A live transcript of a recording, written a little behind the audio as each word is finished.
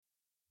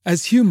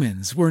As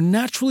humans, we're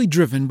naturally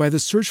driven by the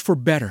search for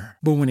better.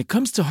 But when it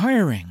comes to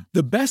hiring,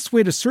 the best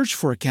way to search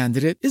for a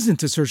candidate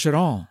isn't to search at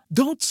all.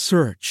 Don't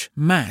search,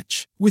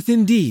 match with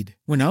Indeed.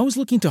 When I was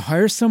looking to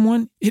hire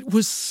someone, it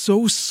was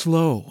so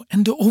slow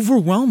and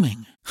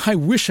overwhelming. I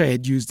wish I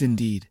had used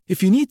Indeed.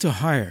 If you need to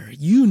hire,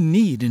 you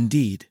need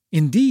Indeed.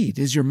 Indeed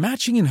is your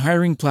matching and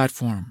hiring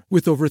platform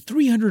with over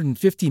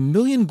 350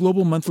 million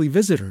global monthly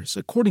visitors,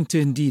 according to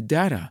Indeed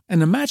data,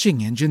 and a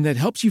matching engine that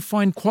helps you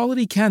find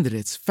quality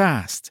candidates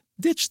fast.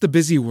 Ditch the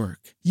busy work.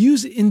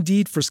 Use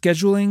Indeed for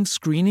scheduling,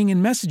 screening,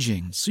 and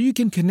messaging so you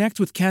can connect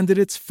with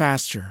candidates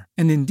faster.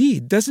 And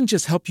Indeed doesn't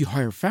just help you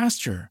hire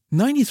faster.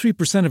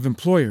 93% of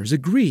employers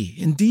agree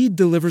Indeed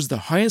delivers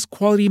the highest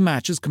quality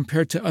matches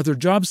compared to other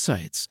job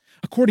sites,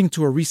 according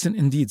to a recent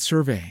Indeed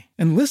survey.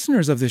 And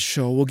listeners of this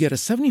show will get a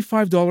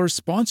 $75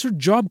 sponsored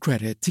job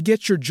credit to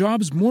get your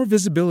jobs more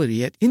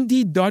visibility at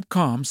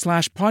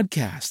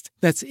Indeed.com/podcast.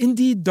 That's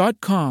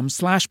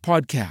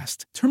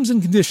Indeed.com/podcast. Terms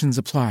and conditions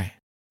apply.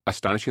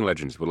 Astonishing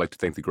Legends would like to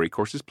thank the Great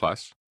Courses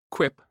Plus,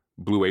 Quip,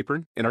 Blue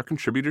Apron, and our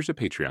contributors at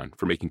Patreon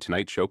for making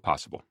tonight's show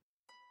possible.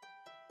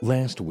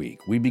 Last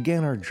week, we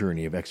began our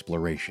journey of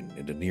exploration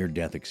into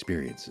near-death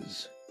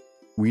experiences.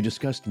 We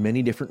discussed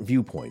many different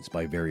viewpoints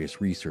by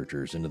various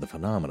researchers into the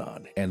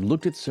phenomenon and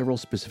looked at several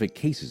specific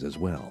cases as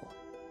well.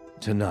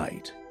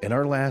 Tonight, in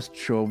our last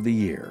show of the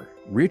year,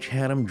 Rich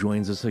Haddam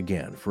joins us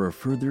again for a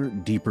further,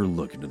 deeper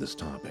look into this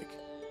topic.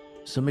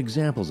 Some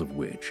examples of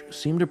which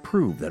seem to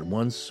prove that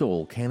one's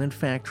soul can in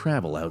fact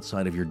travel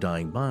outside of your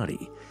dying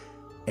body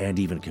and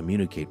even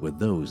communicate with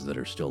those that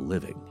are still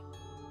living.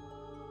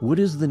 What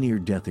is the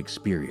near-death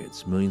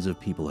experience millions of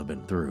people have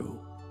been through?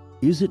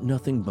 Is it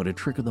nothing but a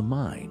trick of the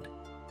mind?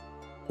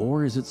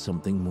 Or is it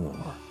something more?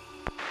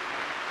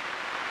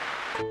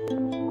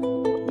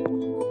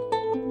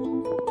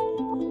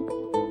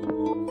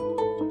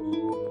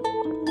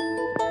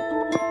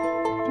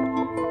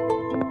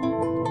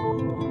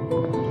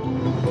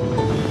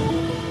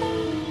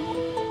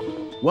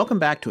 Welcome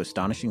back to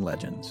Astonishing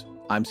Legends.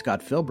 I'm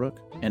Scott Philbrook,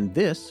 and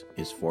this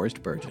is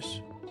Forrest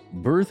Burgess.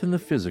 Birth in the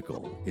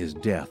physical is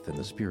death in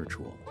the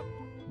spiritual.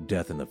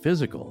 Death in the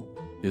physical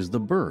is the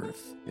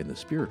birth in the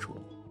spiritual.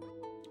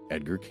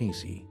 Edgar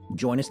Cayce.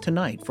 Join us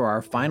tonight for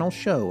our final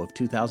show of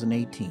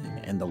 2018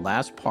 and the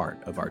last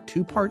part of our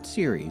two-part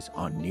series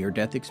on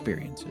near-death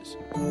experiences.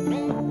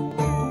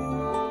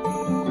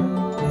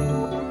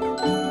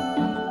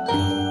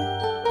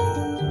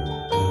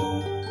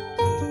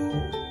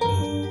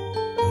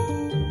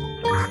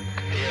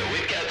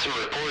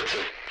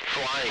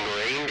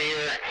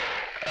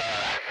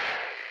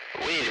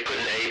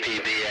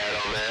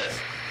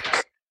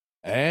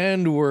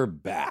 And we're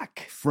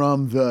back.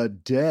 From the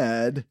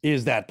dead.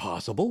 Is that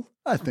possible?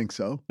 I think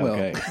so.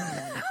 Okay.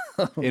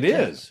 It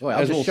is. Well,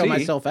 I'll just show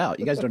myself out.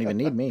 You guys don't even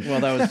need me. Well,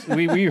 that was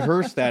we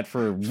rehearsed that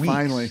for weeks.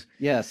 Finally.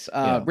 Yes.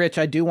 Rich,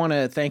 I do want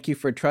to thank you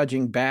for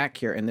trudging back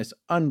here in this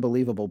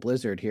unbelievable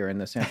blizzard here in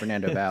the San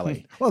Fernando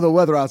Valley. Well, the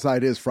weather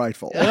outside is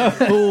frightful.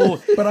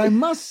 Oh. But I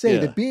must say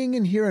that being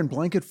in here in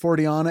Blanket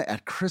Fortiana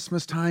at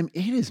Christmas time,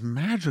 it is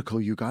magical,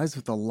 you guys,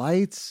 with the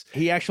lights.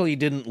 He actually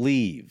didn't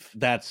leave.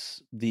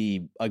 That's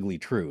the ugly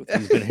truth.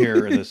 He's been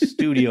here in the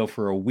studio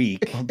for a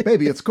week. Oh,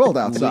 baby, it's cold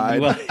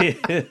outside. Well,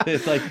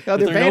 it's like they're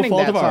banning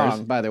that song,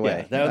 by the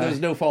way. Yeah,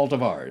 there's no fault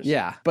of ours.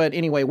 Yeah. But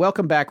anyway,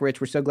 welcome back,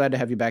 Rich. We're so glad to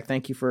have you back.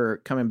 Thank you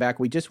for coming back.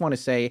 We just want to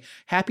say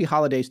happy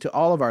holidays to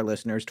all of our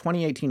listeners.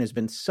 2018 has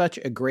been such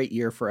a great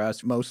year for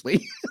us,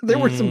 mostly. There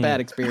were some bad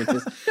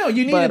experiences. No,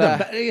 you needed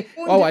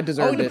I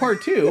deserved it.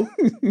 Part two.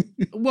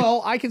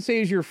 Well, I can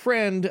say as your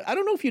friend, I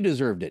don't know if you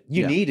deserved it.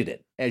 You needed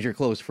it as your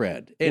close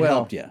friend. It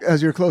helped you.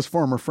 As your close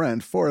former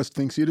friend, Forrest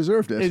thinks you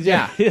deserved it.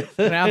 Yeah.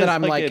 Now that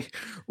I'm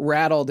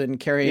rattled and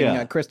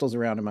carrying crystals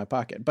around in my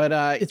pocket. But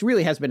it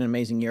really has been an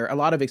amazing year. A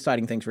lot of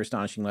exciting things for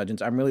Astonishing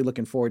Legends. I'm really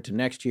looking forward to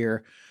next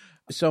year.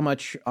 So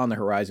much on the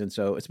horizon.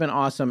 So it's been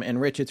awesome.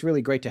 And Rich, it's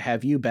really great to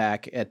have you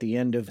back at the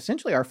end of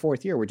essentially our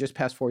fourth year. We're just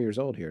past 4 years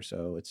old here.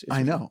 So it's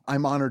I know.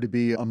 I'm honored to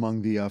be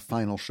among the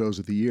final shows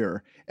of the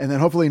year. And then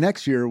hopefully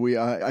next year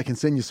I can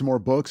send you some more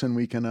books and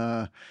we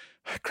can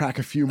crack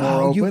a few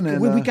more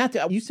open. We got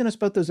to. You sent us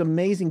both those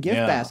amazing gift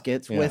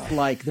baskets with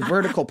like the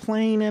vertical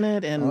plane in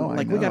it, and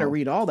we got to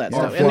read all that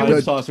stuff. And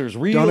flying saucers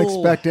real. Don't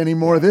expect any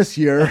more this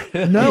year.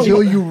 No,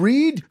 until you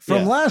read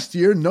from last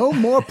year. No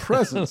more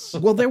presents.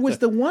 Well, there was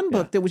the one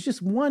book. There was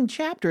just one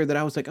chapter that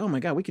I was like, oh my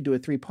god, we could do a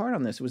 3-part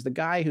on this. It was the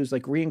guy who's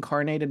like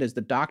reincarnated as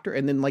the doctor,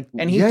 and then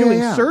and he's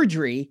doing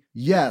surgery.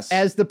 Yes,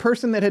 as the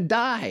person that had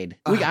died.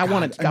 I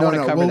want to cover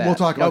that. We'll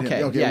talk about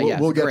him. Okay,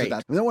 we'll get to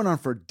that. And that went on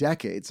for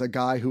decades. A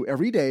guy who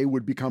every day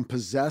would become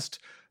possessed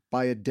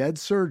by a dead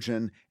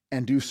surgeon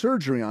and do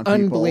surgery on people.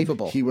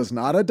 Unbelievable. He was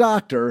not a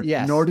doctor,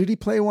 nor did he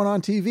play one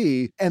on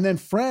TV. And then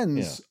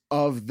friends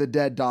of the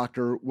dead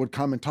doctor would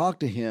come and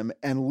talk to him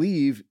and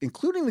leave,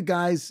 including the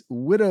guy's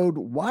widowed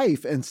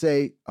wife, and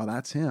say, oh,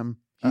 that's him.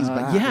 He's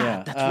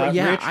back. That's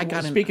right. Rich, I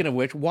got Speaking of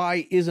which,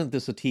 why isn't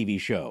this a TV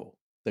show?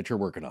 that you're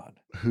working on.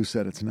 Who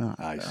said it's not?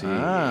 I see.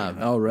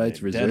 Oh, right.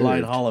 It's reserved.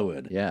 Deadline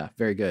Hollywood. Yeah,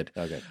 very good.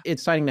 Okay.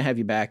 It's exciting to have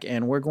you back,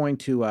 and we're going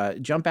to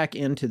jump back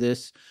into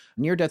this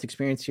near-death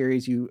experience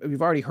series.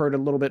 You've already heard a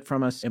little bit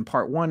from us in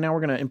part 1. Now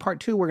in part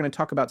 2, we're going to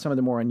talk about some of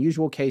the more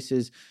unusual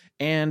cases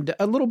and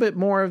a little bit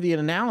more of the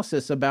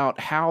analysis about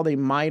how they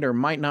might or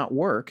might not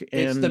work.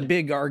 And it's the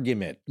big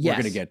argument we're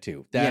going to get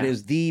to. That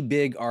is the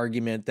big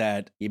argument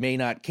that you may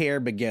not care,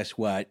 but guess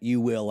what? You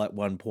will at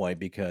one point,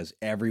 because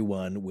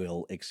everyone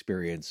will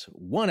experience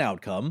one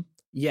outcome.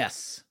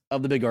 Yes.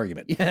 Of the big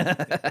argument.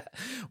 Yeah.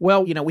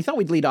 Well, we thought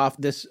we'd lead off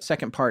this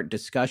second part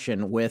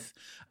discussion with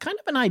kind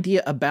of an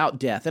idea about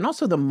death and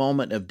also the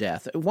moment of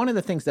death. One of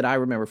the things that I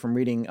remember from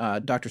reading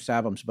Dr.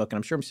 Sabom's book, and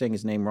I'm sure I'm saying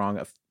his name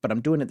wrong, but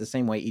I'm doing it the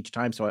same way each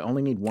time, so I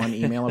only need one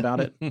email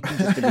about it.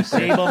 Just to be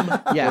Sabom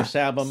or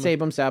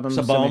Sabom?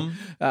 Sabom.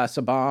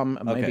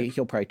 Sabom. Maybe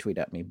he'll probably tweet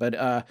at me.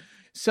 But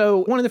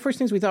so one of the first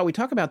things we thought we'd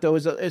talk about, though,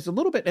 is a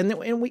little bit,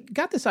 and we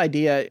got this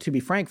idea, to be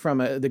frank, from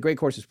the Great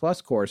Courses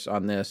Plus course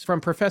on this, from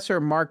Professor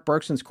Mark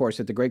Bergson's course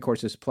at the Great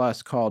Courses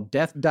Plus called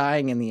Death,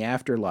 Dying, and the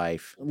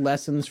Afterlife,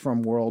 Lessons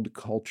from World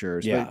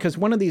Cultures. Yeah. Because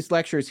one of these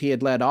lectures he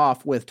had led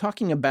off with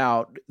talking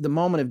about the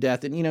moment of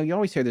death, and, you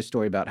always hear this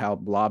story about how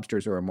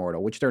lobsters are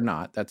immortal, which they're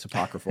not. That's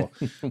apocryphal.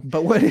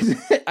 But what is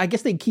it? I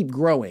guess they keep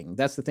growing.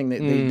 That's the thing, that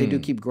they do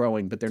keep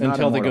growing, but they're not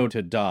immortal. Until they go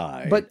to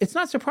die. But it's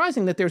not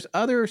surprising that there's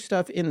other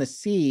stuff in the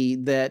sea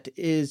that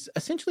is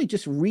essentially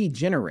just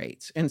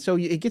regenerates. And so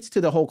it gets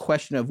to the whole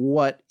question of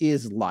what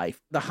is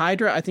life. The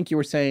Hydra, I think you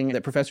were saying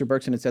that Professor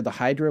Bergson had said the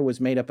Hydra was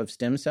made up of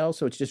stem cells,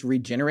 so it's just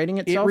regenerating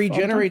itself? It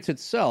regenerates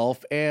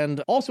itself.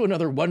 And also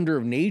another wonder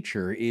of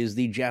nature is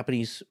the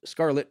Japanese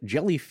scarlet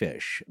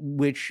jellyfish,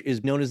 which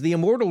is known as the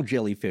immortal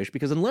jellyfish,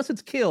 because unless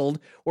it's killed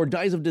or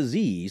dies of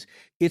disease,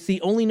 it's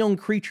the only known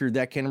creature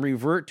that can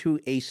revert to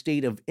a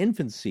state of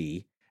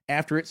infancy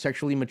after it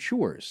sexually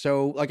matures.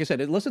 So, like I said,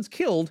 unless it's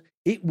killed,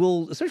 it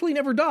will essentially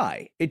never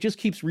die. It just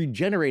keeps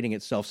regenerating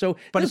itself. So,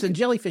 but it's a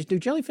jellyfish. Do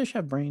jellyfish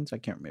have brains? I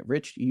can't remember.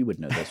 Rich, you would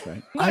know this,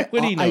 right? Why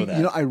would he know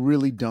that? I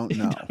really don't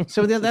know.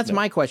 So that's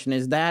my question.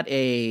 Is that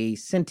a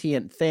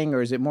sentient thing,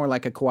 or is it more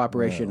like a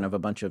cooperation of a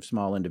bunch of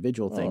small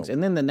individual things?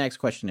 And then the next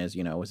question is,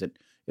 is it,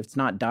 if it's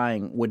not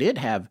dying,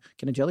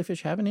 can a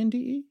jellyfish have an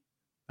NDE?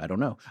 I don't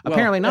know. Well,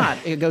 apparently not.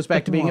 It goes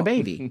back to being a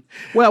baby.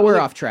 Well, we're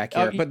off track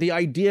here. But the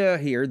idea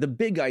here, the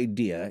big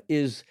idea,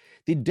 is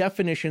the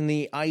definition,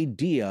 the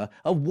idea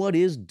of what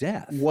is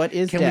death. What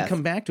is death? Can we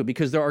come back to it?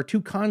 Because there are two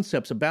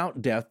concepts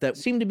about death that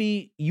seem to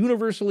be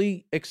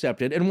universally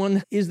accepted. And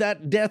one is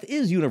that death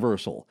is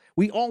universal.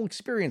 We all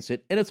experience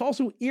it. And it's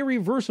also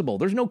irreversible.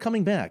 There's no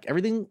coming back.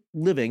 Everything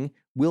living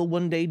will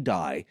one day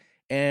die.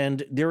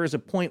 And there is a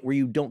point where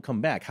you don't come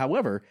back.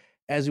 However,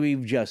 as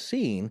we've just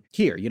seen...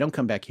 Here, you don't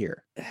come back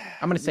here.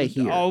 I'm going to say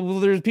here. Oh, well,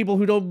 there's people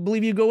who don't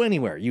believe you go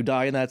anywhere. You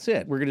die and that's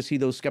it. We're going to see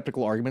those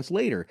skeptical arguments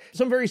later.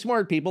 Some very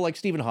smart people like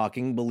Stephen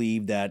Hawking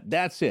believe that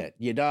that's it.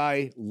 You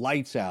die,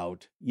 lights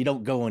out, you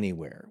don't go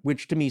anywhere,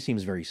 which to me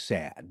seems very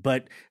sad.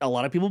 But a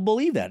lot of people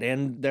believe that,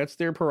 and that's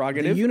their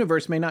prerogative. The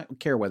universe may not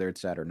care whether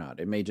it's sad or not.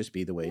 It may just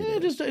be the way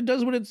it is. It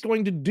does what it's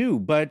going to do.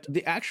 But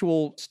the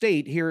actual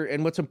state here,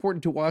 and what's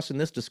important to us in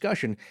this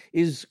discussion,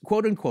 is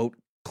quote-unquote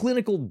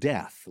clinical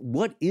death.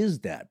 What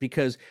is that?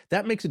 Because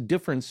that makes a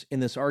difference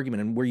in this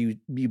argument and where you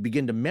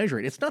begin to measure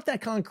it. It's not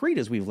that concrete,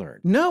 as we've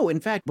learned. No, in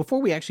fact,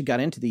 before we actually got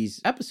into these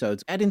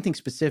episodes, I didn't think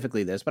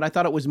specifically this, but I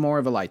thought it was more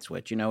of a light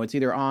switch. It's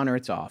either on or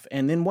it's off.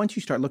 And then once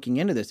you start looking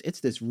into this, it's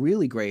this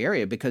really gray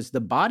area because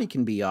the body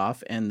can be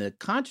off and the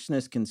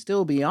consciousness can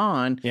still be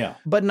on,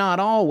 but not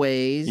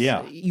always.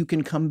 Yeah. You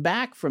can come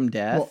back from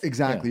death. Well,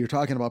 exactly. You're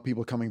talking about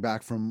people coming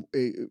back from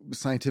a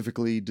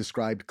scientifically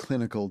described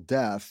clinical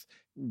death,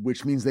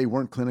 which means they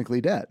weren't clinically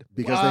dead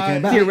because they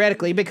came back.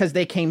 Theoretically, because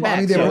they came back.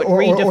 I mean, so it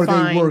redefined or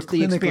they were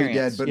clinically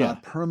dead, but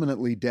not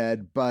permanently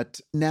dead.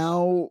 But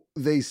now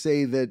they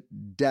say that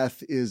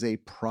death is a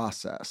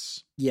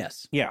process.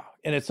 Yes. Yeah.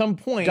 And at some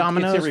point,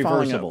 dominoes it's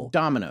irreversible.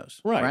 Dominoes.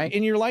 Right.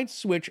 In your light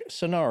switch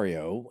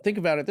scenario, think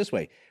about it this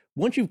way.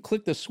 Once you've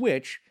clicked the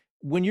switch,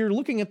 when you're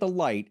looking at the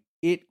light,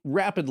 it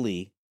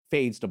rapidly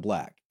fades to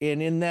black.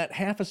 And in that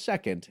half a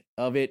second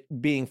of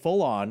it being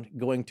full on,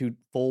 going to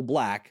full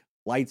black,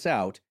 lights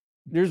out,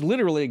 there's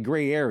literally a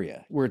gray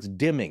area where it's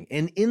dimming.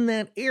 And in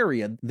that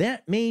area,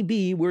 that may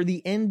be where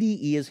the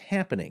NDE is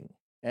happening,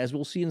 as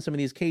we'll see in some of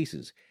these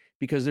cases.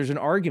 Because there's an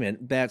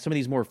argument that some of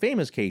these more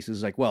famous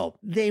cases, like, well,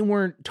 they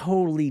weren't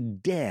totally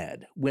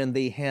dead when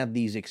they had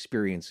these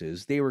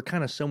experiences. They were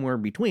kind of somewhere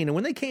in between. And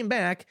when they came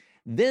back,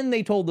 then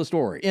they told the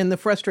story. And the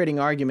frustrating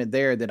argument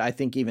there that I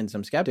think even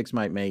some skeptics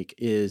might make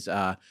is,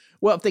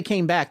 well, if they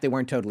came back, they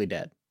weren't totally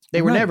dead.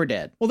 They were never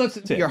dead. Well, that's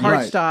it. Your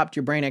heart stopped,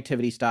 your brain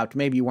activity stopped.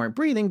 Maybe you weren't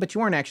breathing, but you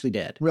weren't actually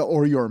dead. Well,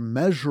 or your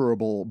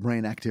measurable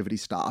brain activity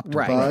stopped.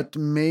 Right. But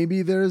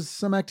maybe there's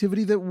some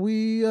activity that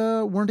we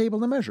weren't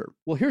able to measure.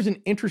 Well, here's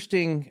an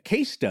interesting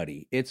case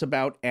study. It's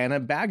about Anna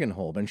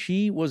Bagenholm, and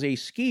she was a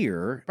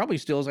skier, probably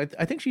still is.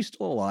 I think she's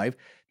still alive.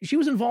 She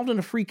was involved in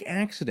a freak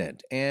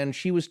accident, and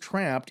she was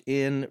trapped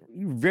in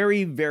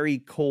very, very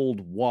cold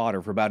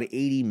water for about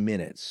 80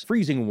 minutes,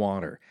 freezing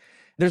water.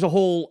 There's a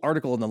whole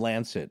article in The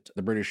Lancet,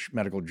 the British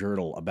medical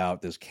journal,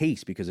 about this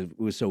case because it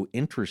was so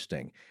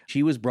interesting.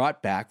 She was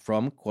brought back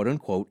from, quote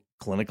unquote,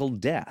 clinical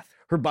death.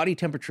 Her body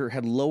temperature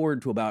had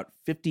lowered to about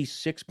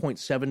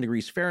 56.7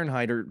 degrees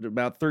Fahrenheit, or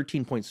about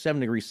 13.7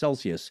 degrees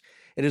Celsius.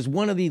 It is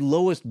one of the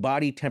lowest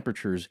body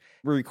temperatures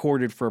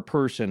recorded for a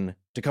person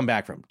to come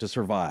back from, to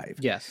survive.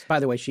 Yes. By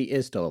the way, she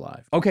is still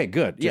alive. Okay,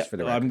 good. Just for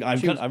the record.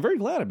 I'm very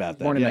glad about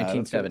that. Born in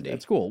 1970.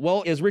 That's cool.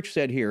 Well, as Rich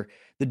said here,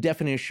 the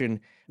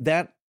definition,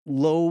 that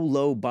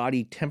low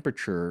body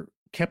temperature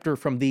kept her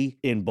from the,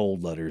 in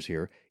bold letters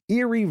here,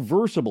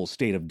 irreversible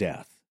state of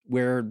death,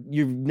 where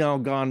you've now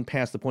gone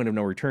past the point of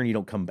no return, you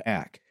don't come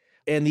back.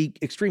 And the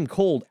extreme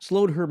cold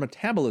slowed her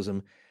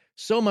metabolism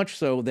so much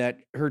so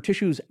that her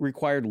tissues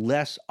required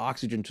less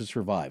oxygen to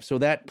survive. So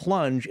that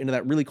plunge into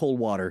that really cold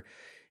water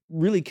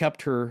really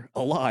kept her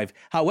alive.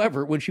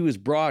 However, when she was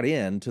brought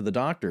in to the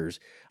doctors,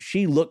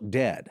 she looked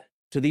dead.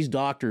 To these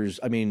doctors,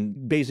 I mean,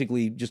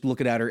 basically just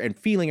looking at her and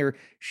feeling her,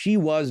 she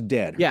was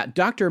dead. Yeah,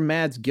 Dr.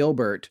 Mads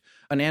Gilbert,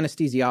 an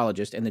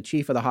anesthesiologist and the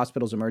chief of the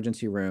hospital's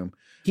emergency room,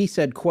 he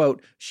said,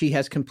 quote, "She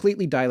has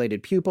completely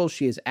dilated pupils.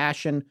 She is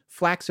ashen,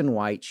 flaxen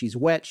white. She's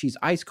wet. She's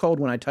ice cold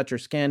when I touch her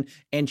skin,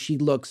 and she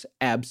looks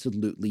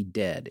absolutely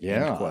dead."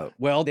 Yeah. End quote.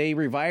 Well, they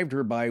revived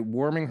her by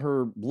warming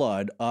her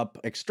blood up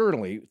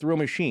externally through a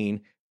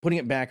machine, putting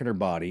it back in her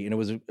body. And it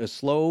was a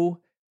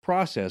slow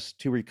process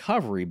to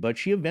recovery, but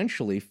she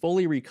eventually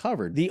fully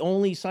recovered. The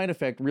only side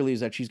effect really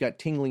is that she's got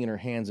tingling in her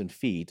hands and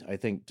feet, I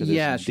think, to this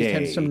day. She's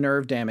had some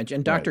nerve damage.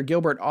 And Dr.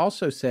 Gilbert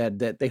also said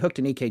that they hooked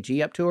an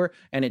EKG up to her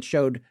and it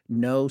showed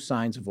no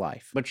signs of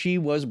life. But she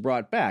was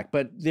brought back.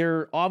 But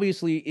there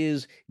obviously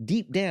is,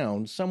 deep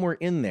down, somewhere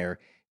in there,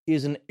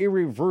 is an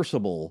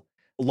irreversible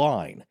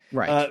line.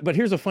 Right. But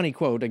here's a funny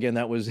quote. Again,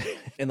 that was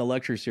in the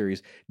lecture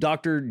series.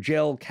 Dr.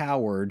 Jell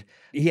Coward,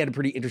 he had a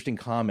pretty interesting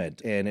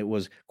comment, and it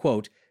was,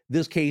 quote,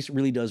 "This case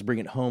really does bring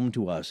it home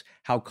to us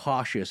how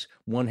cautious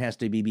one has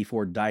to be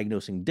before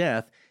diagnosing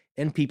death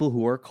in people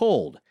who are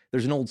cold.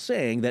 There's an old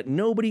saying that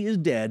nobody is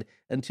dead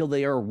until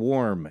they are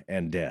warm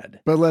and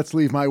dead." But let's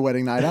leave my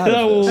wedding night out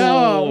of this.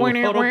 Oh,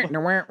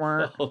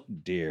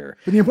 dear.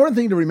 But the important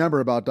thing to remember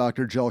about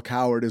Dr. Jell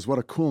Coward is what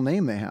a cool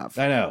name they have.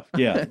 I know,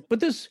 yeah. But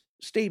this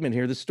statement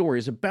here, the story,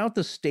 is about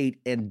the state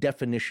and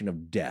definition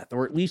of death,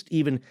 or at least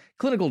even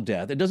clinical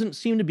death. It doesn't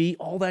seem to be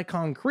all that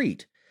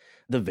concrete.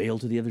 The veil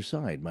to the other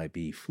side might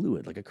be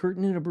fluid, like a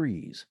curtain in a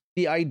breeze.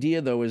 The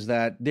idea, though, is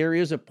that there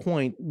is a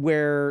point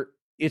where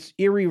it's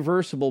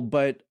irreversible,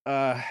 but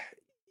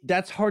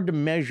that's hard to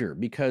measure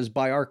because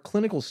by our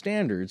clinical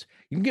standards,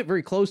 you can get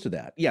very close to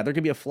that. Yeah, there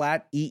could be a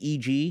flat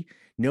EEG,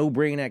 no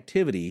brain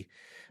activity,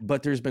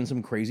 but there's been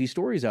some crazy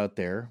stories out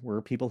there where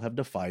people have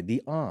defied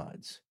the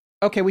odds.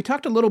 Okay, we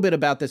talked a little bit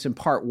about this in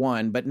part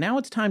one, but now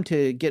it's time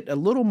to get a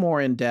little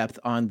more in depth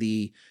on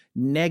the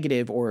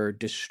negative or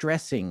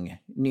distressing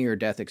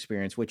near-death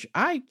experience, which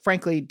I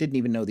frankly didn't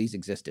even know these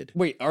existed.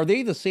 Wait, are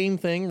they the same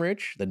thing,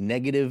 Rich? The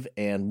negative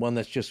and one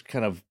that's just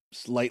kind of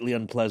slightly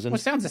unpleasant? Well,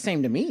 it sounds the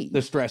same to me.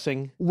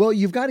 Distressing? Well,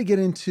 you've got to get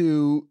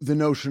into the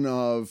notion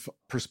of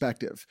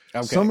perspective.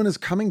 Okay. Someone is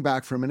coming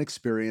back from an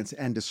experience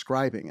and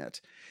describing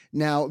it.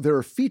 Now, there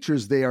are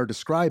features they are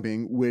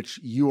describing which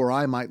you or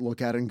I might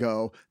look at and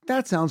go,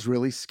 that sounds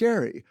really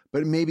scary,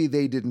 but maybe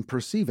they didn't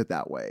perceive it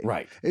that way.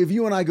 Right. If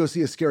you and I go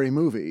see a scary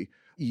movie,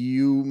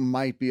 you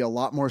might be a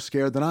lot more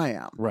scared than I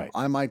am. Right.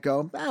 I might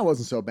go, that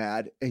wasn't so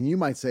bad. And you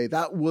might say,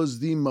 that was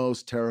the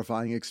most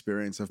terrifying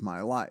experience of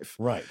my life.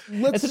 Right.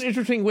 That's an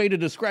interesting way to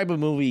describe a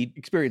movie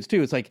experience,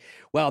 too. It's like,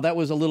 wow, that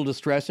was a little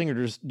distressing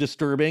or just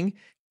disturbing.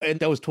 And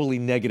that was totally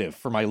negative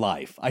for my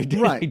life. I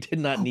did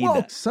not need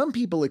that. Some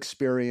people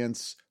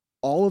experience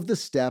all of the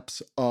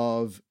steps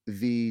of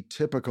the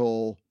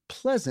typical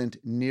pleasant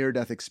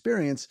near-death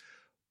experience,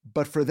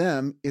 but for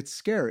them, it's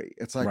scary.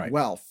 It's like,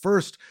 well,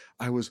 first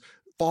I was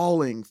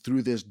falling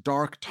through this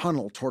dark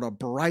tunnel toward a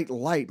bright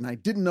light, and I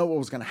didn't know what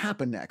was going to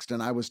happen next,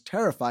 and I was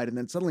terrified, and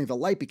then suddenly the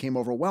light became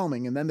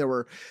overwhelming, and then there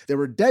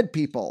were dead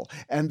people,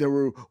 and there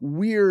were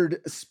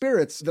weird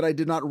spirits that I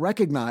did not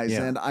recognize,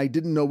 and I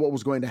didn't know what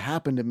was going to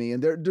happen to me,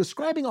 and they're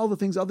describing all the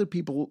things other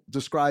people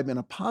describe in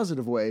a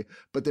positive way,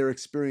 but their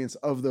experience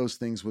of those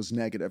things was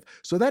negative.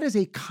 So that is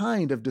a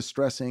kind of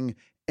distressing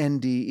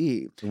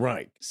NDE.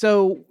 Right.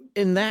 So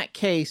in that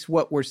case,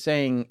 what we're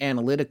saying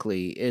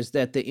analytically is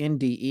that the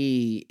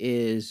NDE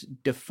is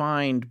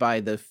defined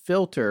by the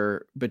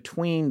filter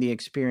between the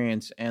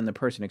experience and the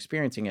person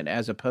experiencing it,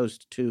 as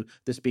opposed to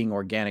this being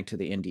organic to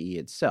the NDE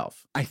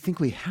itself. I think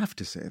we have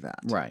to say that.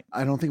 Right.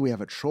 I don't think we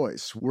have a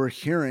choice. We're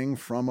hearing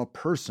from a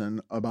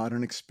person about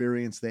an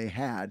experience they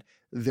had.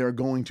 They're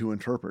going to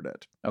interpret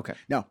it. Okay.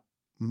 Now,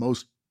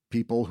 most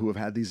people who have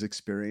had these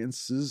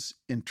experiences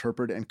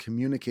interpret and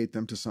communicate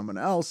them to someone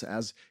else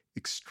as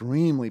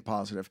extremely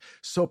positive.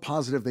 So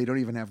positive they don't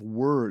even have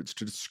words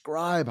to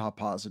describe how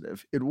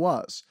positive it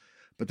was.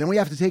 But then we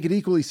have to take it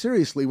equally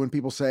seriously when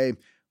people say,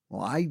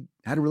 well, I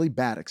had a really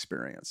bad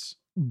experience.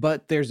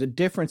 But there's a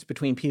difference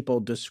between people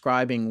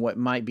describing what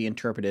might be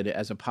interpreted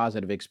as a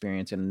positive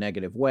experience in a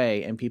negative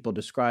way and people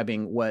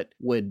describing what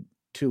would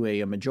to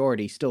a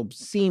majority still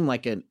seem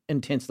like an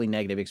intensely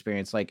negative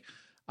experience. Like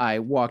I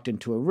walked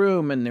into a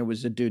room and there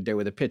was a dude there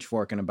with a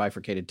pitchfork and a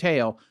bifurcated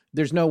tail.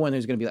 There's no one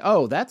who's going to be like,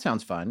 oh, that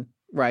sounds fun.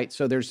 Right.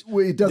 So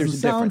it doesn't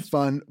sound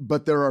fun,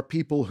 but there are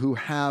people who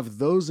have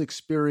those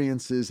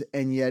experiences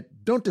and yet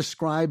don't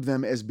describe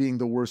them as being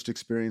the worst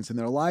experience in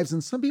their lives.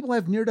 And some people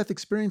have near-death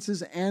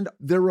experiences and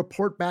their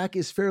report back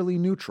is fairly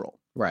neutral.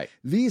 Right.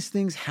 These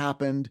things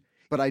happened,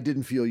 but I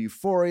didn't feel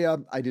euphoria.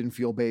 I didn't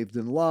feel bathed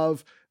in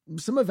love.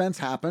 Some events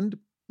happened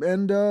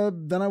and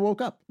then I woke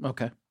up.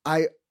 Okay.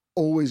 I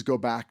always go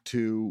back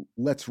to,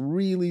 let's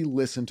really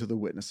listen to the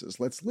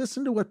witnesses. Let's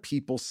listen to what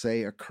people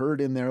say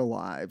occurred in their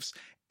lives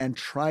and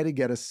try to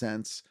get a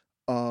sense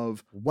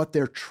of what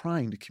they're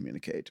trying to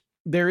communicate.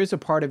 There is a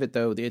part of it,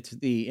 though, it's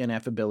the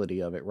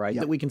ineffability of it, right?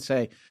 Yep. That we can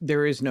say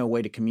there is no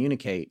way to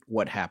communicate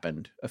what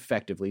happened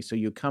effectively. So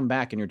you come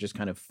back and you're just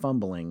kind of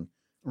fumbling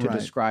to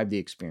describe the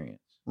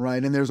experience.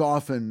 Right. And there's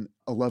often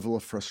a level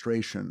of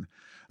frustration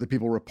that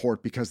people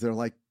report because they're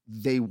like,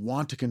 they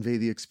want to convey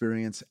the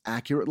experience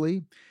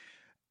accurately.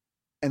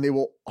 And they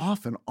will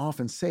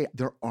often say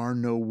there are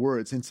no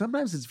words. And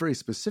sometimes it's very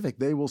specific.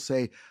 They will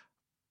say,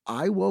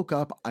 I woke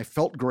up, I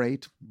felt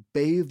great,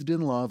 bathed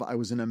in love. I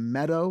was in a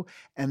meadow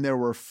and there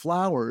were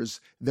flowers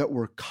that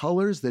were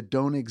colors that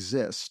don't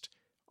exist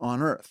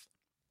on Earth.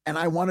 And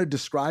I want to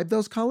describe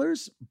those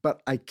colors,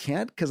 but I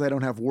can't because I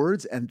don't have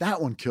words. And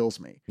that one kills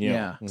me.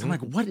 Yeah. So I'm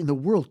like, what in the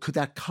world could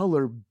that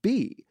color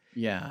be?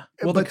 Yeah.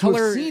 Well, but the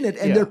color, have seen it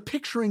and they're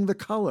picturing the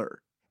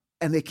color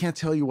and they can't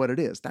tell you what it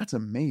is. That's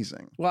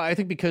amazing. Well, I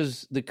think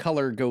because the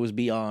color goes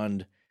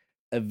beyond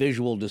a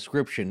visual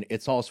description,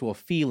 it's also a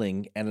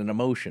feeling and an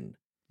emotion.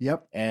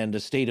 Yep. And a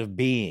state of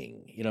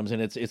being. You know what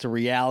I'm saying? It's a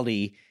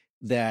reality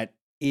that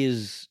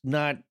is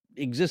not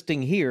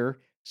existing here.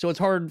 So it's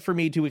hard for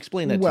me to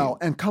explain that to you. Well,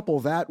 and couple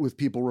that with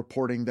people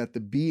reporting that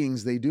the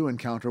beings they do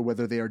encounter,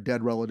 whether they are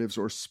dead relatives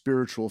or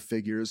spiritual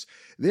figures,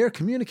 they're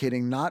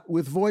communicating not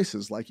with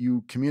voices like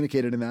you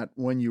communicated in that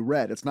when you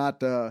read. It's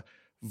not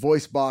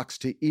voice box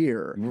to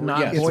ear.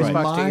 Not it's voice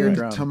box to ear.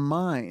 mind to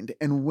mind.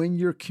 And when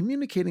you're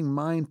communicating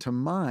mind to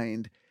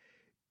mind,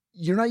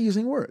 you're not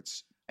using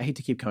words. I hate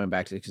to keep coming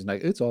back to it because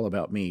it's all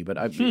about me, but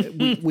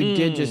we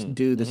did just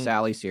do the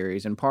Sally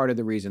series. And part of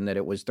the reason that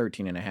it was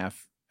 13 and a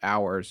half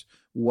hours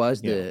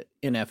was the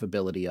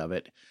ineffability of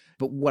it.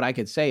 But what I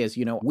could say is,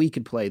 we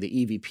could play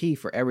the EVP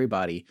for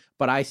everybody,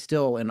 but I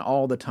still, in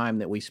all the time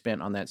that we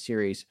spent on that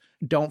series,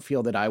 don't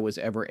feel that I was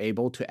ever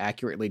able to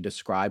accurately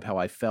describe how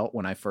I felt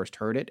when I first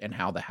heard it and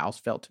how the house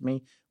felt to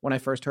me when I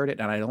first heard it.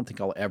 And I don't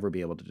think I'll ever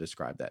be able to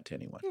describe that to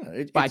anyone.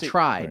 Yeah, but I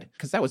tried,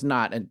 because that was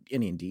not an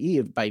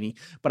NDE by me,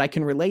 but I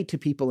can relate to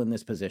people in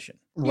this position.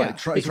 Right.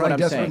 Yeah, try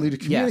desperately to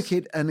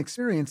communicate an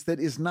experience that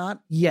is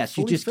not Yes,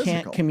 you just physical.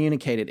 Can't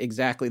communicate it.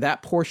 Exactly.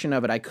 That portion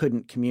of it I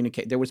couldn't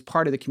communicate. There was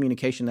part of the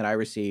communication that I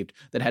received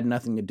that had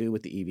nothing to do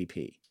with the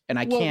EVP. And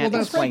I can't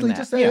explain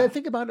that. I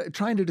think about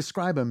trying to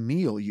describe a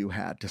meal you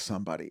had to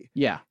somebody.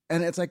 Yeah.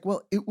 And it's like,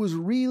 well, it was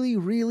really,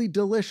 really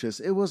delicious.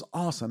 It was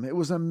awesome. It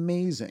was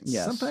amazing.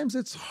 Yes. Sometimes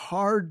it's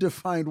hard to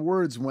find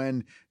words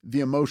when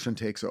the emotion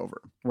takes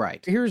over.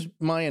 Right. Here's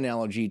my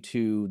analogy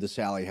to the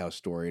Sally House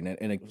story.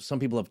 And some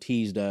people have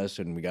teased us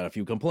and we got a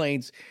few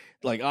complaints.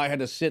 Like I had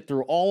to sit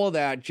through all of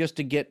that just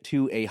to get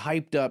to a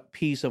hyped up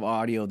piece of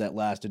audio that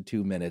lasted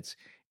 2 minutes.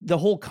 The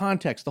whole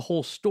context, the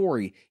whole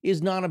story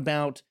is not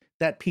about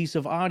that piece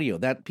of audio.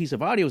 That piece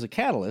of audio is a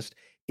catalyst.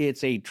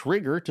 It's a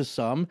trigger to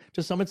some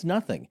it's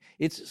nothing.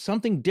 It's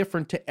something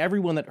different to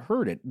everyone that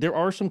heard it. There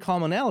are some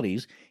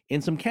commonalities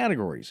in some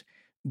categories,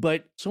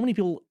 but so many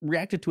people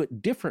reacted to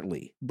it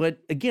differently. But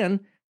again,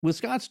 with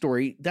Scott's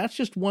story, that's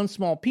just one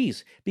small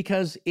piece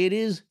because it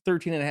is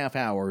 13 and a half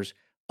hours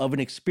of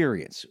an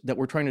experience that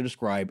we're trying to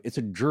describe. It's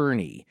a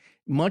journey,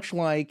 much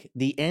like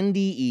the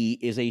NDE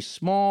is a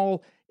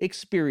small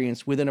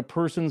experience within a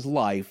person's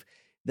life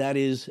that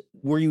is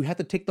where you have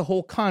to take the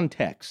whole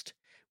context.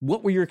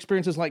 What were your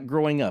experiences like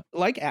growing up?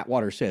 Like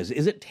Atwater says,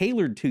 is it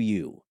tailored to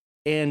you?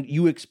 And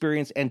you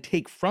experience and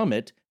take from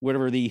it,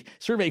 whatever the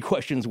survey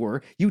questions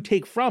were, you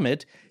take from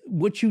it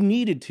what you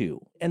needed to.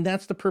 And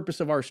that's the purpose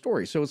of our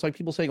story. So it's like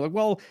people saying like,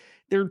 well,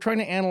 they're trying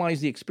to analyze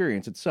the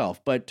experience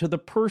itself. But to the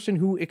person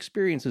who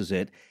experiences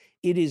it,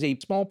 it is a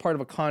small part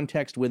of a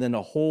context within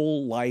a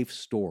whole life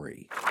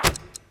story.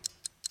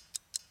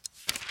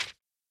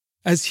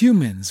 As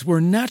humans, we're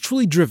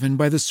naturally driven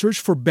by the search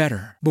for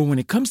better. But when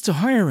it comes to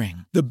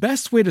hiring, the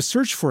best way to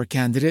search for a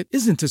candidate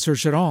isn't to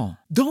search at all.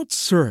 Don't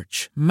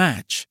search,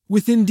 match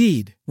with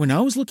Indeed. When I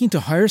was looking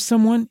to hire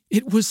someone,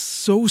 it was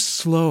so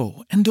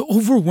slow and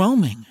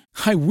overwhelming.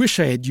 I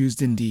wish I had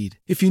used Indeed.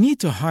 If you need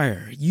to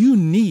hire, you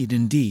need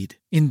Indeed.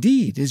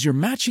 Indeed is your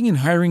matching and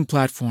hiring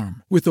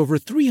platform with over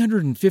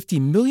 350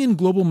 million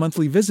global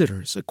monthly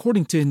visitors,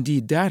 according to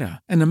Indeed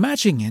data, and a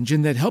matching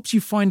engine that helps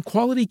you find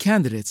quality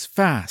candidates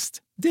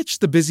fast. Ditch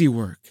the busy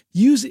work.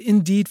 Use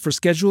Indeed for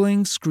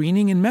scheduling,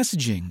 screening, and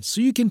messaging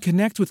so you can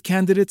connect with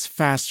candidates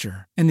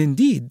faster. And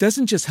Indeed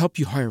doesn't just help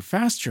you hire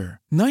faster.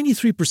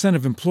 93%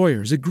 of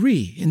employers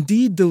agree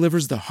Indeed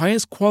delivers the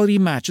highest quality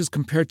matches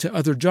compared to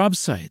other job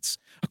sites.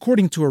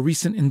 according to a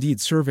recent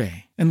Indeed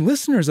survey. And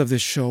listeners of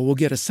this show will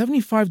get a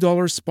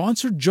 $75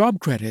 sponsored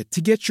job credit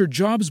to get your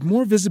jobs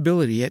more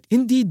visibility at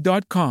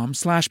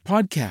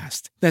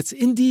Indeed.com/podcast. That's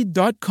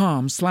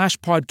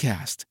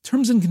Indeed.com/podcast.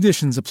 Terms and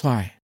conditions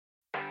apply.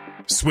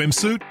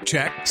 Swimsuit?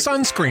 Check.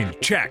 Sunscreen?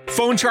 Check.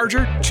 Phone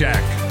charger?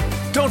 Check.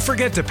 Don't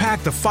forget to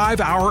pack the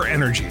 5-Hour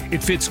Energy.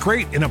 It fits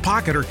great in a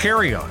pocket or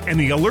carry-on, and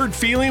the alert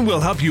feeling will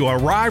help you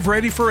arrive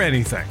ready for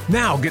anything.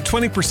 Now get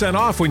 20%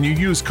 off when you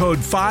use code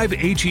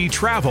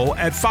 5HETRAVEL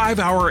at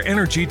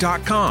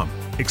 5hourenergy.com.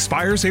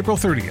 Expires April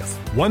 30th.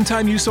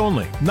 One-time use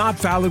only. Not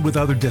valid with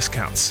other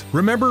discounts.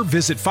 Remember,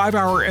 visit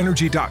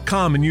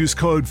 5hourenergy.com and use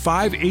code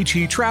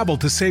 5HETRAVEL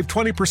to save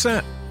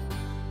 20%.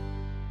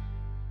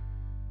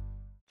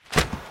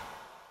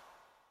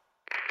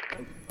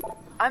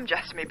 I'm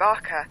Jessamy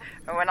Barker,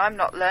 and when I'm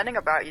not learning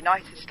about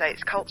United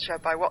States culture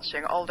by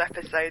watching old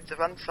episodes of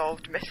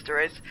Unsolved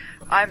Mysteries,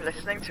 I'm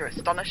listening to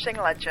Astonishing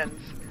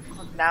Legends.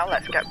 Now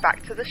let's get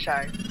back to the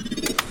show.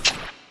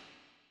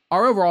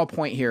 Our overall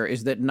point here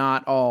is that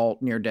not all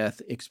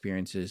near-death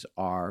experiences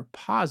are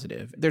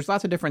positive. There's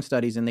lots of different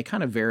studies, and they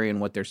kind of vary in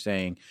what they're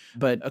saying.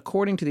 But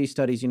according to these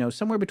studies,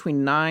 somewhere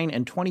between 9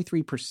 and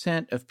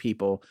 23% of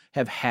people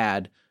have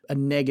had a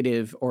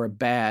negative or a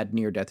bad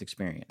near-death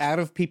experience. Out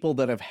of people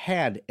that have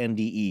had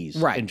NDEs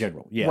in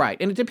general. Yeah.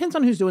 Right. And it depends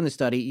on who's doing the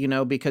study,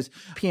 because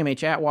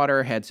PMH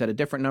Atwater had said a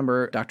different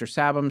number. Dr.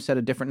 Sabum said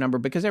a different number,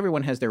 because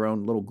everyone has their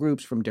own little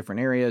groups from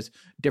different areas,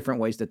 different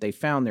ways that they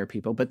found their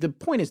people. But the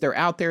point is they're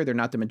out there. They're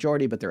not the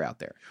majority, but they're out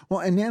there. Well,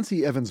 and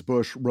Nancy Evans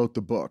Bush wrote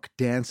the book,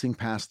 Dancing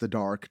Past the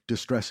Dark,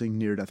 Distressing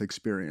Near-Death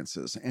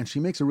Experiences. And she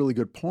makes a really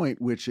good point,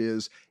 which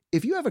is,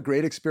 if you have a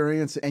great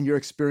experience and your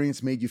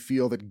experience made you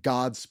feel that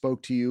God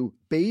spoke to you,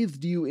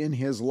 bathed you in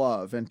his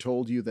love, and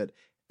told you that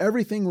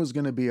everything was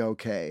going to be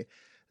okay,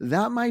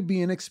 that might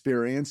be an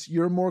experience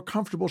you're more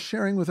comfortable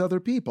sharing with other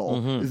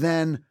people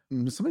than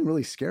something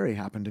really scary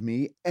happened to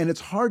me. And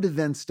it's hard to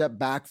then step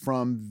back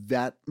from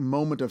that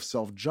moment of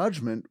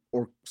self-judgment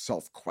or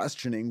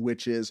self-questioning,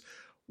 which is,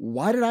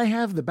 why did I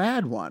have the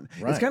bad one?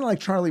 Right. It's kind of like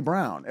Charlie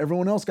Brown.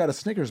 Everyone else got a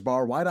Snickers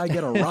bar. Why'd I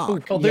get a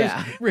rock?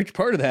 Well, Rich,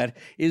 part of that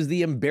is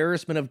the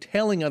embarrassment of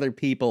telling other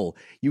people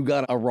you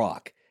got a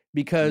rock.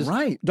 Because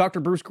Dr.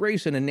 Bruce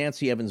Greyson and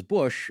Nancy Evans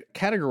Bush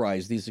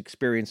categorize these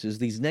experiences,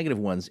 these negative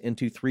ones,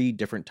 into 3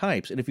 different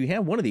types. And if you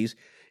have one of these,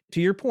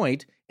 to your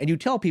point, and you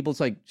tell people, it's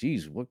like,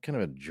 geez, what kind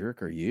of a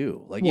jerk are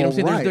you? Like, you know what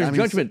I'm saying? There's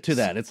judgment to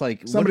that. It's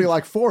like somebody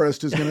like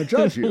Forrest is going to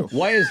judge you.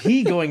 Why is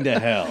he going to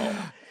hell?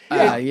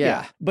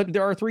 But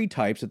there are 3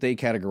 types that they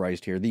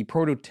categorized here. The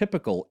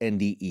prototypical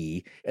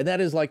NDE, and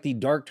that is like the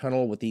dark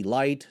tunnel with the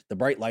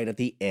bright light at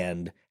the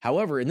end.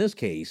 However, in this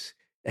case,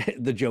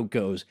 the joke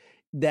goes,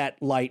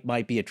 that light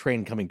might be a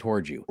train coming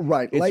towards you.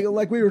 Right,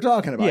 like we were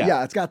talking about.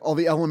 Yeah, it's got all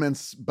the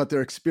elements, but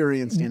they're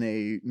experienced in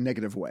a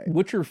negative way.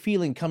 What you're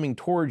feeling coming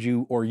towards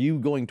you or you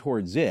going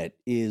towards it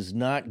is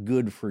not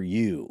good for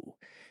you.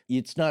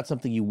 It's not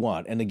something you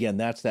want. And again,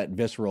 that's that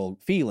visceral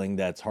feeling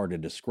that's hard to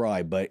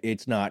describe, but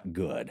it's not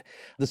good.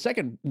 The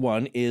second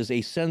one is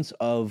a sense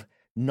of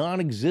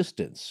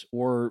non-existence,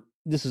 or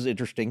this is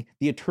interesting,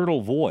 the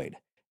eternal void.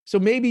 So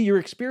maybe you're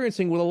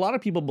experiencing what a lot of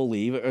people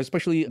believe,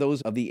 especially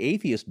those of the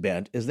atheist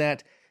bent, is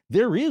that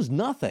there is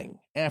nothing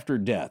after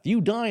death.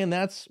 You die and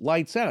that's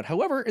lights out.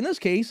 However, in this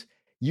case,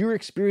 you're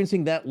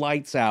experiencing that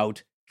lights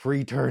out for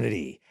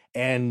eternity.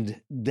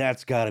 And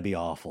that's got to be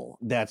awful.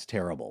 That's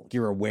terrible.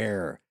 You're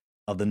aware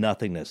of the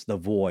nothingness, the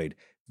void,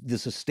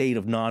 this state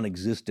of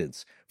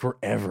non-existence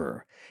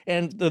forever.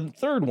 And the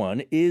third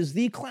one is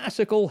the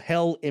classical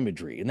hell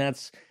imagery. And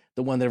that's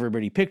the one that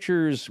everybody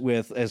pictures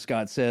with, as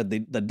Scott said,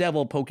 the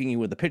devil poking you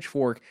with a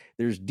pitchfork.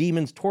 There's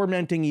demons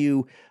tormenting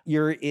you.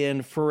 You're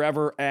in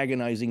forever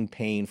agonizing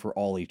pain for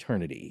all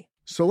eternity.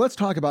 So let's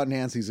talk about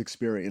Nancy's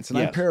experience. And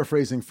I'm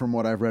paraphrasing from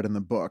what I've read in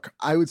the book.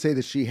 I would say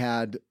that she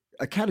had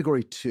a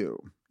category 2.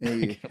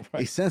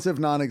 A sense of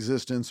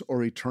non-existence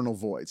or eternal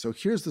void. So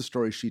here's the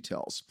story she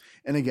tells.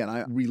 And again,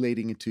 I'm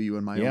relating it to you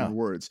in my own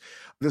words.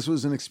 This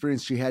was an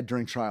experience she had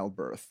during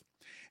childbirth.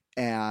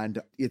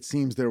 And it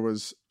seems there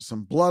was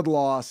some blood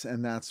loss,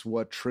 and that's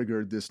what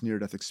triggered this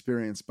near-death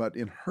experience. But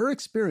in her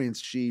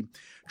experience, she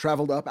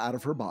traveled up out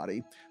of her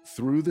body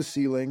through the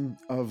ceiling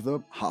of the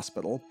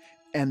hospital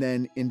and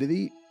then into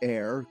the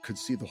air, could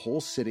see the whole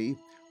city,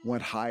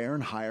 went higher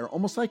and higher,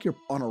 almost like you're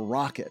on a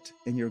rocket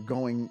and you're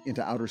going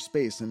into outer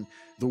space and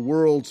the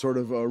world sort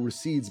of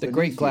recedes beneath you. The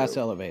great glass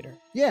elevator.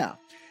 Yeah.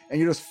 And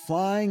you're just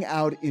flying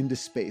out into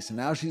space. And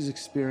now she's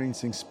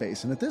experiencing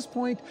space. And at this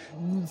point,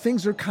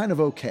 things are kind of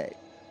okay.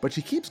 But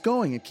she keeps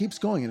going and keeps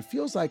going. And it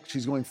feels like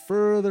she's going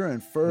further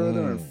and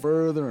further and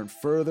further and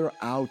further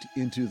out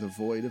into the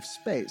void of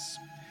space.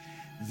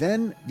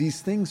 Then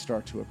these things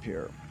start to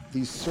appear,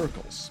 these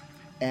circles.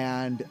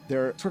 And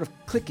they're sort of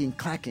clicking,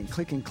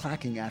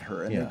 clacking at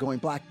her. And they're going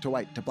black to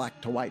white to black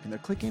to white. And they're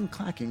clicking,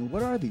 clacking.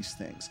 What are these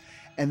things?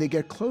 And they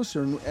get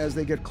closer. And as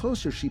they get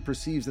closer, she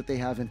perceives that they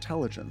have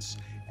intelligence.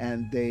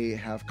 And they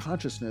have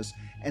consciousness.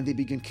 And they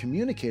begin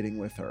communicating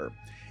with her.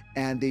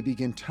 And they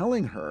begin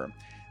telling her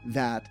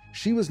that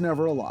she was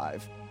never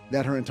alive.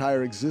 that her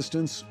entire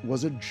existence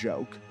was a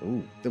joke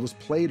that was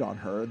played on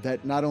her,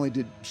 that not only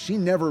did she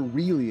never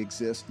really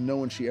exist, no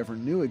one she ever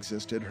knew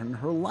existed, and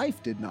her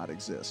life did not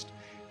exist.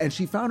 And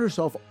she found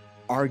herself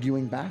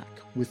arguing back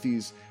with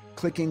these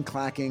clicking,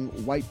 clacking,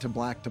 white to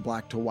black to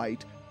black to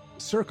white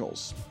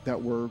circles that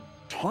were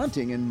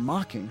taunting and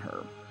mocking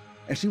her.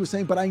 And she was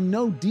saying, but I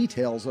know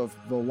details of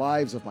the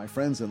lives of my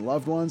friends and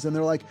loved ones. And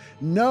they're like,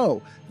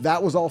 no,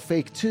 that was all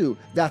fake too.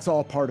 That's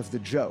all part of the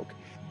joke.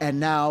 And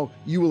now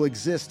you will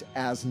exist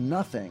as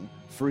nothing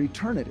for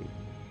eternity.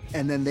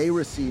 And then they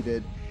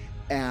receded,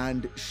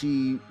 and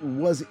she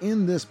was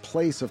in this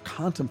place of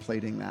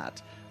contemplating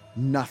that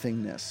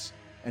nothingness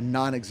and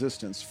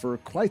non-existence for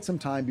quite some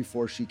time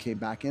before she came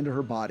back into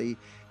her body.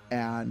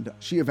 And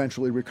she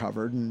eventually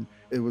recovered, and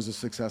it was a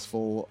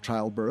successful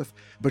childbirth.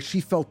 But she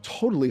felt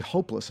totally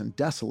hopeless and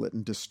desolate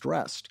and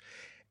distressed.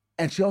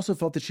 And she also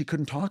felt that she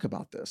couldn't talk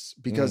about this,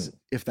 because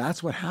if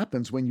that's what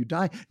happens when you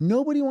die,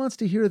 nobody wants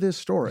to hear this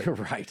story.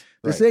 Right.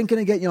 This ain't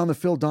going to get you on the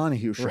Phil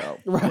Donahue show.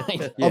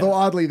 Right. Although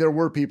oddly, there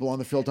were people on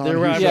the Phil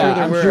Donahue show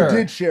who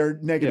did share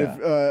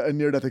negative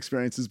near-death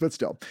experiences, but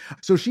still.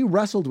 So she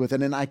wrestled with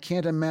it, and I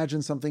can't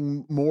imagine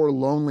something more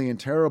lonely and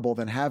terrible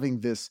than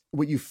having this,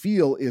 what you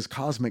feel is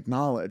cosmic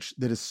knowledge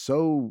that is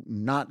so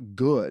not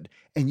good,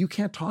 and you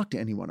can't talk to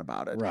anyone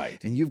about it.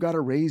 Right. And you've got to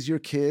raise your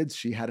kids.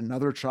 She had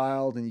another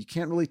child, and you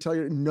can't really tell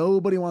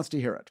nobody wants to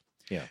hear it.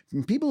 Yeah.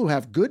 And people who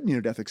have good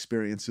near-death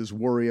experiences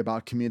worry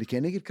about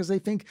communicating it because they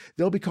think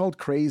they'll be called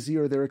crazy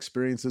or their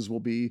experiences will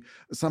be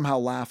somehow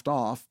laughed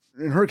off.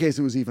 In her case,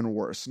 it was even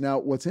worse. Now,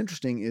 what's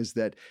interesting is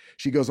that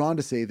she goes on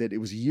to say that it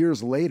was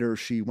years later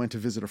she went to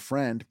visit a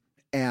friend,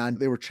 and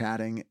they were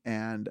chatting,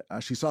 and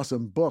she saw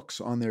some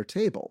books on their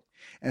table.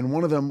 And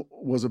one of them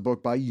was a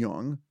book by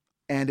Jung,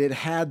 and it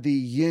had the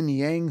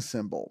yin-yang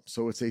symbol.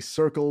 So it's a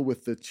circle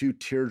with the two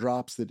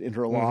teardrops that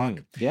interlock.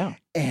 Mm-hmm. Yeah.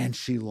 And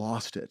she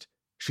lost it.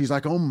 She's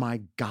like, oh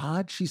my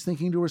God, she's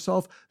thinking to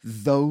herself,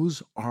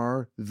 those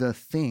are the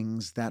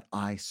things that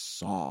I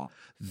saw.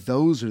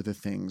 Those are the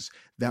things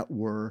that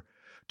were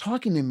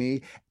talking to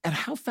me. And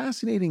how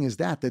fascinating is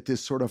that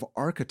this sort of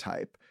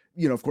archetype,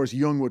 of course,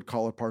 Jung would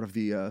call it part of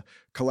the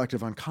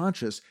collective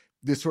unconscious,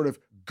 this sort of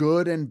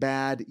good and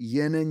bad,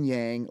 yin and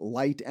yang,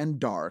 light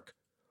and dark,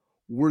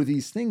 were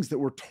these things that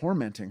were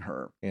tormenting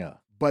her. Yeah.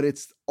 But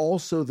it's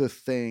also the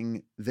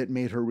thing that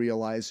made her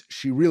realize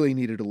she really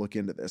needed to look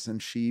into this.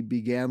 And she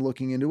began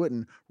looking into it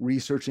and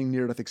researching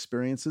near-death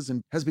experiences,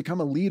 and has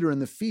become a leader in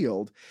the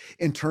field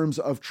in terms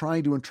of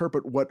trying to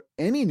interpret what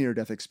any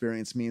near-death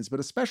experience means, but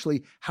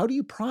especially how do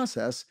you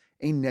process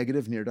a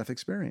negative near-death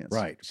experience?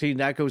 Right. See,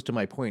 that goes to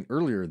my point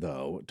earlier,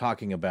 though,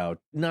 talking about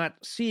not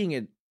seeing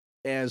it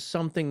as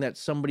something that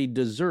somebody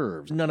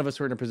deserves. None of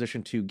us are in a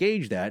position to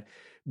gauge that,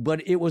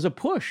 but it was a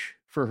push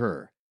for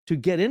her to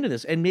get into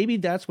this. And maybe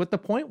that's what the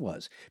point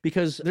was,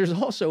 because there's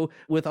also,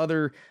 with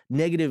other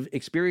negative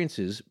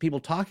experiences, people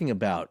talking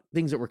about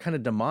things that were kind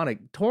of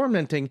demonic,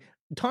 tormenting,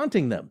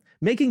 taunting them,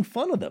 making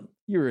fun of them.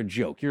 You're a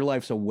joke. Your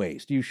life's a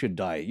waste. You should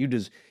die.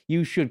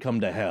 You should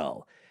come to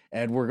hell,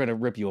 and we're going to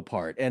rip you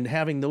apart. And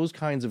having those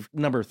kinds of,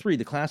 number 3,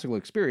 the classical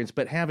experience,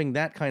 but having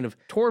that kind of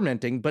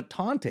tormenting, but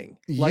taunting,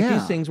 like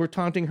these things were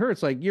taunting her.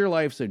 It's like, your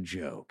life's a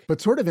joke.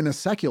 But sort of in a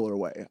secular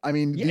way. I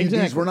mean,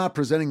 these were not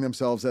presenting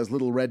themselves as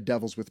little red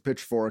devils with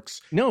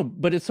pitchforks. No,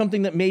 but it's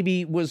something that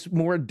maybe was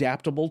more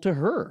adaptable to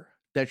her,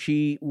 that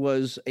she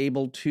was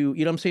able to,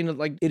 I'm saying,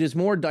 like, it is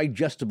more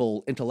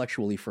digestible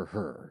intellectually for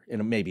her,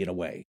 maybe in a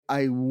way.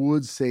 I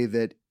would say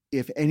that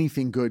if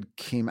anything good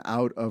came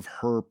out of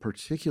her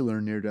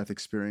particular near-death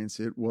experience,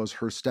 it was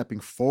her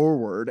stepping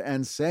forward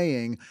and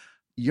saying,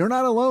 you're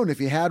not alone if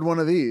you had one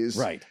of these.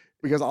 Right.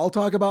 Because I'll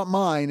talk about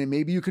mine, and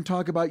maybe you can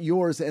talk about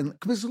yours. And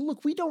because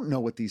look, we don't know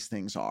what these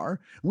things are.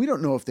 We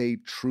don't know if they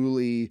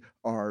truly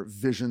are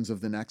visions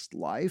of the next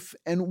life.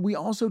 And we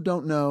also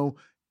don't know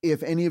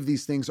if any of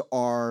these things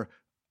are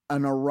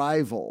an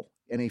arrival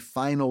and a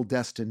final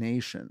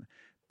destination.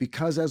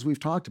 Because as we've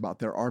talked about,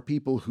 there are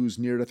people whose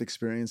near-death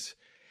experience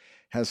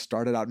has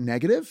started out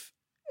negative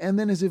and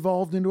then has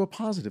evolved into a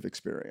positive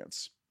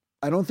experience.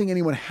 I don't think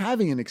anyone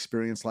having an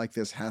experience like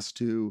this has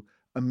to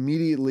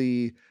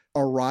immediately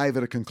arrive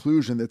at a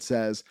conclusion that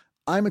says,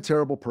 I'm a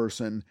terrible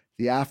person,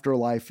 the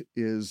afterlife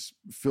is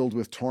filled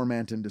with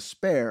torment and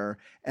despair,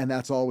 and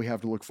that's all we have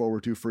to look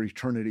forward to for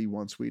eternity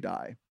once we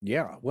die.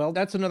 Yeah, well,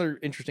 that's another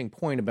interesting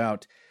point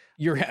about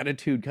your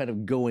attitude kind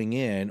of going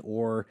in,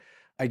 or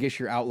I guess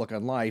your outlook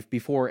on life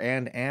before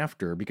and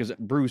after, because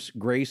Bruce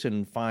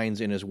Greyson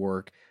finds in his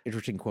work,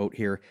 interesting quote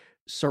here,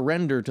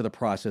 surrender to the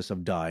process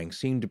of dying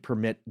seemed to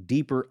permit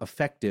deeper,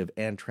 effective,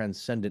 and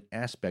transcendent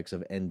aspects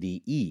of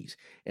NDEs.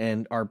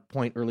 And our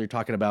point earlier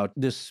talking about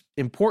this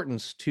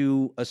importance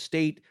to a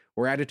state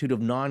or attitude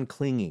of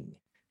non-clinging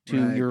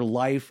to your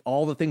life,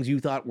 all the things you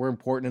thought were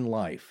important in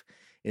life,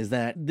 is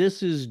that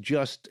this is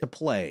just a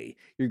play.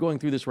 You're going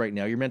through this right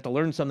now. You're meant to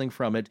learn something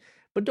from it,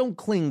 but don't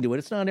cling to it.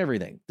 It's not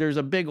everything. There's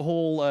a big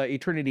whole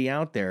eternity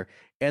out there.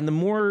 And the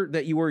more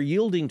that you are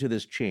yielding to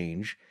this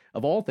change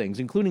of all things,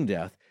 including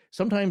death,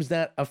 sometimes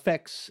that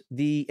affects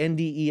the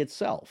NDE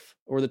itself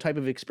or the type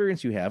of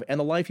experience you have and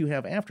the life you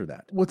have after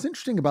that. What's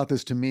interesting about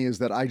this to me is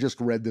that I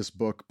just read this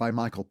book by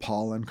Michael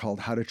Pollan called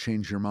How to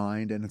Change Your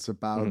Mind, and it's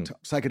about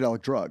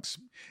psychedelic drugs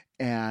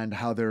and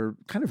how they're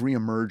kind of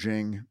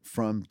reemerging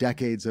from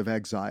decades of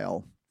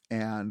exile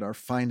and are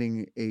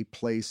finding a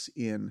place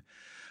in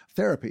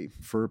therapy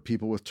for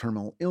people with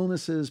terminal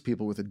illnesses,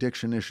 people with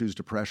addiction issues,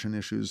 depression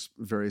issues,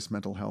 various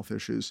mental health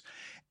issues.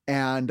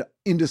 And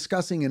in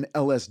discussing an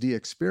LSD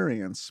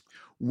experience,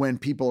 when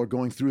people are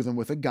going through them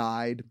with a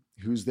guide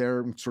who's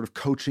there sort of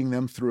coaching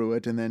them through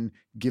it and then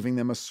giving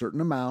them a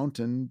certain amount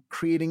and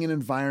creating an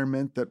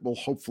environment that will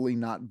hopefully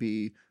not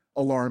be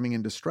alarming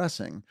and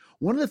distressing,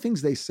 one of the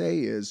things they say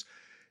is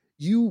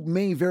you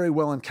may very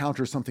well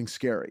encounter something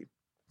scary,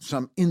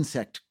 some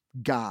insect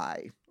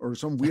guy or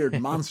some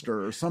weird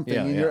monster or something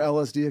in your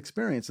LSD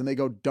experience. And they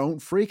go, don't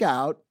freak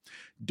out,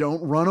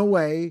 don't run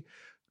away,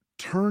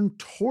 turn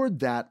toward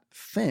that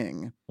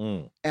thing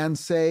and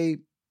say,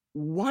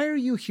 why are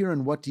you here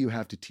and what do you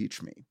have to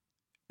teach me?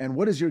 And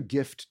what is your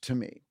gift to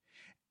me?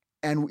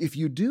 And if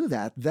you do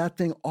that, that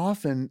thing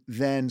often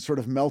then sort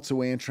of melts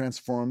away and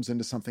transforms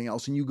into something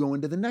else. And you go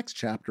into the next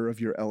chapter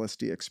of your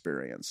LSD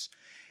experience.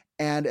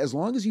 And as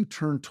long as you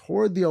turn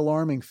toward the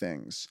alarming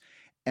things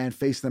and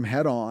face them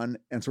head on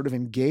and sort of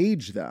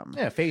engage them.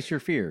 Yeah, face your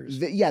fears.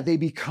 They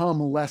become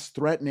less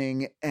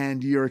threatening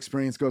and your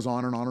experience goes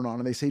on and on and on.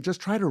 And they say,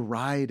 just try to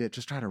ride it.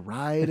 Just try to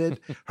ride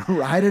it.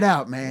 Ride it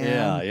out,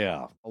 man.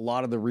 Yeah. A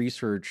lot of the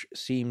research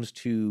seems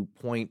to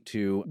point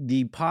to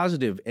the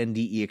positive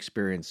NDE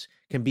experience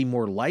can be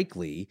more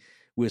likely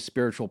with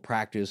spiritual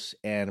practice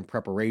and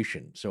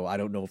preparation. So I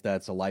don't know if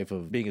that's a life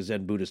of being a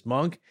Zen Buddhist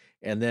monk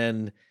and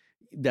then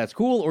that's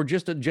cool, or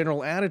just a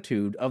general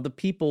attitude of the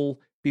people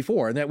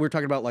before. And that we're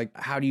talking about, like,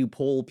 how do you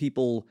poll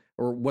people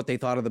or what they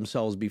thought of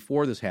themselves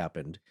before this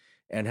happened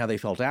and how they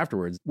felt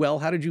afterwards? Well,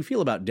 how did you feel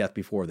about death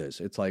before this?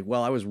 It's like,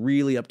 well, I was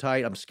really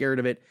uptight. I'm scared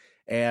of it.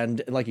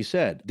 And like you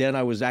said, then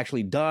I was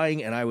actually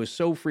dying and I was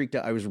so freaked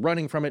out. I was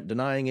running from it,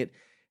 denying it,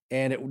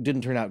 and it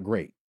didn't turn out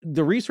great.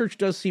 The research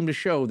does seem to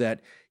show that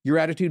your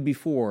attitude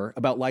before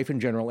about life in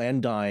general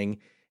and dying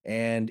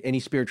and any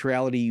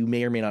spirituality you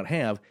may or may not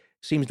have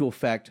seems to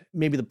affect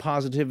maybe the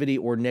positivity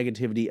or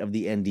negativity of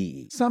the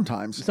NDE.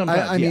 Sometimes.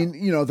 I mean,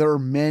 there are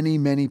many,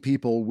 many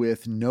people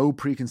with no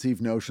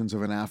preconceived notions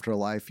of an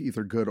afterlife,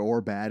 either good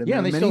or bad.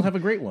 And they still have a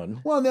great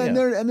one. Well,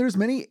 there's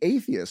many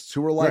atheists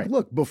who are like,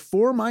 look,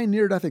 before my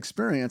near-death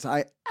experience,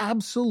 I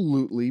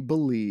absolutely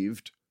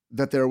believed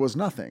that there was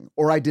nothing,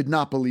 or I did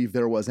not believe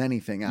there was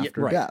anything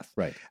after death.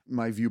 Right.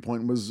 My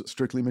viewpoint was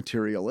strictly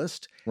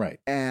materialist. Right.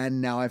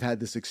 And now I've had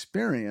this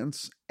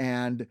experience,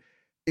 and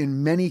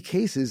in many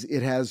cases,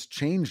 it has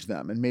changed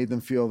them and made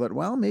them feel that,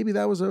 well, maybe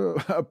that was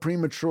a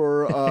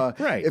premature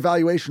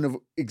evaluation of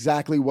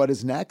exactly what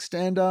is next,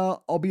 and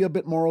I'll be a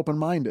bit more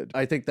open-minded.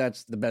 I think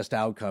that's the best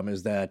outcome,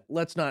 is that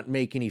let's not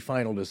make any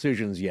final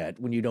decisions yet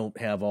when you don't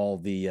have all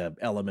the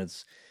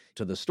elements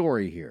to the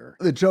story here.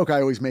 The joke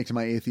I always make to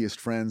my atheist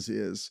friends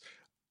is,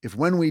 if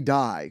when we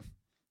die,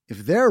 if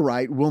they're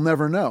right, we'll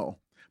never know.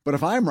 But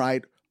if I'm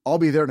right, I'll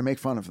be there to make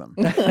fun of them.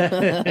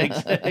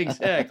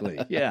 Exactly,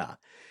 yeah.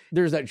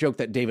 There's that joke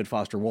that David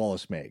Foster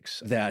Wallace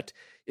makes, that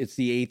it's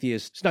the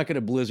atheist stuck in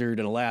a blizzard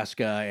in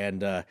Alaska,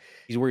 and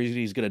he's worried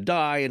he's going to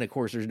die. And of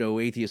course, there's no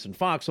atheists in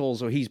foxholes.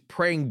 So he's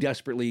praying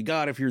desperately,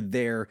 God, if you're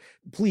there,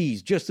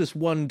 please, just this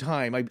one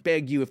time, I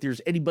beg you, if there's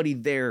anybody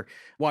there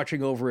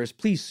watching over us,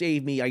 please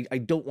save me. I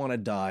don't want to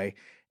die.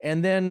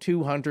 And then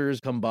 2 hunters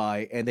come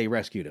by and they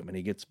rescued him, and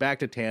he gets back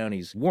to town.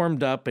 He's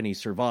warmed up and he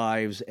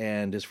survives.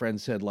 And his friend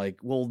said, like,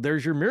 well,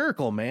 there's your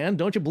miracle, man.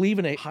 Don't you believe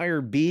in a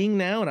higher being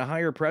now and a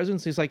higher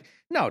presence? He's like,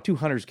 no, 2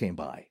 hunters came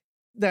by.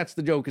 That's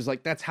the joke, is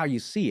like, that's how you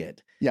see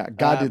it. Yeah.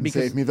 God didn't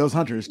save me. Those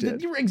hunters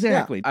did.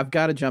 Exactly. Yeah. I've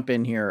got to jump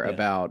in here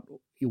about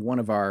one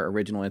of our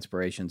original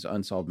inspirations,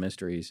 Unsolved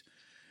Mysteries.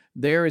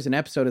 There is an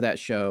episode of that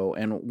show,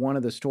 and one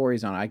of the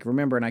stories on, I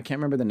remember, and I can't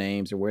remember the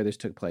names or where this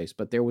took place,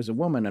 but there was a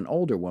woman, an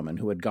older woman,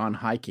 who had gone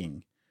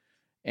hiking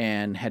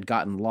and had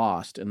gotten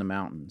lost in the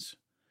mountains.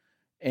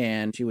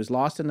 And she was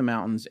lost in the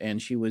mountains,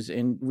 and she was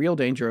in real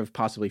danger of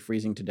possibly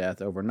freezing to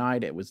death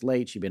overnight. It was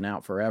late. She'd been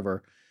out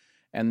forever.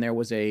 And there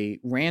was a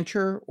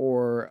rancher,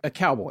 or a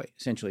cowboy,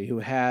 essentially, who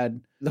had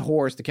the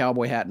horse, the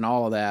cowboy hat, and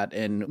all of that,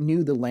 and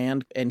knew the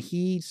land. And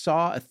he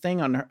saw a thing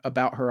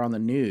about her on the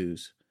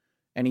news.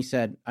 And he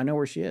said, I know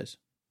where she is.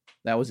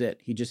 That was it.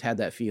 He just had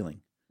that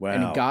feeling. Wow.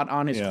 And he got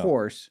on his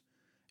horse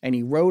and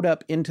he rode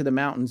up into the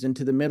mountains,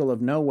 into the middle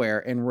of nowhere,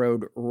 and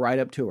rode right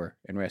up to her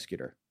and rescued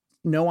her.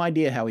 No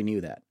idea how he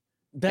knew that.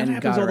 That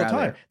happens all the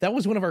time. That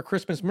was one of our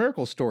Christmas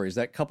miracle stories.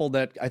 That couple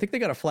that, I think they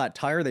got a flat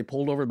tire. They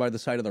pulled over by the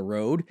side of the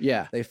road.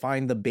 Yeah. They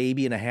find the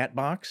baby in a hat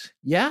box.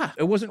 Yeah.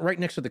 It wasn't right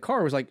next to the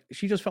car. It was like,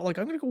 she just felt like,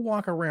 I'm going to go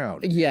walk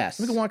around. Yes.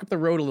 I'm going to walk up the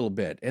road a little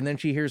bit. And then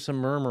she hears some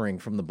murmuring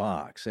from the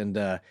box.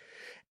 And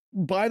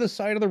by the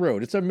side of the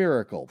road, it's a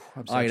miracle.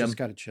 I'm sorry, I just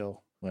got to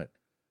chill. What?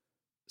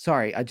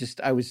 Sorry,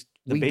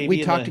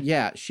 we talked.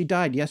 Yeah, she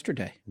died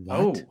yesterday.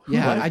 What?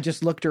 Yeah, I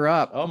just looked her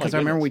up because I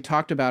remember we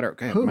talked about her.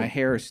 My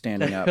hair is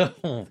standing up.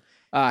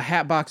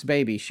 Hatbox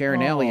Baby,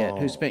 Sharon Elliott,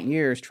 who spent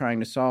years trying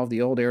to solve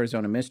the old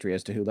Arizona mystery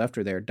as to who left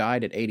her there,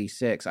 died at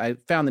 86. I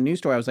found the news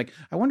story. I was like,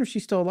 I wonder if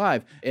she's still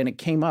alive. And it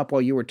came up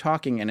while you were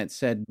talking, and it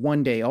said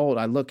 1 day old.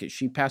 I look at,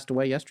 she passed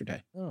away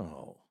yesterday.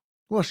 Oh.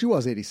 Well, she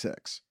was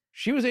 86.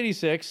 She was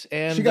 86,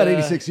 and she got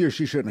 86 years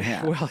she shouldn't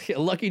have. Well,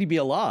 lucky to be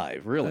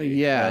alive, really.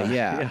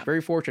 Yeah.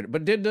 Very fortunate.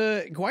 But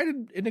did quite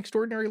an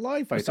extraordinary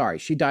life. Sorry,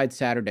 she died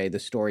Saturday. The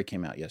story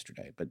came out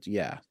yesterday. But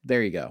yeah,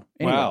 there you go.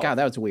 Anyway, wow. God,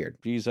 that was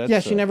weird.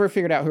 Jeez, she never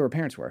figured out who her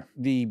parents were.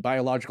 The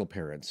biological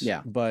parents.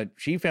 Yeah. But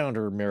she found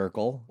her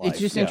miracle. It's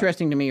just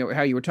interesting to me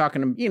how you were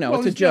talking to,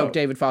 it's a joke.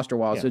 David Foster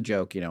Wallace, a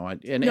joke,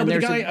 And there's the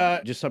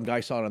guy, just some guy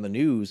saw it on the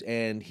news,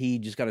 and he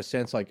just got a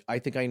sense like, I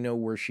think I know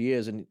where she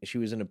is. And she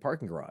was in a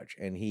parking garage.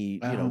 And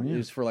he, it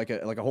was for like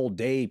a whole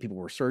day, people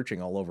were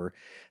searching all over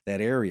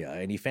that area,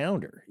 and he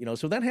found her.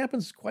 So that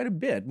happens quite a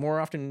bit, more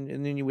often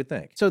than you would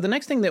think. So the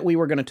next thing that we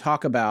were going to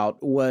talk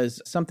about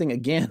was something,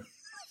 again,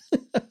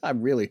 I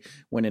really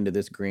went into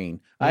this green.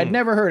 I had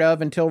never heard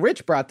of until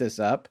Rich brought this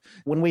up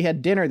when we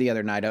had dinner the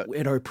other night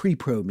at our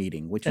pre-pro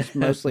meeting, which is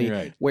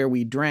mostly where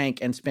we drank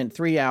and spent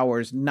 3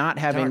 hours not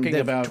having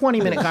the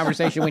 20-minute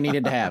conversation we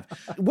needed to have.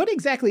 What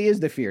exactly is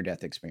the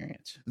fear-death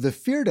experience? The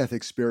fear-death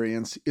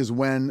experience is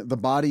when the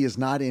body is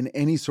not in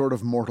any sort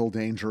of mortal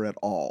danger at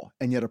all,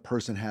 and yet a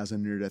person has a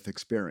near-death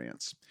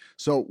experience.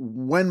 So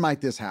when might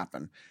this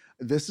happen?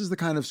 This is the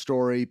kind of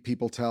story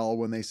people tell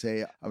when they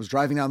say, I was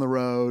driving down the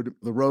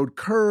road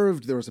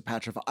curved, there was a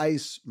patch of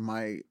ice,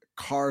 my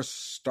car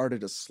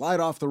started to slide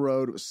off the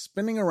road, it was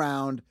spinning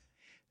around.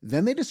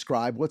 Then they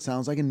describe what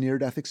sounds like a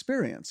near-death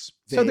experience.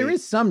 So there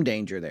is some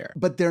danger there.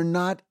 But they're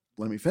not,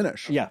 let me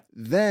finish. Yeah.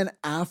 Then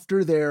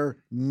after their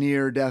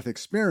near-death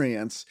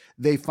experience,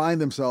 they find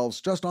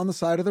themselves just on the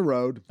side of the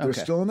road. They're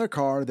still in their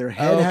car. Their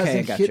head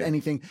hasn't hit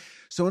anything.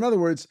 So in other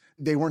words,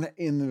 they weren't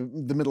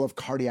in the middle of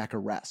cardiac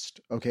arrest.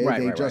 Okay.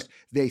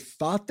 They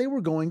thought they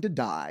were going to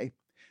die.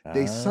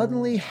 They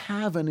suddenly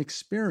have an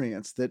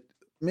experience that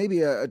maybe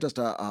just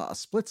a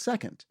split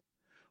second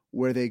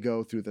where they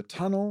go through the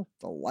tunnel,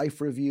 the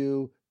life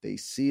review, they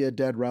see a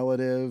dead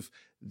relative,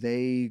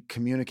 they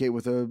communicate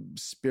with a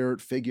spirit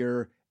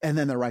figure, and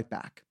then they're right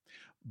back.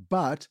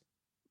 But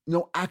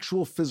no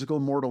actual physical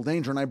mortal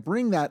danger. And I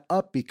bring that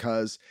up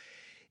because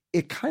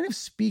it kind of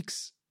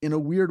speaks in a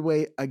weird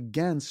way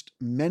against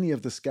many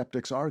of the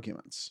skeptics'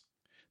 arguments.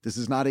 This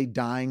is not a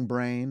dying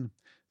brain.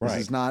 This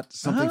is not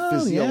something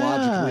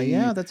physiologically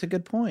that's a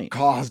good point.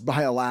 Caused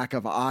by a lack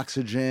of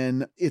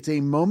oxygen. It's a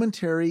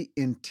momentary,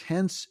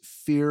 intense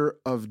fear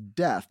of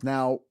death.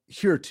 Now,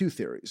 here are two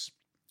theories.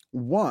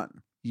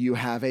 One, you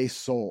have a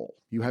soul.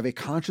 You have a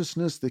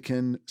consciousness that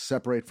can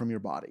separate from your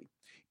body.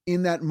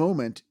 In that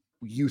moment,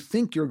 you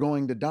think you're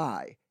going to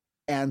die.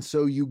 And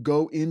so you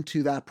go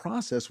into that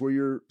process where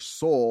your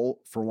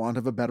soul, for want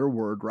of a better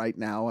word right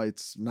now,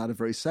 it's not a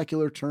very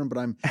secular term, but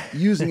I'm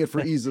using it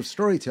for ease of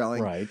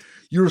storytelling. Right.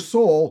 Your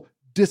soul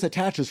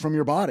disattaches from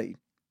your body,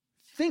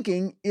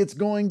 thinking it's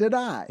going to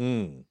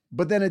die.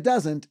 But then it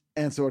doesn't,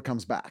 and so it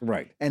comes back.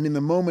 Right. And in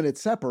the moment it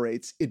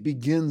separates, it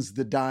begins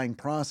the dying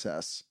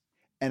process,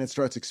 and it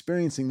starts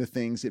experiencing the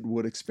things it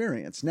would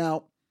experience.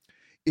 Now,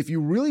 if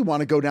you really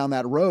want to go down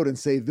that road and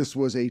say this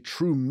was a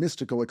true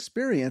mystical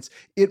experience,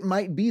 it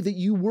might be that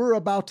you were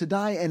about to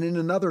die, and in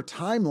another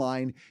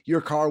timeline,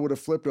 your car would have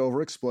flipped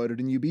over, exploded,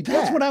 and you'd be dead.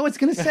 That's what I was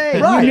going to say.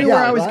 Right, you knew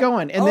where I was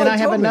going. And then I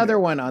have another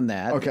one on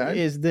that. Okay.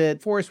 Is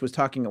that Forrest was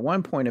talking at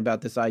one point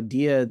about this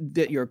idea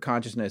that your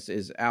consciousness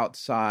is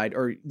outside,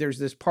 or there's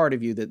this part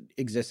of you that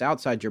exists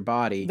outside your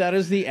body. That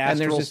is the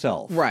astral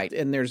self. Right.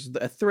 And there's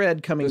a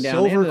thread coming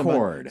down. Silver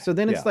cord. So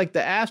then it's like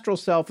the astral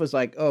self is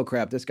like, oh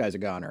crap, this guy's a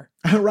goner.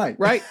 Right.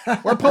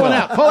 We're pulling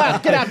out. Pull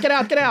out. Get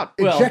out.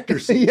 Ejector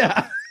seat.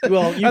 Yeah.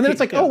 Well, and then it's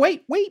like, oh,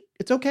 wait.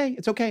 It's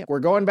okay. We're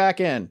going back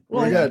in.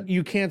 Well,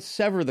 you can't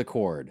sever the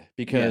cord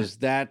because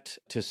that,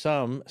 to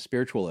some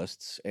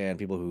spiritualists and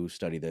people who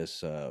study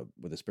this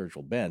with a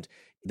spiritual bent,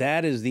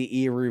 that is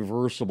the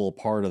irreversible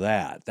part of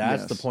that.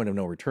 That's the point of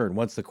no return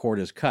once the cord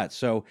is cut.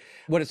 So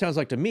what it sounds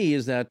like to me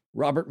is that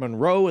Robert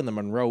Monroe and the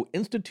Monroe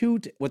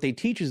Institute, what they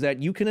teach is that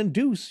you can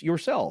induce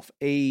yourself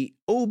a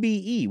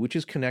OBE, which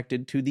is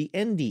connected to the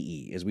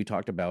NDE, as we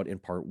talked about in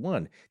part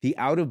 1, the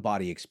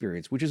out-of-body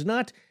experience, which is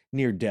not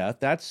near death.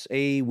 That's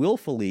a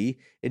willfully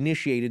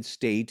initiated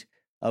state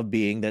of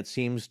being that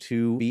seems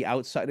to be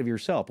outside of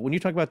yourself. But when you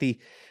talk about I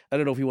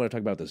don't know if you want to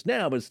talk about this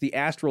now, but it's the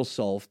astral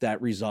self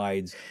that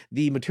resides.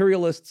 The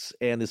materialists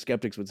and the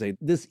skeptics would say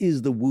this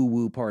is the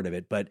woo-woo part of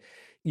it, but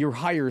your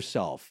higher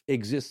self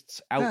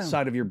exists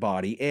outside of your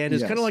body and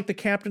is kind of like the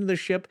captain of the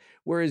ship,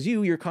 whereas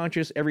your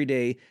conscious,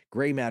 everyday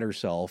gray matter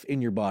self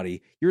in your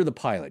body, you're the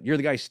pilot. You're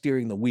the guy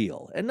steering the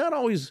wheel, and not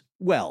always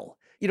well.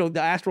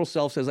 The astral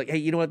self says like, hey,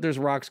 you know what? There's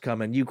rocks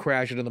coming. You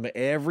crash into them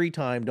every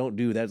time. Don't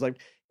do that. It's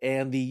like,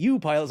 and the you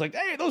pilot's like,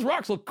 hey, those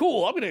rocks look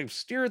cool. I'm going to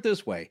steer it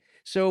this way.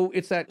 So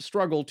it's that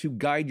struggle to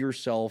guide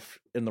yourself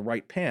in the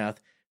right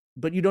path,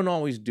 but you don't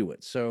always do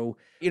it. So,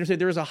 say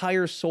there is a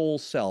higher soul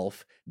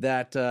self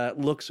that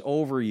looks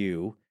over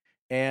you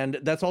And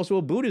that's also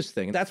a Buddhist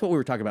thing. That's what we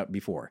were talking about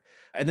before.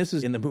 And this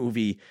is in the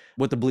movie,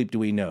 What the Bleep Do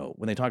We Know?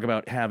 When they talk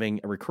about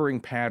having a recurring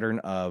pattern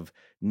of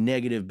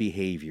negative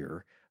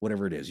behavior,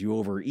 whatever it is, you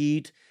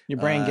overeat. Your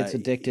brain gets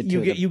addicted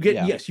to it.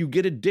 Yes, you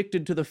get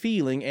addicted to the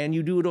feeling and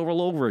you do it over and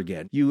over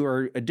again. You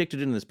are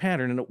addicted in this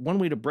pattern. And one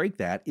way to break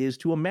that is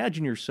to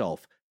imagine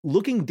yourself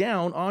looking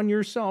down on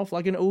yourself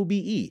like an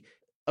OBE,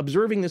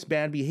 observing this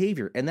bad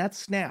behavior. And that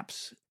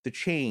snaps the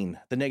chain,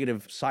 the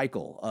negative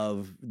cycle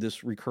of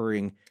this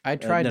recurring. I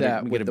tried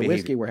that with the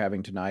whiskey we're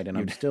having tonight, and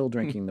I'm still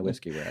drinking the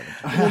whiskey we're having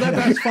tonight. Well,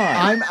 that's fine.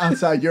 I'm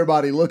outside your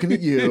body looking at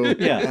you,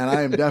 and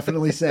I am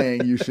definitely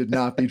saying you should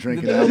not be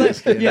drinking that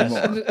whiskey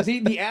anymore.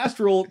 See, the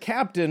astral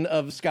captain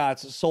of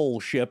Scott's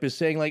soul ship is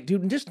saying, like,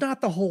 dude, just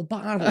not the whole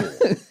bottle.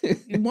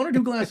 1 or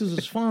 2 glasses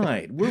is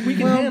fine. We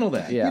can handle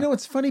that. Yeah. You know,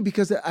 it's funny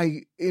because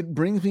it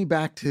brings me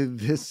back to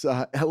this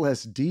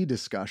LSD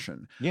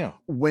discussion. Yeah.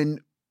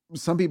 When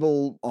some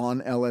people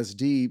on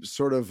LSD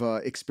sort of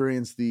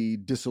experience the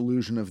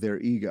dissolution of their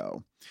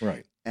ego.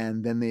 Right.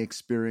 And then they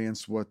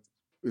experience what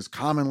is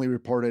commonly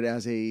reported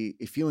as a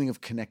feeling of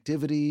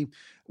connectivity.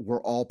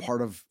 We're all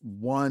part of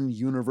one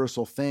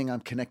universal thing. I'm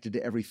connected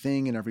to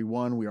everything and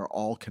everyone. We are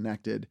all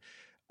connected.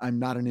 I'm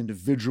not an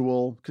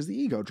individual, because the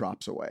ego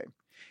drops away.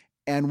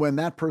 And when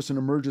that person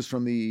emerges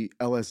from the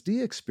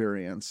LSD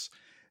experience,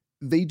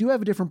 they do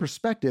have a different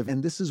perspective.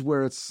 And this is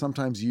where it's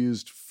sometimes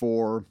used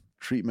for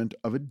treatment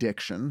of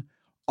addiction.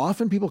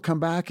 Often people come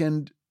back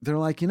and they're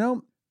like,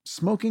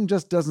 smoking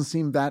just doesn't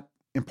seem that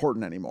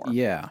important anymore.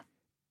 Yeah.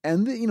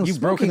 And,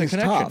 smoking is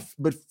tough,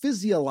 but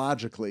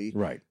physiologically,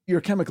 right,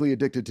 you're chemically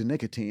addicted to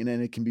nicotine,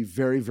 and it can be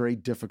very, very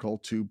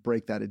difficult to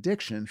break that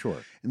addiction. Sure.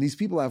 And these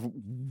people have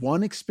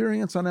one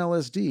experience on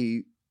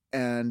LSD,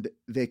 and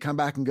they come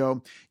back and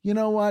go, you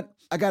know what?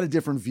 I got a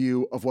different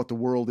view of what the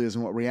world is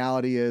and what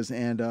reality is,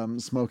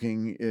 and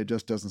smoking, it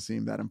just doesn't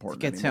seem that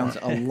important anymore. It sounds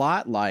a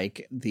lot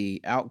like the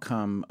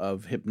outcome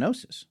of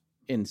hypnosis.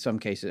 In some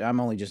cases, I'm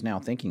only just now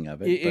thinking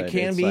of it. It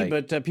can be,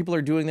 but people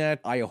are doing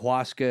that.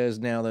 Ayahuasca is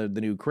now the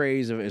new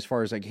craze of, as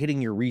far as like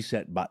hitting your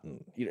reset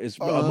button. It's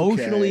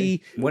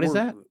emotionally. What is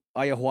that?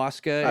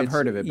 Ayahuasca. I've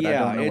heard of it, but I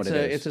don't know what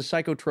it is. It's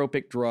a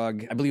psychotropic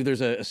drug. I believe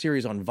there's a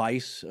series on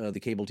Vice, the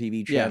cable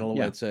TV channel.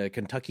 Yeah. It's a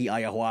Kentucky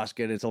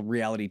Ayahuasca. It's a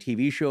reality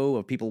TV show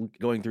of people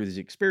going through these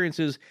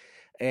experiences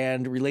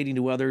and relating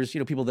to others,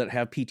 people that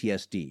have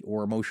PTSD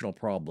or emotional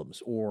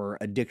problems or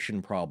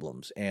addiction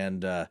problems.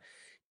 And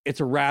it's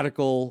a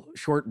radical,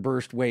 short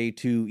burst way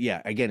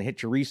to, again,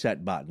 hit your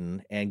reset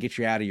button and get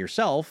you out of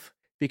yourself.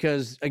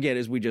 Because, again,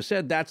 as we just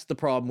said, that's the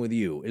problem with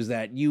you, is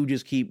that you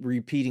just keep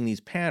repeating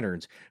these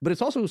patterns. But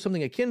it's also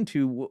something akin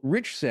to what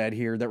Rich said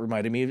here that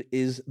reminded me of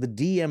is the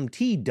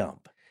DMT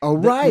dump. Oh,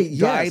 right,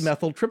 yes.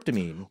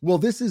 Dimethyltryptamine. Well,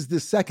 this is the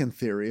second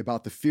theory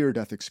about the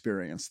fear-death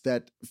experience,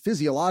 that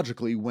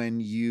physiologically, when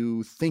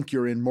you think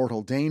you're in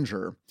mortal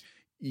danger,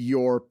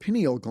 your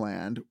pineal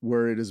gland,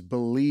 where it is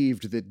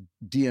believed that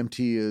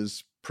DMT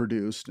is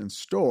produced and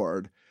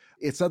stored,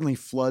 it suddenly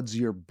floods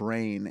your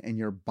brain and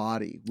your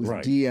body with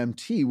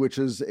DMT, which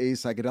is a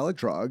psychedelic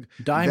drug.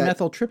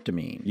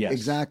 Dimethyltryptamine. Yes.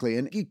 Exactly.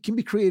 And it can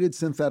be created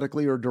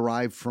synthetically or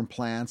derived from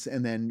plants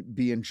and then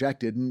be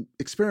injected. And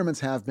experiments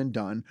have been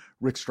done.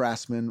 Rick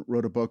Strassman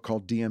wrote a book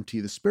called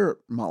DMT, the Spirit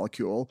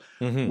Molecule,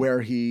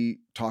 where he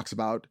talks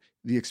about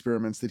the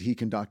experiments that he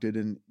conducted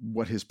and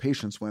what his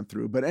patients went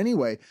through. But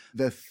anyway,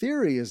 the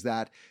theory is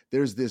that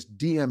there's this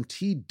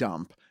DMT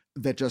dump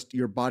that just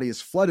your body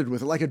is flooded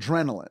with, like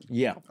adrenaline.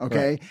 Yeah.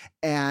 Okay. Right.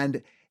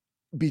 And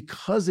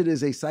because it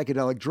is a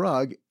psychedelic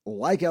drug,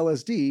 like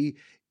LSD,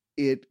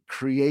 it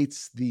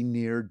creates the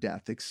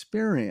near-death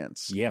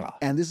experience. Yeah.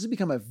 And this has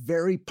become a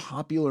very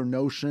popular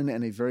notion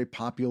and a very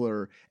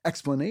popular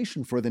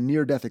explanation for the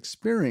near-death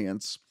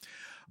experience.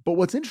 But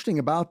what's interesting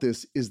about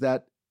this is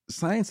that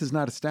science has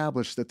not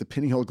established that the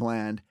pineal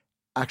gland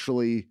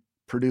actually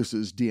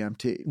produces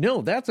DMT.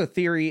 No, that's a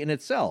theory in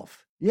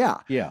itself. Yeah.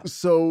 Yeah.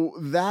 So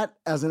that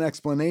as an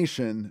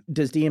explanation.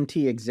 Does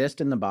DMT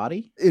exist in the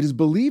body? It is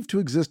believed to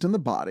exist in the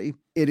body.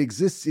 It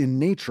exists in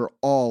nature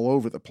all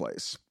over the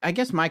place. I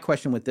guess my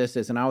question with this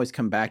is, and I always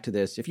come back to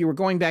this, if you were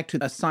going back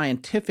to a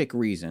scientific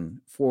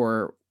reason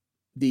for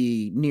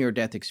the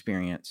near-death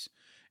experience,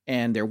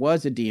 and there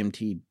was a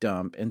DMT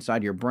dump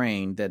inside your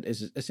brain that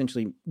is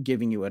essentially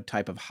giving you a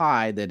type of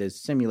high that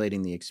is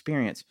simulating the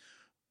experience,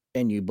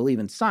 and you believe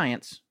in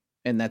science,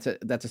 and that's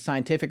a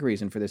scientific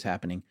reason for this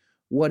happening,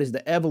 what is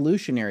the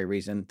evolutionary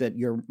reason that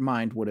your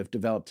mind would have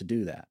developed to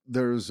do that?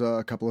 There's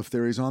a couple of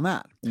theories on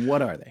that.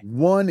 What are they?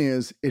 One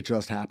is it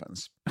just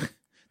happens.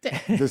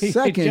 The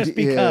second just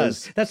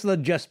because. is... That's the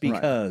just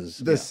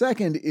because. Right. The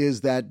second is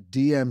that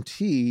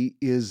DMT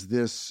is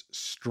this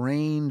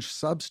strange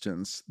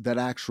substance that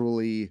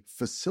actually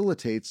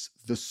facilitates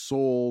the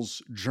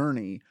soul's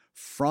journey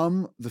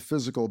from the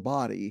physical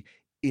body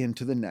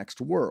into the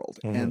next world.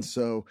 And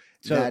so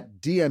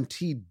that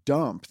DMT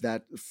dump,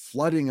 that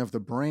flooding of the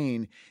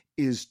brain,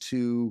 is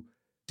to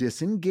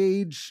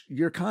disengage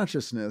your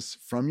consciousness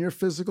from your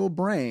physical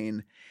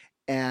brain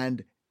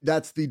and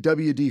That's the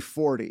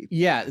WD-40.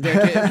 Yeah,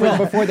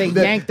 before they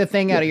yank the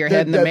thing out of your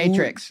head in the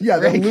Matrix.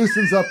 That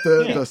loosens up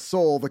the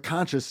soul, the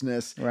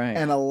consciousness, right,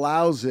 and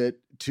allows it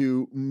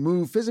to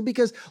move physically.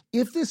 Because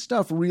if this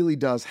stuff really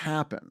does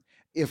happen,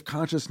 if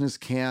consciousness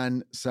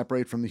can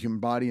separate from the human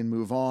body and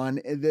move on,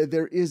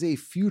 there is a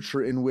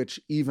future in which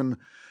even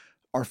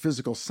our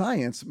physical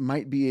science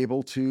might be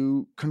able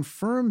to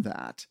confirm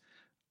that.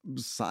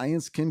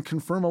 Science can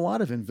confirm a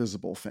lot of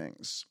invisible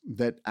things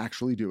that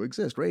actually do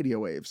exist, radio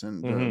waves.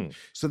 And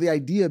so the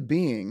idea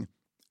being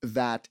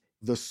that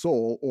the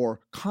soul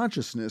or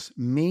consciousness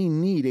may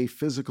need a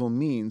physical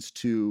means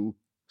to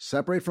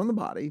separate from the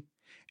body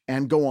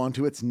and go on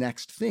to its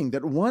next thing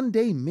that one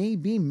day may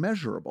be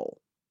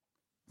measurable.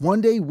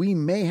 One day we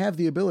may have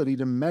the ability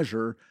to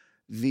measure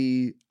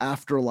the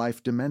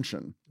afterlife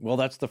dimension. Well,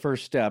 that's the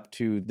first step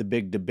to the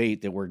big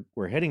debate that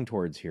we're heading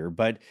towards here.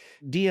 But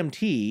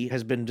DMT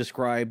has been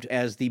described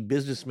as the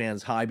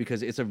businessman's high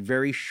because it's a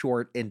very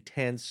short,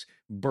 intense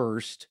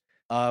burst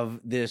of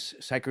this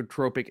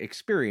psychotropic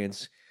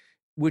experience,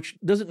 which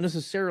doesn't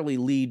necessarily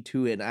lead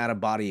to an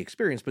out-of-body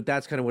experience, but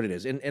that's kind of what it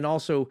is. And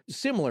also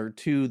similar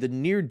to the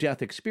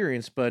near-death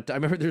experience, but I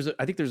remember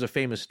I think there's a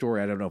famous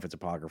story, I don't know if it's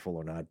apocryphal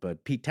or not,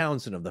 but Pete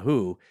Townsend of The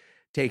Who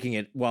taking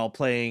it while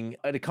playing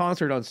at a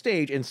concert on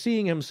stage and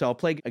seeing himself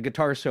play a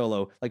guitar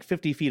solo like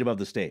 50 feet above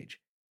the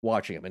stage,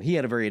 watching him. And he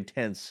had a very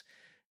intense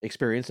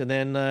experience. And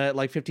then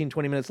like 15,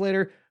 20 minutes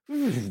later,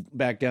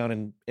 back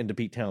down into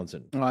Pete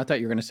Townsend. Oh, I thought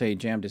you were going to say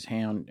jammed his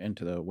hand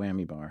into the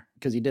whammy bar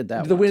because he did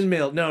that The once.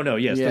 windmill. No,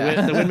 yes.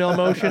 Yeah. The windmill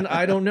motion.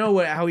 I don't know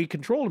how he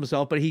controlled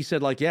himself, but he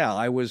said like, yeah,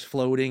 I was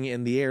floating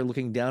in the air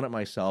looking down at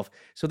myself.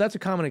 So that's a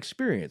common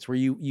experience where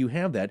you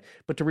have that.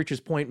 But to Rich's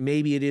point,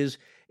 maybe it is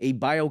a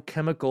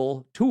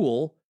biochemical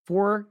tool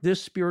for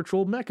this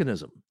spiritual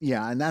mechanism.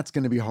 Yeah, and that's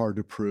going to be hard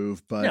to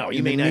prove, but no,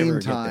 in the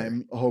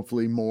meantime,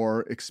 hopefully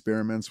more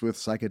experiments with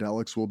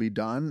psychedelics will be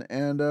done,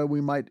 and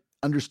we might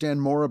understand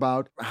more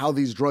about how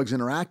these drugs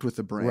interact with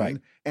the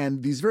brain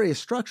and these various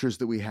structures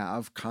that we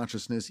have,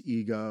 consciousness,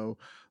 ego,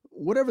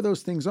 whatever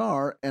those things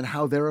are, and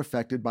how they're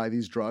affected by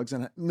these drugs.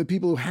 And the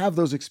people who have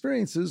those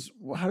experiences,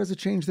 how does it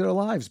change their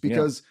lives?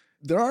 Because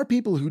there are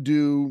people who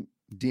do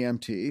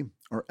DMT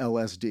or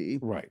LSD.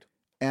 Right.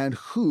 And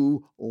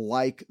who,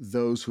 like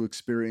those who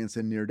experience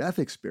a near-death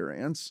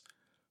experience,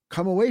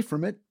 come away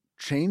from it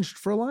changed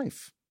for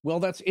life. Well,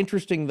 that's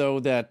interesting,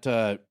 though, that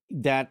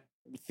that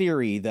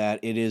theory that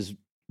it is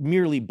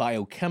merely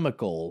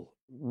biochemical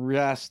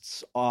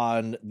rests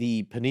on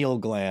the pineal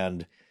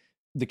gland.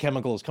 The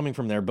chemical is coming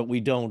from there, but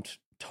we don't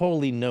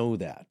totally know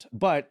that.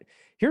 But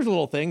here's a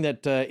little thing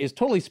that is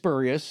totally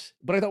spurious,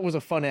 but I thought was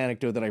a fun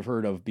anecdote that I've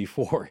heard of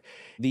before.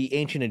 The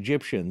ancient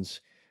Egyptians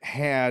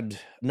had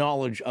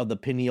knowledge of the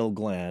pineal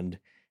gland,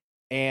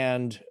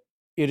 and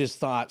it is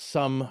thought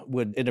some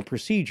would, in a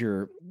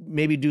procedure,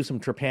 maybe do some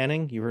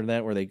trepanning. You heard of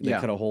that, where they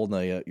cut a hole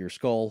in your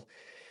skull,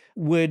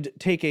 would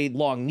take a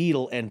long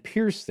needle and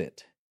pierce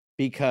it,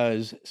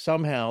 because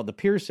somehow the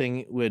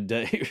piercing would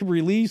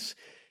release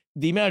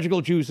the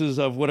magical juices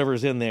of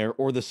whatever's in there,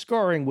 or the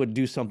scarring would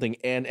do something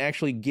and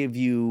actually give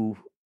you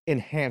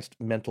enhanced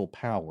mental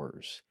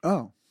powers.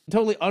 Oh.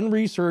 Totally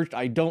unresearched.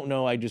 I don't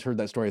know. I just heard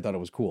that story. I thought it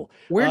was cool.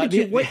 Where did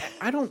you?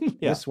 I don't.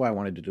 Yeah. This is why I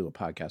wanted to do a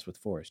podcast with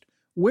Forrest.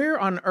 Where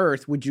on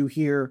earth would you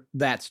hear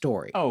that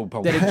story? Oh,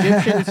 that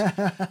Egyptians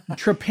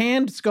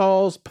trepanned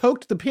skulls,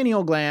 poked the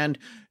pineal gland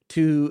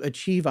to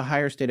achieve a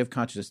higher state of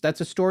consciousness. That's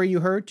a story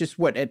you heard? Just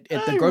what, at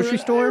the grocery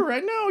store?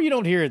 Right. No, you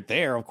don't hear it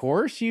there, of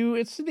course.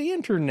 It's the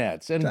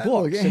internets and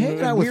books.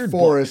 Hanging out with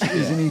Forrest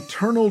is an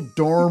eternal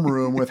dorm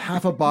room with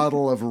half a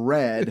bottle of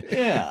red.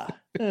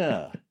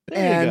 Yeah.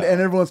 And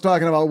everyone's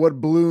talking about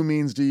what blue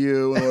means to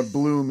you and what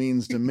blue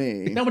means to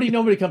me.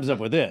 Nobody comes up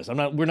with this.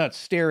 We're not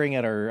staring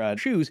at our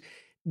shoes.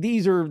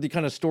 These are the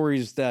kind of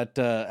stories that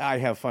I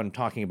have fun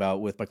talking about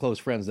with my close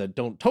friends that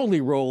don't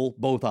totally roll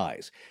both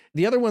eyes.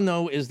 The other one,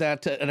 though, is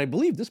that, and I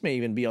believe this may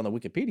even be on the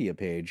Wikipedia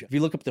page, if you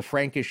look up the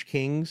Frankish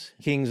kings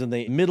in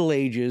the Middle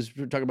Ages,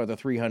 we're talking about the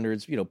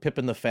 300s,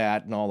 Pippin the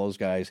Fat and all those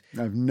guys.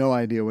 I have no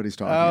idea what he's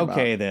talking about.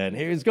 Okay, then.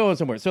 He's going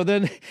somewhere. So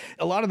then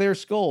a lot of their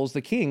skulls,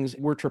 the kings,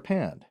 were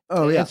trepanned.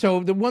 Oh, yeah. And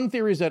so the one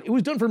theory is that it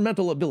was done for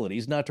mental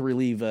abilities, not to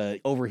relieve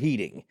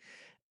overheating.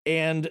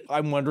 And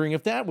I'm wondering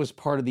if that was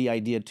part of the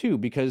idea too,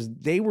 because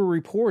they were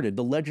reported,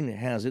 the legend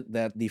has it,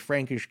 that the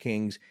Frankish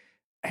kings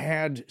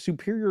had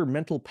superior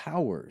mental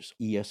powers,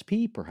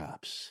 ESP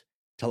perhaps,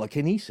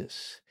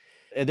 telekinesis.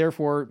 And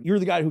therefore, you're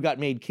the guy who got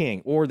made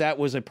king, or that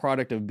was a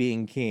product of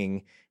being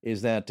king,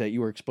 is that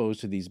you were exposed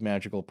to these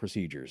magical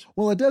procedures.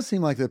 Well, it does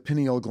seem like the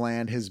pineal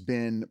gland has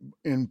been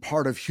in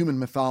part of human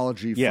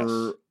mythology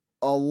for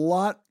a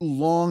lot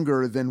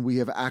longer than we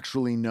have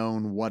actually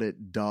known what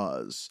it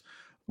does.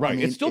 Right.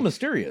 It's still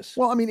mysterious.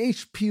 Well,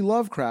 H.P.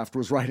 Lovecraft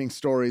was writing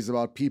stories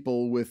about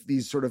people with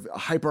these sort of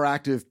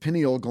hyperactive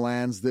pineal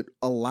glands that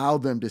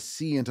allowed them to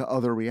see into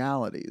other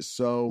realities.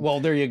 So, well,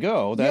 there you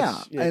go.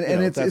 That's,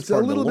 it's a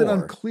little bit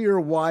unclear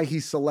why he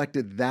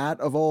selected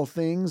that of all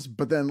things.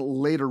 But then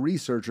later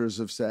researchers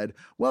have said,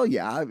 well,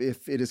 yeah,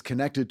 if it is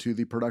connected to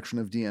the production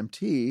of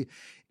DMT,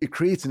 it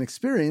creates an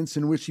experience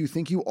in which you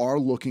think you are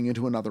looking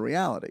into another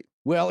reality.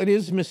 Well, it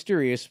is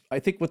mysterious. I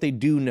think what they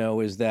do know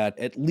is that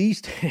at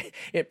least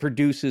it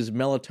produces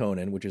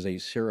melatonin, which is a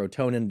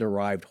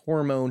serotonin-derived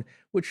hormone,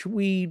 which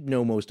we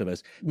know most of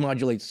us,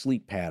 modulates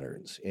sleep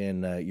patterns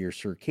in your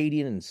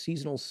circadian and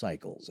seasonal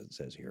cycles, it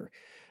says here.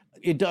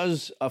 It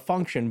does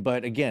function,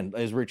 but again,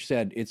 as Rich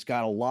said, it's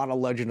got a lot of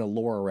legend and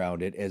lore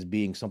around it as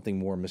being something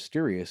more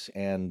mysterious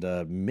and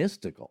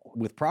mystical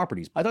with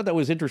properties. I thought that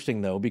was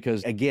interesting, though,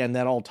 because, again,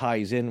 that all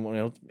ties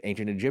in,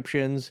 ancient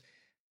Egyptians,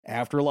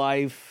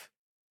 afterlife,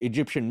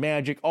 Egyptian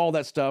magic, all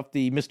that stuff,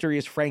 the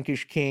mysterious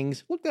Frankish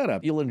kings. Look that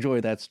up. You'll enjoy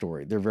that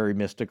story. They're very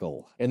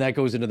mystical. And that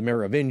goes into the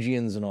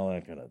Merovingians and all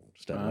that kind of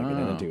stuff I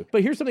get into.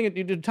 But here's something,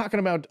 you're talking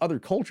about other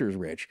cultures,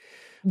 Rich.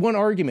 One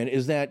argument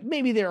is that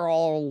maybe they're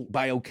all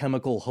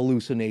biochemical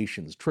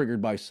hallucinations triggered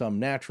by some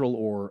natural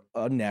or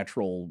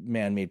unnatural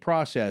man-made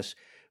process.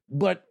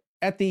 But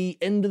at the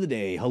end of the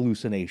day,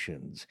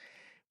 hallucinations.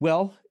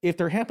 Well, if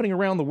they're happening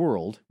around the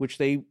world, which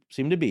they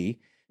seem to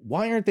be,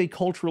 why aren't they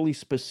culturally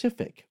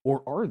specific,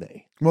 or are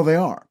they? Well, they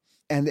are.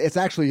 And it's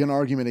actually an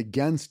argument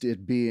against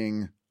it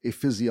being a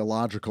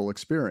physiological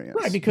experience.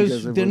 Right,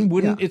 because then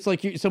it's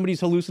like somebody's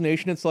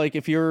hallucination, it's like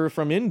if you're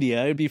from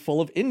India, it'd be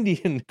full of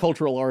Indian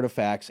cultural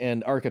artifacts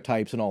and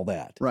archetypes and all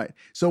that. Right.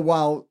 So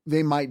while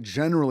they might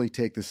generally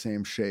take the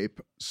same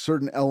shape,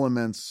 certain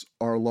elements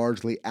are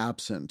largely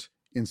absent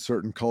in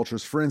certain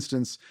cultures. For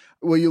instance,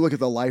 you look at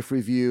the Life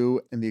Review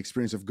and the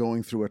experience of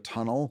going through a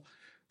tunnel.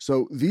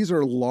 So these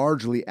are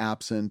largely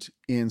absent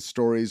in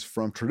stories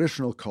from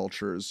traditional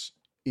cultures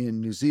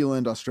in New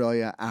Zealand,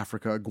 Australia,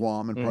 Africa,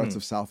 Guam, and parts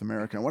of South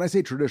America. And when I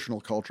say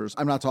traditional cultures,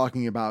 I'm not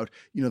talking about,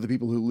 the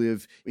people who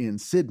live in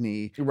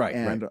Sydney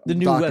and the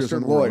new doctors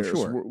Western and lawyers.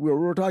 World, sure.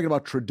 We're talking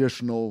about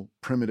traditional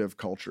primitive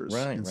cultures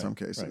in some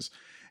cases.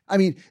 I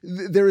mean,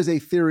 there is a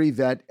theory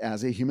that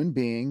as a human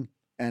being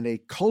and a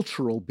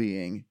cultural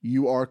being,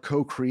 you are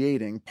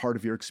co-creating part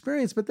of your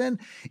experience. But then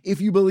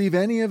if you believe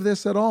any of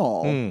this at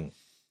all...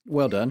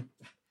 Well done.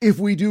 If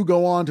we do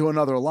go on to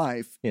another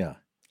life, yeah,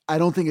 I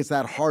don't think it's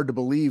that hard to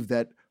believe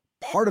that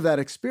part of that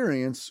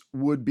experience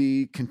would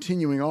be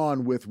continuing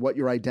on with what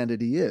your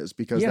identity is,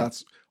 because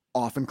that's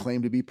often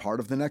claimed to be part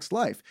of the next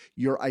life.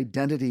 Your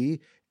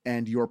identity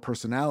and your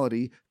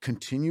personality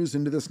continues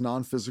into this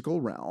non-physical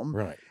realm.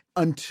 Right.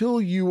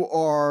 Until you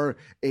are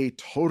a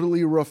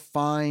totally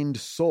refined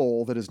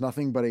soul that is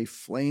nothing but a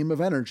flame of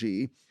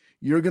energy,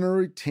 you're going to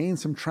retain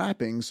some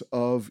trappings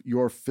of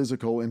your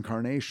physical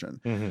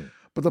incarnation. Mm-hmm.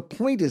 But the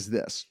point is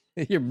this.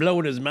 You're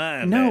blowing his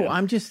mind. No, man.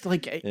 I'm just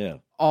like,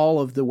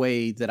 all of the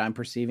way that I'm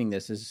perceiving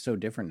this is so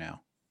different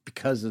now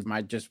because of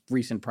my just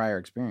recent prior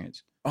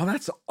experience. Oh,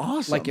 that's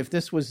awesome. Like if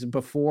this was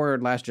before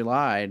last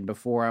July and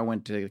before I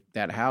went to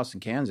that house in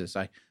Kansas,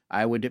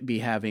 I would be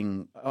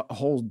having a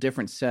whole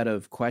different set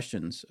of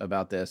questions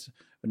about this.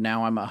 But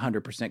now I'm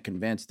 100%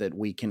 convinced that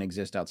we can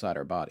exist outside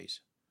our bodies.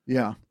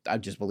 Yeah. I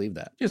just believe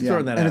that. Just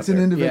throwing that out. And it's there.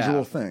 An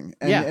individual thing.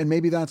 And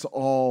maybe that's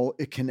all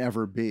it can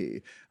ever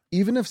be.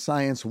 Even if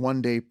science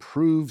one day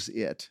proves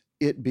it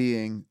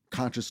being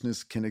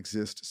consciousness can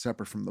exist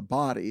separate from the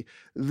body,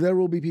 there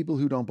will be people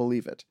who don't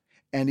believe it.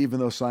 And even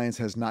though science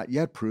has not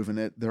yet proven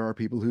it, there are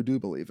people who do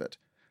believe it.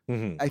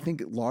 Mm-hmm. I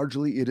think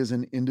largely it is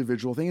an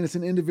individual thing, and it's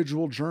an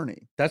individual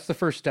journey. That's the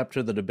first step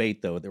to the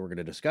debate, though, that we're going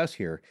to discuss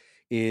here,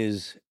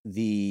 is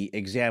the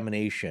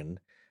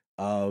examination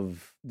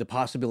of the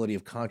possibility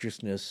of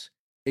consciousness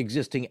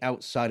existing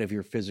outside of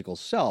your physical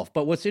self.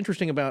 But what's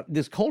interesting about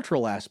this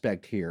cultural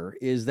aspect here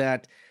is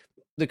that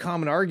the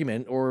common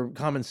argument or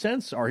common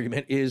sense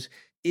argument is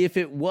if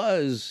it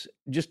was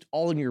just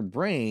all in your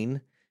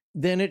brain,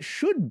 then it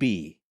should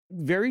be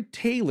very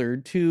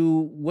tailored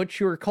to what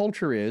your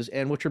culture is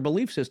and what your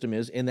belief system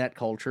is in that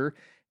culture.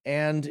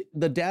 And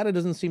the data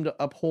doesn't seem to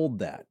uphold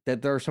that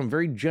there are some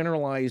very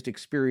generalized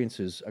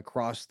experiences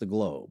across the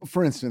globe.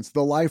 For instance,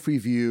 the Life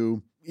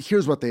Review,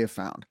 here's what they have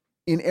found.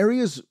 In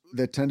areas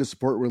that tend to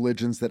support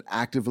religions that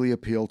actively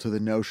appeal to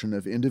the notion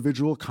of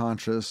individual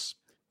conscious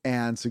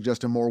and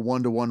suggest a more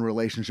one-to-one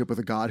relationship with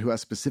a God who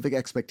has specific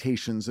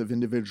expectations of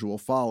individual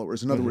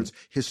followers, in other words,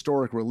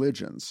 historic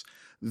religions,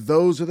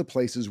 those are the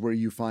places where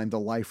you find the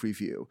Life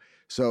Review.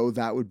 So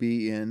that would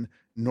be in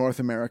North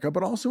America,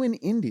 but also in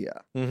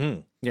India.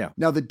 Mm-hmm. Yeah.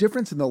 Now, the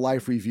difference in the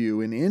Life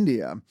Review in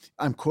India,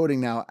 I'm quoting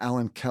now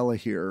Alan Kella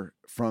here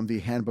from the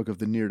Handbook of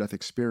the Near-Death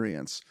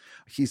Experience.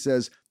 He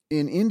says,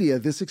 in India,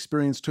 this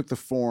experience took the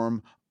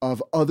form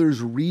of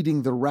others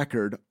reading the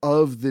record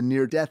of the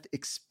near-death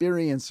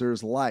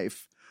experiencer's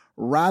life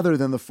rather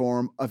than the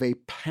form of a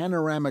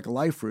panoramic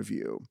life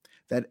review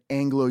that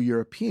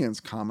Anglo-Europeans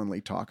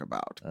commonly talk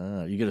about.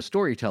 You get a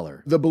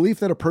storyteller. The belief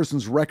that a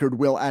person's record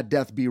will at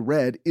death be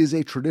read is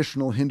a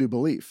traditional Hindu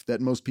belief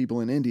that most people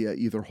in India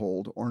either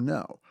hold or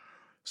know.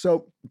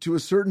 So to a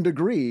certain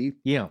degree,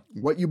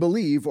 what you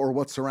believe or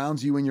what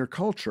surrounds you in your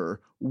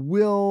culture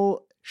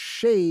will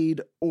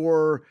shade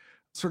or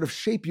sort of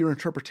shape your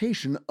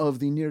interpretation of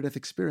the near-death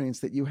experience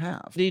that you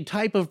have. The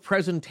type of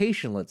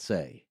presentation, let's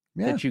say,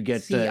 that you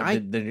get the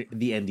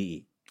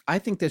NDE. I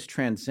think this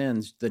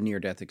transcends the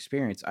near-death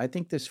experience. I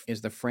think this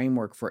is the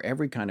framework for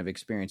every kind of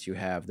experience you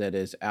have that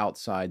is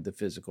outside the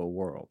physical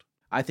world.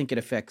 I think it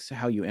affects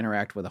how you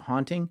interact with a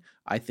haunting.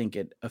 I think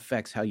it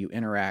affects how you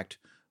interact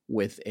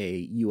with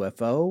a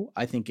UFO.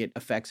 I think it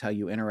affects how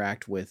you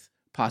interact with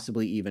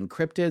possibly even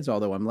cryptids,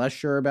 although I'm less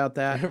sure about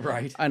that.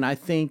 Right. And I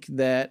think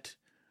that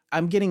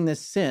I'm getting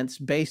this sense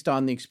based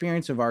on the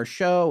experience of our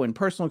show and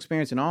personal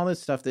experience and all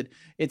this stuff that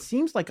it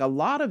seems like a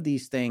lot of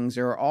these things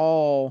are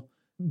all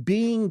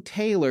being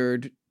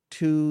tailored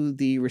to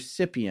the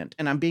recipient.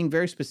 And I'm being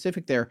very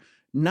specific there,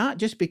 not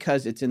just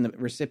because it's in the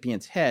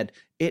recipient's head.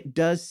 It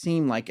does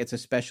seem like it's a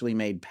specially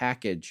made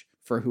package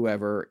for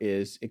whoever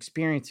is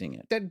experiencing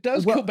it. That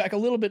does go back a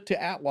little bit to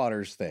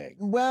Atwater's thing.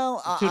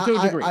 Well, to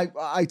a degree.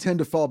 I tend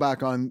to fall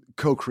back on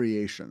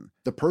co-creation.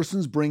 The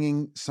person's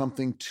bringing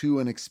something to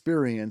an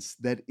experience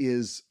that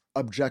is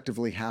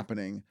objectively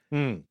happening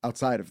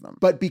outside of them.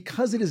 But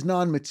because it is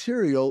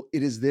non-material,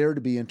 it is there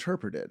to be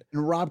interpreted.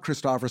 And Rob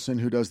Christofferson,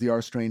 who does the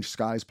Our Strange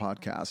Skies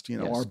podcast,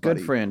 yes, our good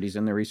buddy, friend, he's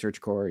in the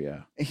research corps,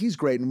 yeah. And he's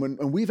great. And when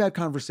we've had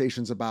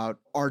conversations about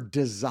our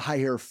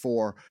desire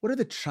for what are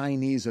the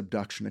Chinese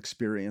abduction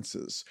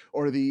experiences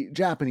or the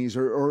Japanese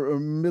or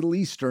Middle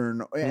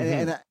Eastern,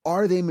 and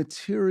are they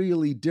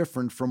materially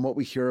different from what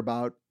we hear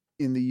about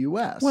in the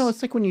U.S.? Well,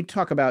 it's like when you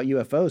talk about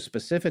UFOs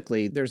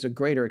specifically, there's a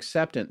greater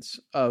acceptance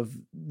of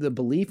the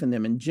belief in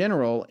them in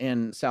general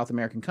in South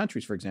American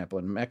countries, for example,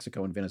 in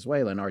Mexico and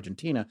Venezuela and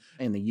Argentina.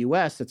 In the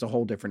U.S., it's a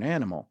whole different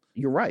animal.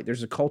 You're right.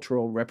 There's a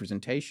cultural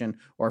representation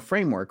or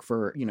framework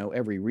for,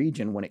 every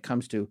region when it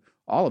comes to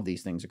all of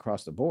these things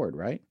across the board,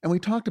 right? And we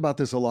talked about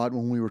this a lot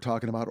when we were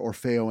talking about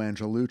Orfeo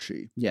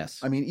Angelucci.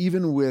 Yes. I mean,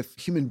 even with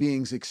human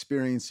beings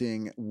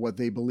experiencing what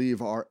they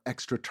believe are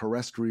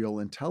extraterrestrial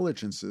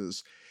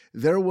intelligences,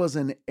 there was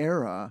an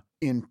era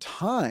in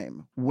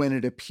time when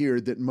it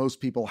appeared that most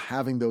people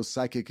having those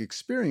psychic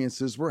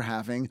experiences were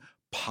having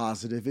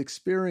positive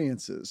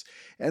experiences.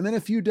 And then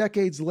a few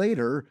decades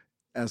later,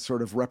 as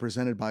sort of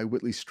represented by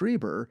Whitley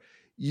Strieber,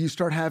 you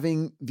start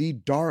having the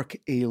dark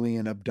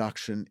alien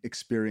abduction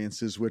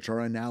experiences, which are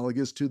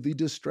analogous to the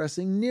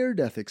distressing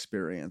near-death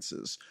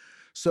experiences.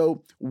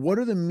 So what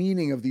are the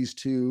meaning of these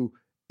two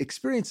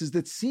experiences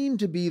that seem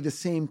to be the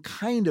same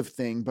kind of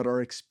thing, but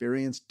are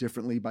experienced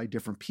differently by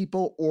different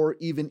people or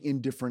even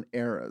in different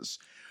eras?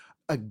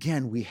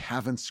 Again, we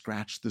haven't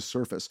scratched the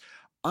surface.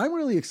 I'm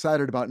really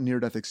excited about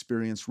near-death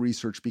experience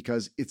research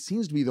because it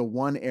seems to be the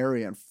one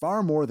area, and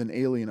far more than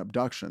alien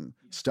abduction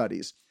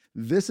studies,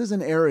 this is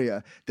an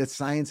area that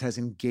science has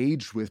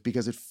engaged with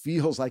because it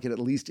feels like it at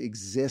least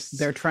exists.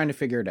 They're trying to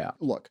figure it out.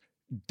 Look,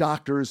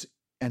 doctors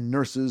and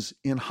nurses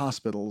in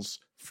hospitals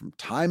from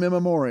time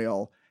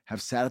immemorial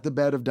have sat at the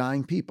bed of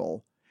dying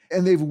people,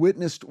 and they've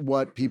witnessed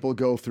what people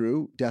go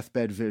through,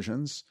 deathbed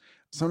visions.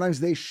 Sometimes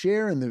they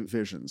share in the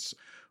visions.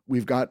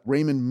 We've got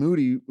Raymond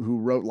Moody, who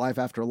wrote Life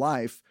After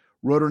Life,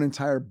 wrote an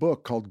entire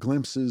book called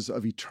Glimpses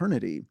of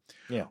Eternity,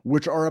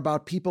 which are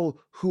about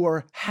people who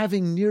are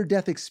having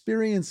near-death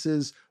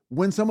experiences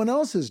when someone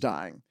else is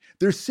dying.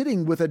 They're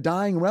sitting with a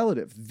dying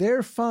relative.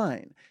 They're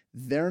fine.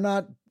 They're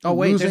not. Oh,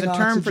 wait, there's a term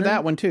oxygen. for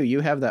that one too.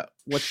 You have that.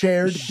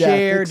 Shared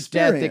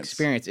death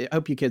experience. I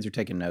hope you kids are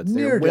taking notes.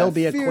 There will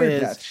be a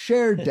quiz. Death,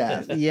 shared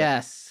death.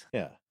 Yes.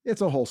 Yeah.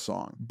 It's a whole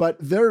song. But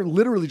they're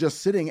literally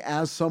just sitting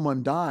as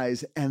someone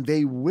dies and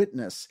they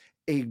witness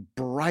a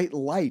bright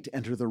light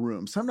enter the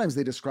room. Sometimes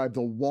they describe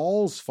the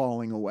walls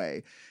falling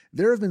away.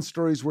 There have been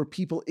stories where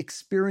people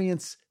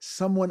experience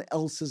someone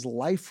else's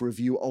life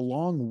review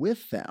along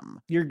with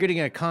them. You're getting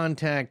a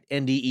contact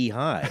NDE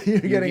high.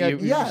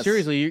 Yes.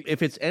 Seriously,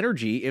 if it's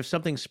energy, if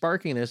something's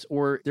sparking this,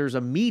 or there's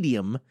a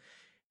medium,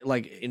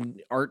 like in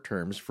art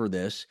terms for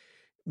this,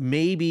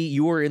 maybe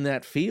you're in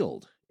that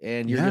field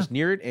and you're just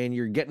near it and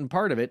you're getting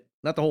part of it,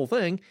 not the whole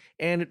thing,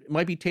 and it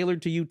might be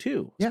tailored to you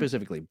too,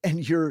 specifically.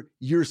 And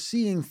you're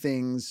seeing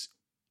things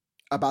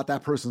about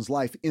that person's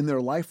life in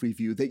their life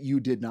review that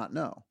you did not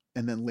know,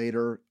 and then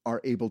later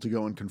are able to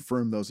go and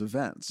confirm those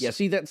events. Yeah,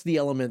 see, that's the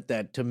element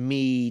that to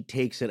me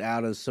takes it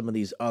out of some of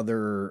these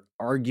other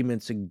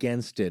arguments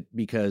against it,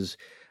 because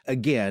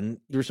again,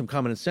 there's some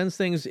common sense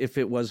things. If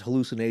it was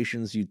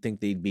hallucinations, you'd think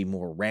they'd be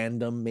more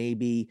random,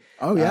 maybe.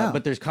 Oh, yeah.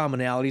 But there's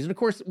commonalities. And of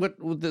course, what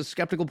the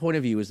skeptical point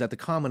of view is that the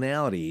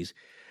commonalities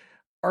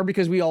are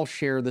because we all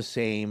share the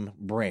same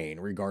brain,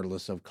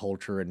 regardless of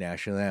culture and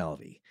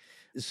nationality.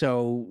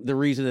 So the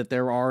reason that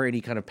there are any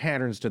kind of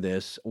patterns to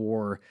this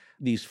or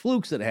these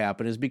flukes that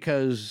happen is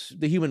because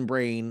the human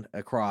brain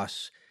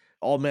across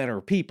all manner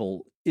of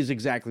people is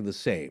exactly the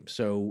same.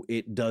 So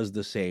it does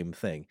the same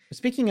thing.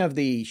 Speaking of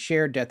the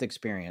shared death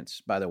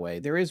experience, by the way,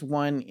 there is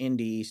one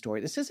NDE story.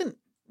 This isn't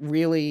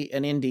really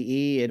an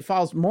NDE. It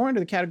falls more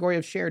into the category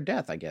of shared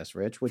death, I guess,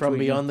 Rich. From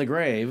Beyond the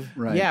Grave.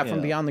 Right. Yeah,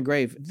 from Beyond the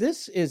Grave.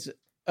 This is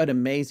an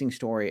amazing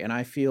story, and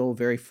I feel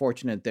very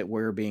fortunate that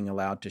we're being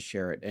allowed to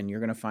share it, and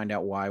you're going to find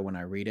out why when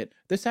I read it.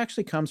 This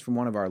actually comes from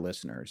one of our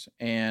listeners,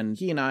 and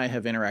he and I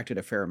have interacted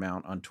a fair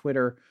amount on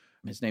Twitter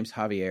His name's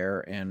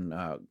Javier, and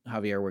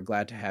Javier, we're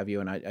glad to have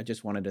you. And I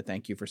just wanted to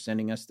thank you for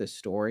sending us this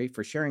story,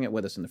 for sharing it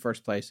with us in the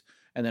first place,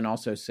 and then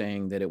also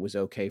saying that it was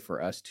okay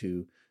for us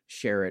to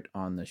share it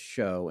on the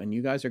show. And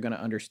you guys are going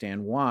to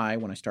understand why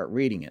when I start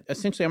reading it.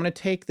 Essentially, I'm going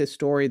to take this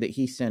story that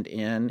he sent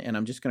in, and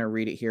I'm just going to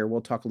read it here.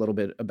 We'll talk a little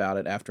bit about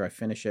it after I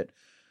finish it.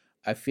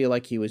 I feel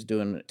like he was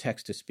doing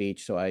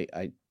text-to-speech, so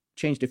I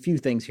changed a few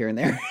things here and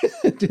there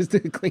just to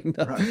clean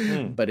up.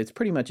 Right. But it's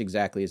pretty much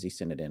exactly as he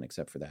sent it in,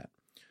 except for that.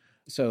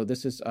 So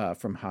this is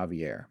from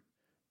Javier.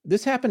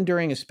 This happened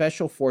during a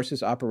special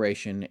forces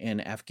operation in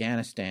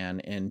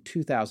Afghanistan in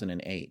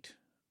 2008.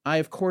 I,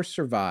 of course,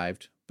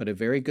 survived, but a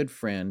very good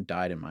friend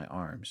died in my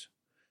arms.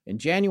 In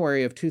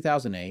January of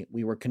 2008,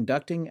 we were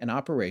conducting an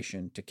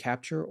operation to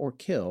capture or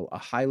kill a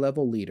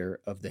high-level leader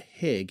of the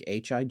HIG,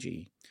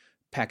 H-I-G,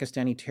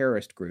 Pakistani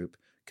terrorist group,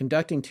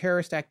 conducting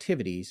terrorist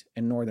activities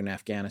in northern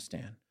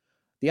Afghanistan.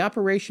 The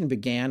operation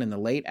began in the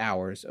late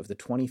hours of the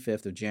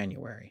 25th of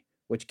January,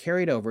 which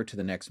carried over to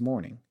the next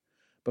morning.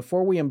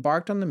 Before we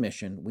embarked on the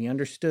mission, we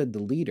understood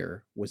the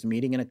leader was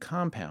meeting in a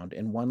compound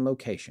in one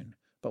location,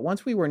 but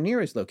once we were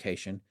near his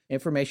location,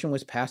 information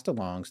was passed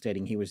along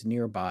stating he was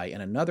nearby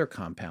in another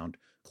compound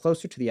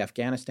closer to the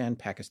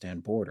Afghanistan-Pakistan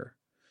border.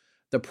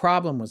 The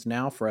problem was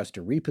now for us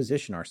to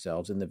reposition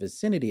ourselves in the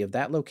vicinity of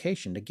that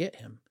location to get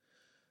him.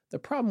 The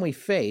problem we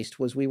faced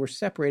was we were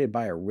separated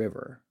by a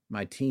river,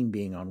 my team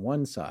being on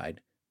one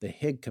side, the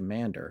HIG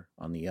commander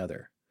on the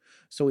other.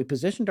 So we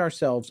positioned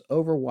ourselves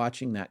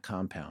overwatching that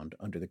compound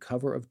under the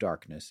cover of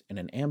darkness in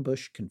an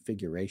ambush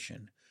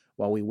configuration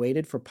while we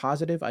waited for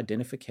positive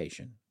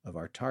identification of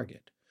our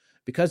target.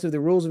 Because of the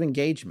rules of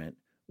engagement,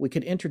 we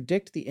could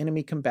interdict the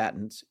enemy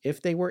combatants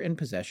if they were in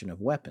possession of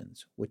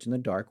weapons, which in the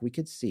dark we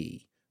could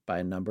see by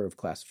a number of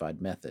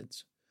classified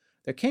methods.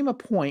 There came a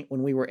point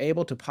when we were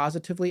able to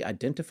positively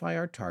identify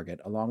our target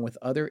along with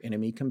other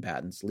enemy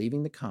combatants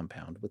leaving the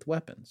compound with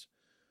weapons.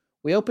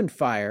 We opened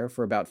fire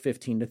for about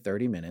 15 to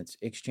 30 minutes,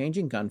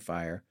 exchanging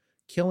gunfire,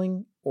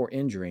 killing or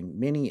injuring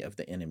many of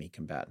the enemy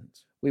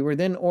combatants. We were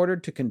then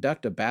ordered to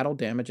conduct a battle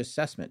damage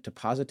assessment to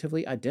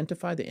positively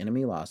identify the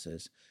enemy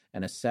losses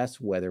and assess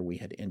whether we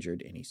had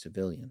injured any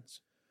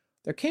civilians.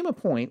 There came a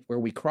point where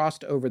we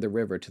crossed over the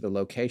river to the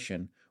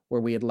location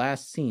where we had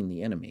last seen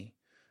the enemy.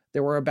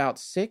 There were about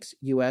 6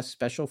 U.S.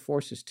 Special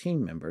Forces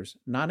team members,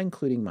 not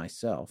including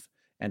myself,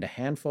 and a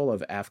handful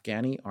of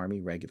Afghani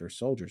Army regular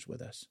soldiers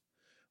with us.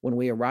 When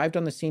we arrived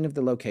on the scene of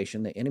the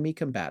location, the enemy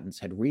combatants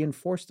had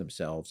reinforced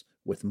themselves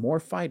with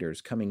more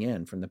fighters coming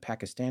in from the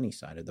Pakistani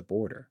side of the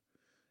border.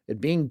 It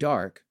being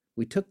dark,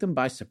 we took them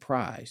by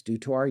surprise due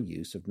to our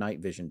use of night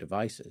vision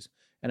devices,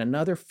 and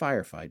another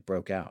firefight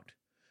broke out.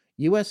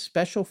 U.S.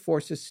 Special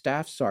Forces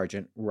Staff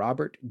Sergeant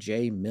Robert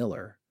J.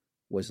 Miller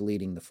was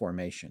leading the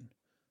formation,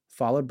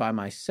 followed by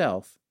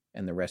myself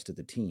and the rest of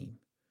the team.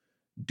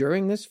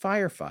 During this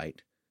firefight,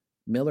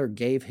 Miller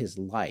gave his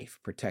life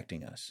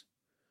protecting us.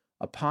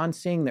 Upon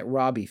seeing that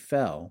Robbie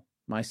fell,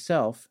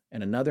 myself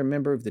and another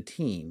member of the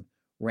team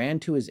ran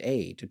to his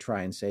aid to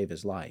try and save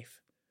his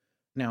life.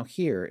 Now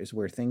here is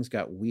where things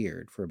got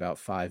weird for about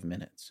 5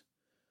 minutes.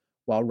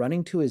 While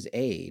running to his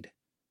aid,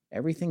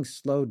 everything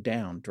slowed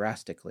down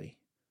drastically.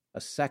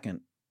 A second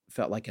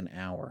felt like an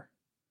hour.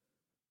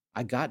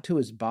 I got to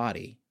his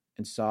body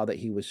and saw that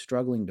he was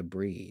struggling to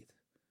breathe.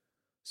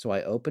 So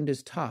I opened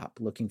his top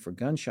looking for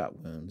gunshot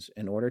wounds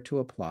in order to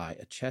apply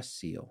a chest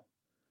seal.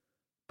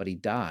 But he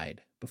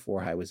died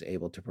before I was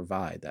able to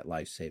provide that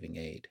life-saving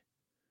aid.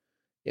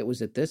 It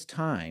was at this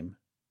time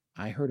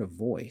I heard a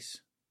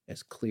voice,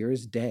 as clear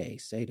as day,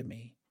 say to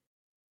me,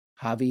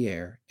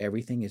 "Javier,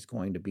 everything is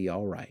going to be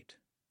all right.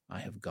 I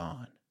have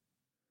gone."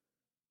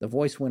 The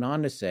voice went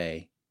on to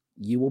say,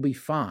 "You will be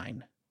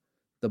fine.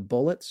 The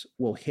bullets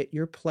will hit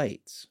your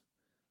plates.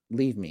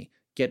 Leave me.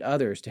 Get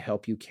others to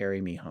help you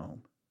carry me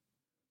home."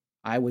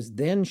 I was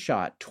then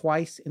shot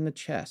twice in the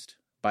chest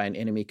by an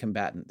enemy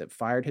combatant that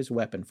fired his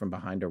weapon from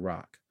behind a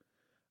rock.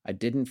 I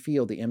didn't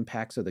feel the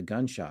impacts of the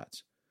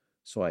gunshots,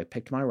 so I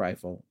picked my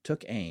rifle,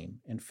 took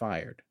aim, and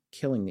fired,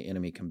 killing the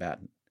enemy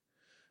combatant.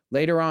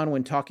 Later on,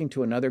 when talking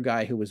to another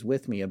guy who was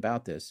with me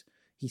about this,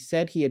 he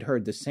said he had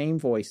heard the same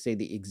voice say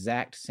the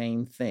exact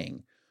same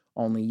thing,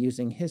 only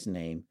using his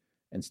name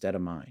instead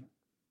of mine.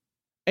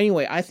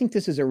 Anyway, I think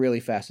this is a really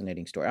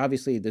fascinating story.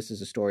 Obviously, this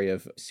is a story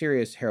of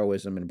serious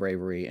heroism and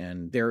bravery,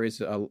 and there is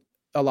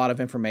a lot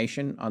of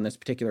information on this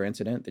particular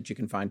incident that you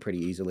can find pretty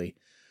easily.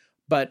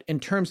 But in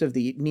terms of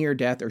the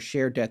near-death or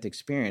shared-death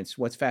experience,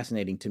 what's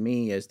fascinating to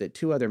me is that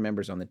 2 other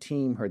members on the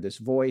team heard this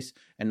voice,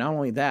 and not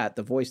only that,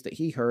 the voice that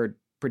he heard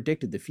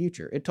predicted the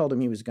future. It told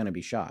him he was going to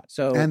be shot.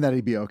 And that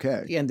he'd be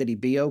okay. And that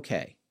he'd be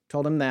okay.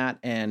 Told him that,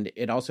 and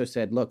it also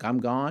said, look, I'm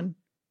gone,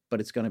 but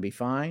it's going to be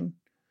fine.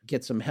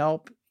 Get some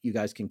help. You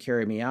guys can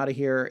carry me out of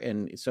here.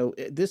 And so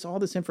all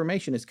this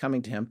information is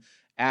coming to him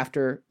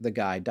after the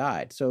guy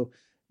died. So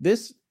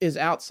this is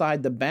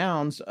outside the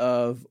bounds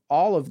of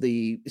all of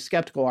the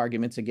skeptical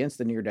arguments against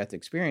the near-death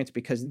experience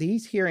because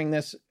he's hearing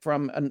this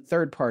from a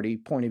third-party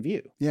point of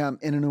view. Yeah,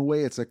 and in a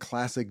way, it's a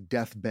classic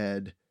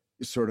deathbed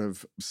sort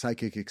of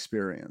psychic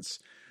experience.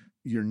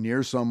 you're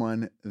near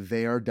someone,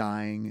 they are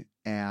dying,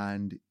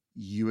 and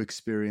you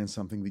experience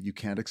something that you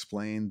can't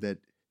explain that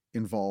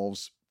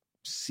involves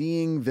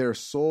seeing their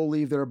soul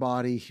leave their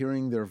body,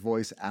 hearing their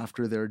voice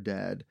after they're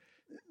dead.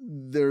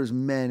 There's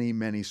many,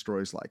 many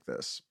stories like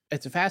this.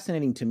 It's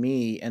fascinating to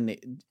me. And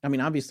I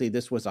mean, obviously,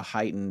 this was a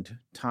heightened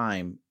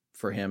time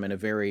for him and a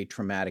very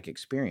traumatic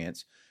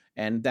experience.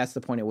 And that's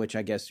the point at which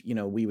I guess,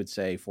 we would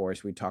say,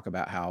 Forrest, we talk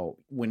about how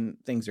when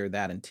things are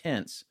that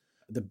intense,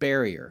 the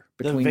barrier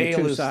between the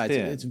two sides,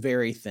 it's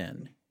very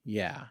thin.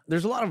 Yeah.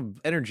 There's a lot of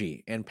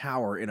energy and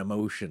power in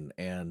emotion,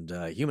 and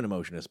human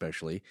emotion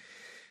especially.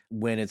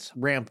 When it's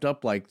ramped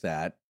up like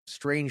that,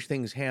 strange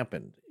things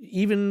happen,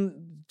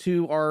 even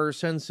to our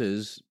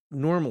senses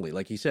normally.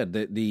 Like he said,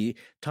 the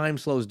time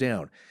slows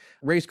down.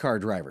 Race car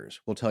drivers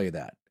will tell you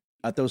that.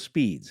 At those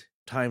speeds,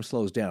 time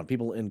slows down.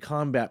 People in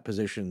combat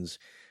positions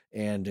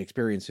and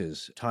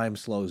experiences, time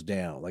slows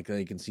down. Like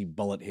they can see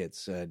bullet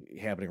hits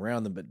happening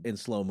around them, but in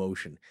slow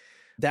motion.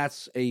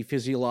 That's a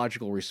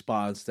physiological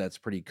response that's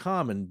pretty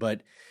common,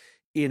 but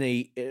in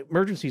a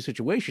emergency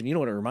situation,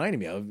 what it reminded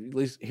me of, at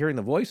least hearing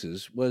the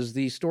voices, was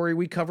the story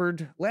we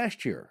covered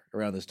last year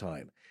around this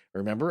time.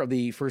 Remember, of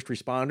the first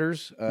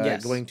responders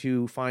yes. going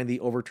to find the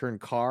overturned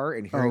car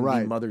and hearing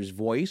the mother's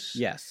voice.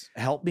 Yes.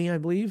 Help me, I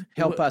believe.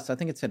 Help us. I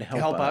think it said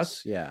help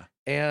us. Yeah.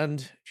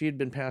 And she had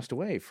been passed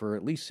away for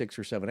at least 6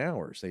 or 7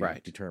 hours, they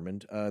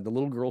determined. The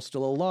little girl's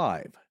still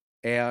alive.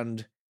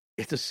 And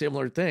it's a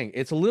similar thing.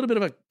 It's a little bit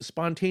of a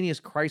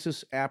spontaneous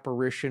crisis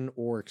apparition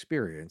or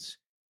experience.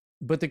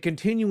 But the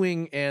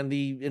continuing and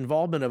the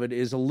involvement of it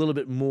is a little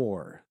bit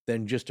more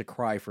than just a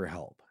cry for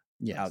help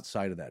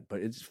outside of that. But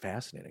it's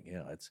fascinating.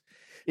 Yeah,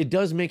 it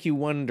does make you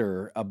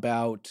wonder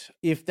about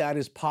if that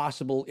is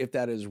possible, if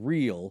that is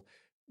real.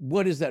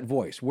 What is that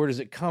voice? Where does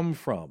it come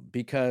from?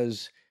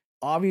 Because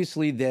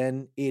obviously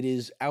then it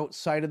is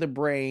outside of the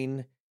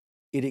brain.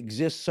 It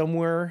exists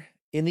somewhere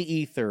in the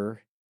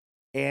ether,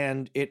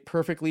 and it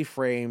perfectly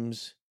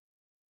frames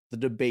the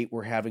debate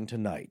we're having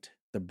tonight.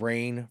 The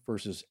brain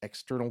versus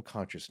external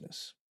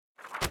consciousness.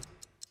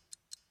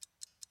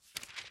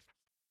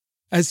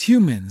 As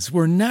humans,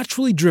 we're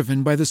naturally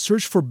driven by the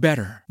search for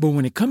better. But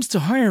when it comes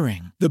to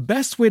hiring, the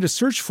best way to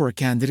search for a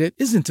candidate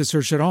isn't to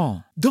search at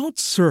all. Don't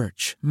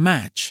search,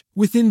 match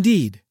with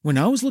Indeed. When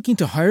I was looking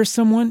to hire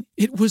someone,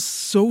 it was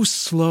so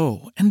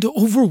slow and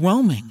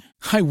overwhelming.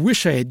 I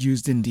wish I had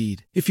used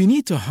Indeed. If you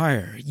need to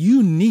hire,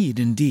 you need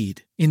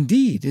Indeed.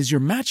 Indeed is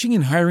your matching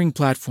and hiring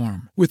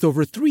platform with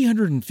over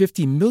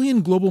 350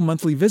 million global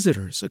monthly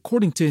visitors,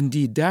 according to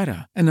Indeed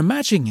data, and a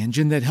matching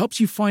engine that helps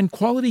you find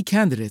quality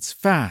candidates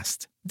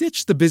fast.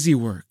 Ditch the busy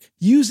work.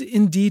 Use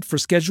Indeed for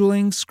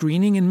scheduling,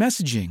 screening, and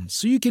messaging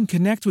so you can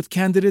connect with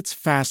candidates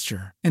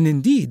faster. And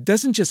Indeed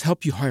doesn't just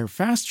help you hire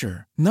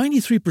faster.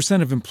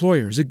 93% of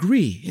employers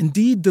agree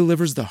Indeed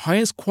delivers the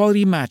highest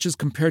quality matches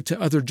compared to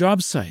other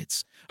job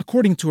sites,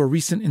 according to a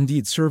recent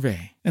Indeed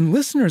survey. And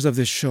listeners of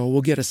this show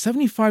will get a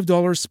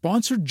 $75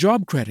 sponsored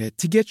job credit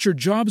to get your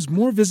jobs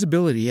more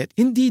visibility at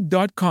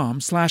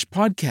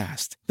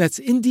Indeed.com/podcast. That's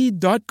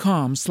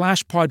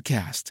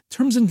Indeed.com/podcast.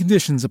 Terms and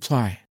conditions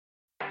apply.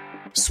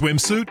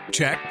 Swimsuit?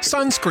 Check.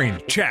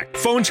 Sunscreen? Check.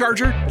 Phone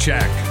charger?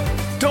 Check.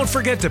 Don't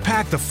forget to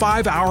pack the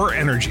 5-Hour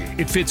Energy.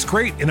 It fits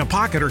great in a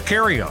pocket or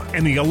carry-on,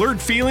 and the alert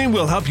feeling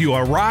will help you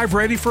arrive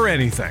ready for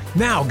anything.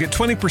 Now get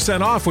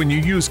 20% off when you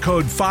use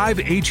code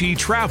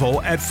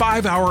 5HETRAVEL at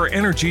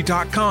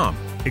 5hourenergy.com.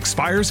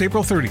 Expires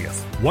April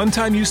 30th.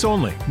 One-time use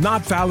only.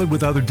 Not valid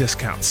with other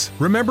discounts.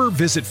 Remember,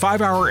 visit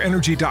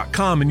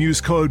 5hourenergy.com and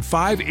use code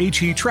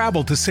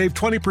 5HETRAVEL to save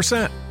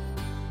 20%.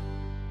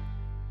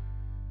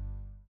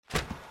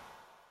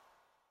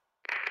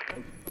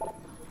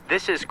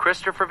 This is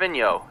Christopher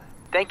Vigneault.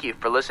 Thank you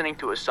for listening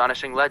to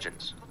Astonishing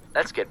Legends.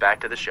 Let's get back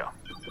to the show.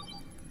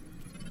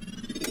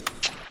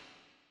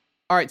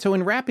 All right, so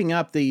in wrapping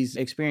up these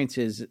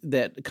experiences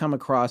that come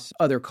across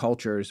other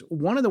cultures,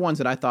 one of the ones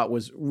that I thought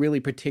was really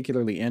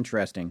particularly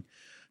interesting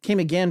came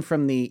again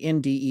from the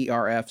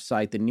NDERF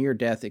site, the Near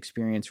Death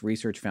Experience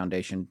Research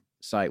Foundation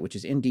site, which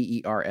is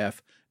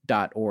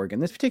NDERF.org.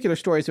 And this particular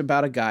story is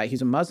about a guy,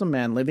 he's a Muslim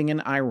man living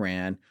in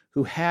Iran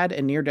who had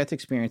a near-death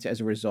experience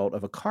as a result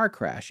of a car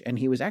crash, and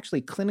he was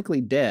actually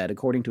clinically dead,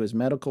 according to his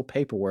medical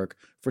paperwork,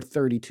 for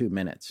 32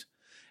 minutes.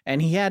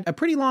 And he had a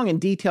pretty long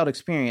and detailed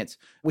experience,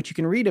 which you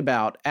can read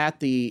about at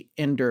the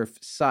NDERF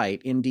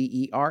site,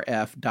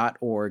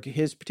 NDERF.org.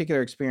 His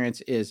particular experience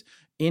is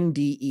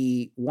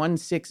NDE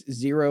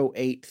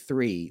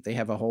 16083. They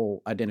have a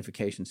whole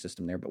identification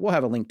system there, but we'll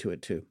have a link to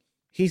it too.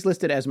 He's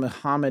listed as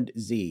Muhammad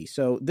Z.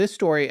 So this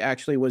story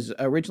actually was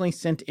originally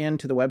sent in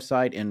to the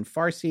website in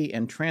Farsi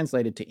and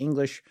translated to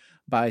English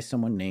by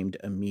someone named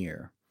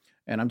Amir.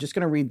 And I'm just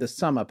going to read the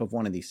sum up of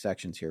one of these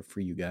sections here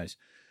for you guys.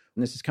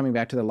 And this is coming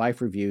back to the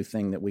life review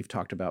thing that we've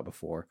talked about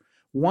before.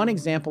 One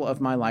example of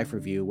my life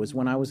review was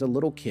when I was a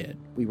little kid.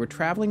 We were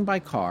traveling by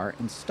car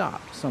and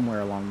stopped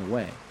somewhere along the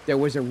way. There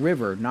was a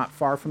river not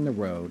far from the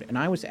road, and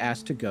I was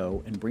asked to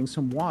go and bring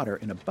some water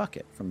in a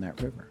bucket from that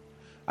river.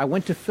 I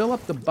went to fill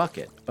up the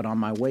bucket, but on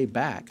my way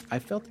back, I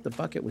felt that the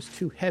bucket was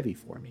too heavy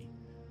for me.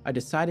 I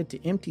decided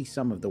to empty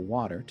some of the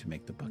water to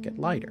make the bucket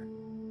lighter.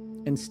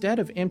 Instead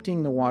of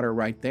emptying the water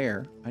right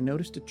there, I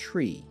noticed a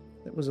tree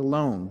that was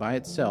alone by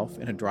itself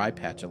in a dry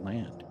patch of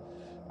land.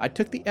 I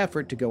took the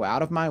effort to go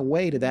out of my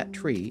way to that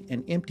tree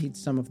and emptied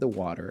some of the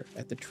water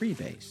at the tree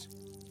base.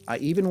 I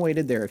even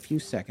waited there a few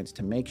seconds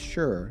to make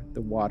sure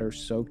the water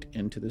soaked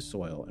into the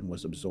soil and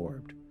was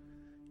absorbed.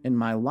 In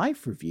my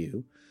life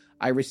review,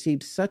 I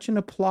received such an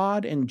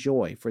applaud and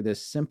joy for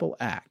this simple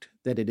act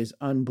that it is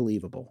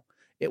unbelievable.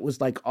 It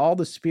was like all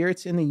the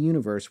spirits in the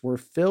universe were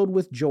filled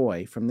with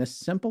joy from this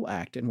simple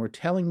act and were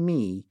telling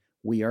me,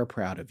 "We are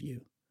proud of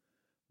you."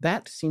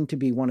 That seemed to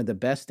be one of the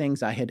best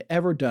things I had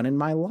ever done in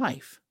my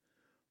life.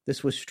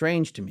 This was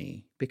strange to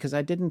me because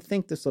I didn't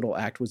think this little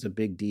act was a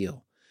big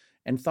deal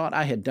and thought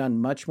I had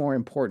done much more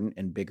important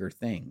and bigger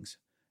things.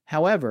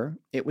 However,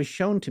 it was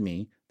shown to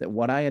me that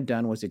what I had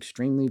done was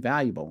extremely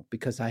valuable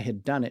because I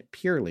had done it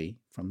purely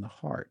from the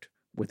heart,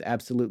 with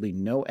absolutely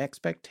no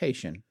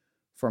expectation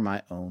for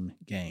my own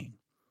gain.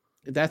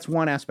 That's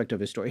one aspect of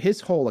his story.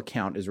 His whole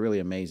account is really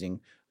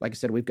amazing. Like I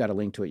said, we've got a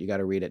link to it. You got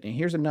to read it. And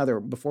here's another,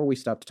 before we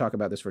stop to talk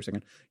about this for a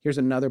second, here's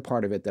another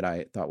part of it that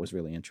I thought was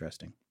really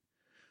interesting.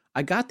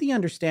 I got the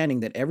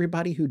understanding that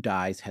everybody who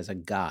dies has a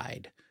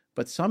guide,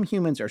 but some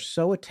humans are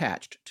so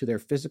attached to their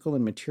physical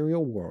and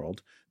material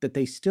world that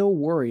they still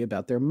worry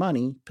about their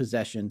money,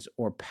 possessions,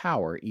 or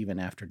power even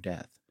after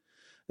death.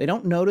 They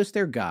don't notice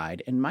their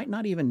guide and might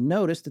not even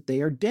notice that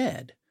they are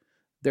dead.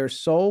 Their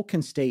soul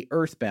can stay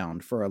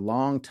earthbound for a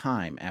long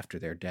time after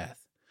their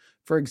death.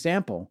 For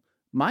example,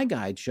 my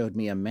guide showed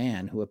me a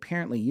man who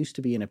apparently used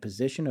to be in a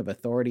position of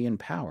authority and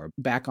power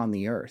back on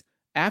the earth.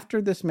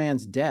 After this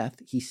man's death,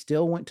 he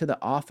still went to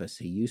the office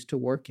he used to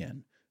work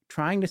in,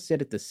 trying to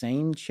sit at the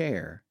same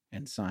chair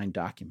and sign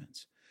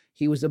documents.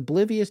 He was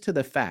oblivious to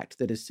the fact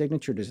that his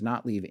signature does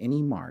not leave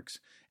any marks,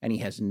 and he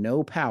has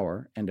no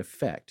power and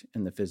effect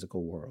in the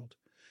physical world.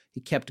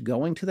 He kept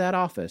going to that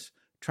office,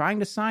 trying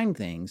to sign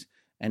things,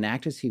 and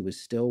act as he was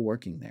still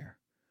working there,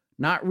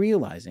 not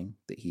realizing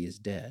that he is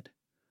dead.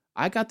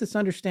 I got this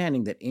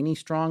understanding that any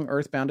strong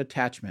earthbound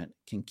attachment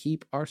can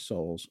keep our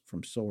souls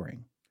from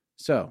soaring.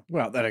 So,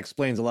 well, that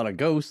explains a lot of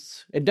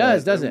ghosts. It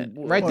does, doesn't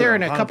it? Right there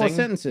in a couple of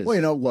sentences.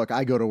 Well, look,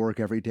 I go to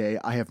work every day.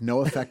 I have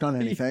no effect on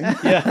anything.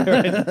 Yeah,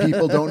 right.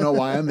 People don't know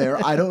why I'm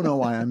there. I don't know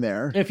why I'm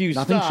there. If you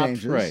Nothing stopped,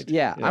 changes. right?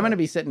 Yeah, I'm going to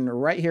be sitting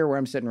right here where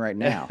I'm sitting right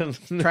now,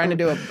 trying to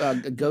do a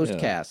ghost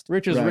cast.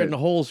 Rich has written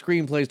whole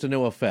screenplays to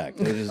no effect.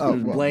 There's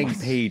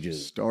blank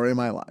pages. Story of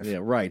my life. Yeah,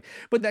 right.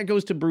 But that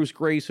goes to Bruce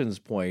Grayson's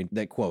point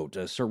that, quote,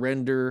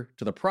 surrender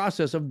to the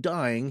process of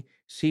dying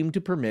seemed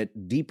to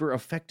permit deeper,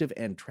 effective,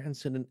 and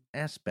transcendent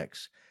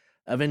aspects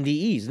of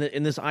NDEs,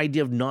 and this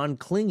idea of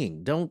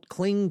non-clinging. Don't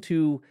cling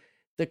to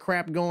the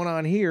crap going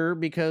on here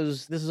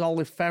because this is all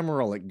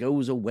ephemeral. It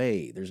goes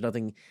away. There's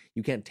nothing,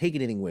 you can't take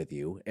anything with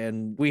you.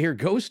 And we hear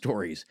ghost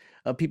stories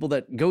of people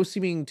that go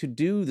seeming to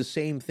do the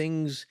same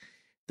things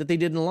that they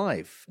did in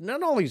life.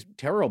 Not always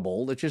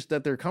terrible, it's just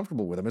that they're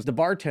comfortable with them. As the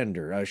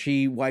bartender,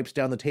 she wipes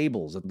down the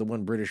tables at the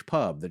one British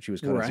pub that she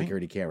was caught on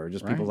security camera.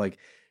 Just people like,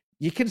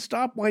 you can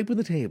stop wiping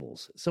the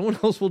tables. Someone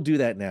else will do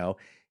that now.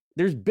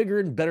 There's bigger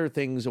and better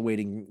things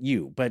awaiting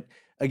you. But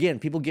again,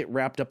 people get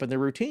wrapped up in their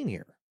routine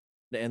here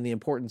and the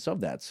importance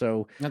of that.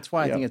 So that's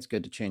why I think it's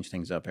good to change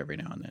things up every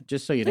now and then,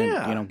 just so you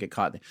don't get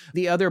caught.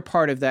 The other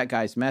part of that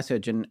guy's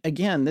message, and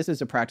again, this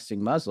is a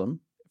practicing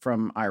Muslim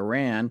from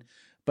Iran,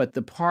 but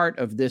the part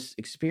of this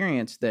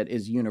experience that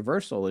is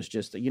universal is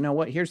just, you know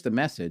what, here's the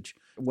message,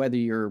 whether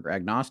you're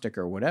agnostic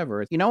or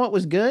whatever. You know what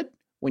was good?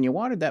 When you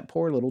watered that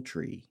poor little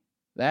tree.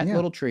 That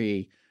little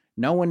tree,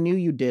 no one knew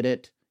you did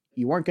it.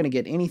 You weren't going to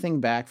get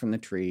anything back from the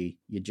tree.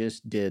 You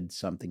just did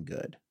something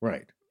good.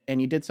 Right. And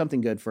you did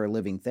something good for a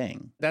living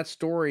thing. That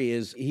story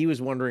is, he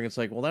was wondering, it's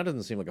like, well, that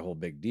doesn't seem like a whole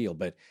big deal,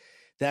 but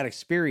that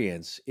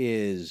experience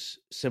is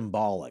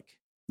symbolic.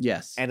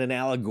 Yes. And an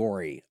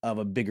allegory of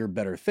a bigger,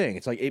 better thing.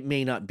 It's like, it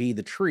may not be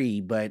the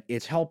tree, but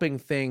it's helping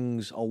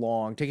things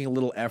along, taking a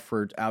little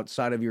effort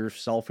outside of your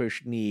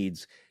selfish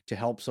needs to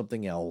help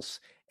something else.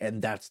 And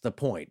that's the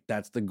point.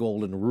 That's the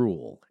golden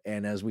rule.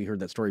 And as we heard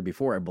that story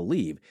before, I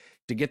believe,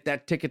 to get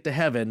that ticket to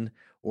heaven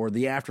or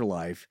the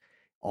afterlife,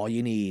 all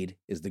you need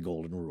is the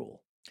golden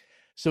rule.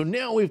 So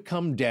now we've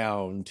come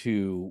down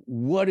to,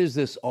 what is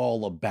this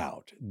all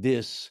about?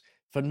 This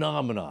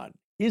phenomenon.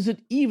 Is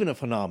it even a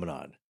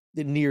phenomenon?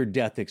 The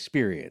near-death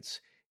experience.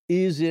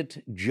 Is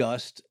it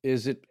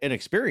an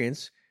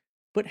experience,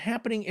 but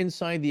happening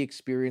inside the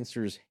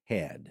experiencer's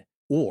head?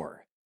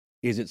 Or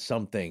is it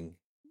something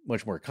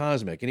much more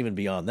cosmic and even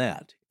beyond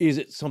that? Is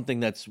it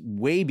something that's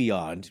way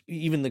beyond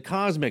even the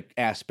cosmic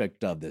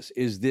aspect of this?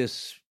 Is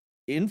this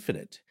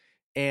infinite?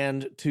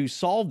 And to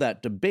solve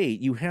that debate,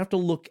 you have to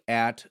look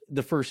at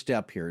the first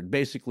step here,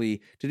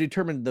 basically to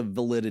determine the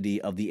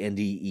validity of the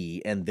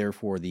NDE and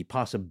therefore the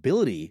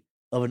possibility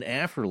of an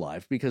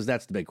afterlife, because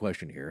that's the big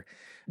question here.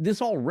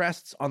 This all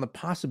rests on the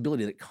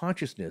possibility that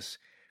consciousness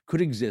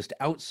could exist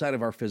outside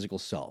of our physical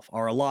self,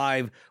 our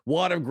alive,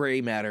 wad of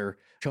gray matter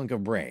chunk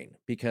of brain,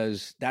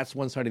 because that's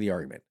one side of the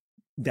argument.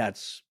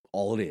 That's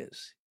all it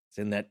is. It's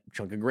in that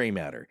chunk of gray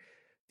matter.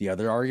 The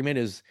other argument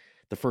is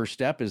the first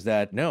step is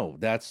that, no,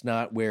 that's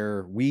not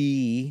where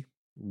we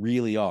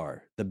really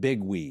are, the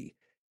big we,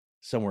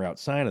 somewhere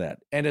outside of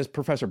that. And as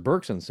Professor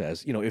Berkson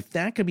says, if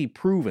that could be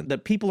proven,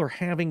 that people are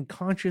having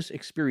conscious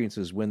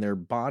experiences when their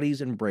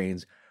bodies and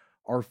brains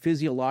are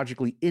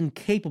physiologically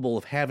incapable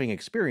of having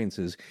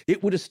experiences,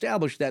 it would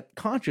establish that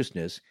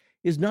consciousness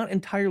is not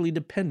entirely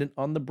dependent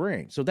on the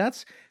brain. So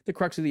that's the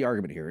crux of the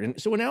argument here.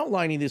 And so in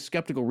outlining this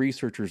skeptical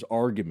researcher's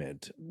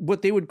argument,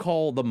 what they would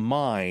call the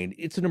mind,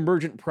 it's an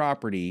emergent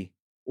property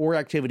or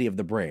activity of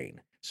the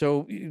brain.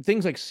 So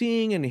things like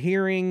seeing and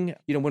hearing,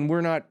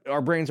 when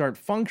our brains aren't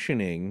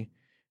functioning,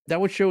 that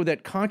would show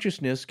that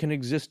consciousness can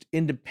exist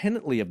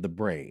independently of the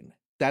brain.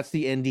 That's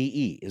the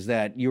NDE, is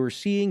that you're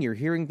seeing, you're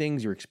hearing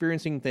things, you're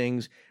experiencing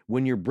things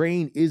when your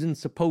brain isn't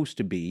supposed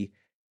to be.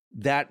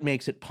 That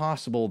makes it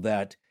possible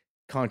that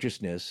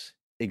consciousness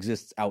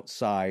exists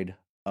outside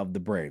of the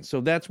brain. So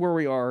that's where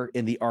we are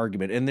in the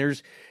argument. And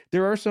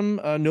there are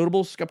some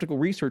notable skeptical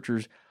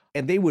researchers,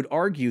 and they would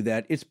argue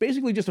that it's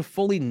basically just a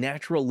fully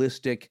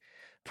naturalistic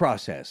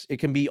process. It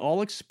can be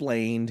all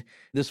explained,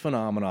 this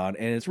phenomenon,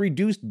 and it's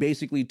reduced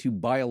basically to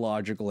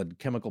biological and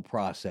chemical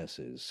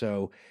processes.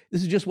 So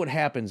this is just what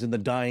happens in the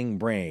dying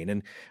brain.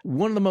 And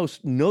one of the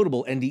most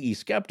notable NDE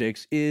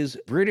skeptics is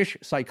British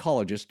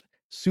psychologist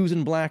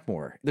Susan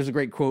Blackmore. There's a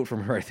great quote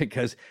from her, I think,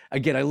 because,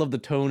 again, I love the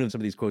tone of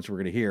some of these quotes we're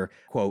going to hear.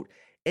 Quote,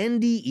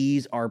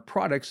 "NDEs are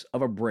products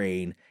of a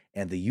brain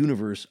and the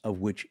universe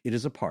of which it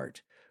is a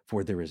part,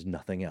 for there is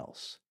nothing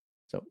else."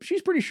 So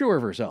she's pretty sure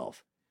of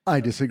herself. I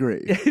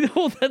disagree.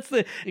 Well,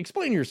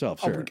 explain yourself,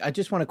 sir. I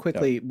just want to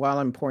quickly, while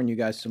I'm pouring you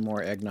guys some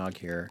more eggnog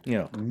here,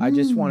 I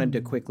just wanted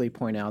to quickly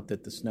point out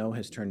that the snow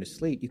has turned to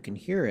sleet. You can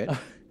hear it.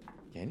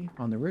 Can you?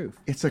 On the roof.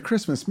 It's a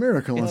Christmas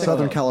miracle in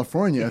Southern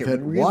California that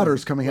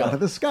water's coming out of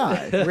the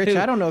sky. Rich,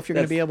 I don't know if you're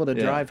going to be able to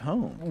drive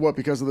home. What,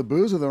 because of the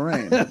booze or the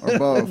rain? Or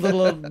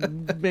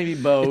both? Maybe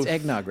both. It's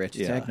eggnog, Rich.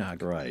 It's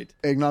eggnog. Right.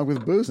 Eggnog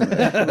with booze in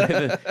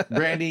it.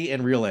 Brandy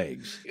and real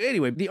eggs.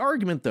 Anyway, the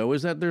argument, though,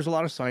 is that there's a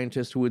lot of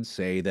scientists who would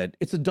say that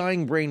it's a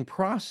dying brain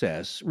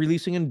process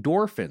releasing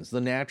endorphins,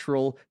 the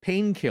natural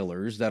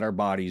painkillers that our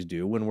bodies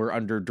do when we're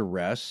under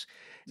duress.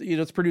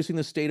 It's producing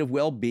the state of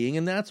well-being,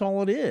 and that's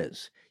all it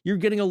is. You're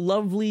getting a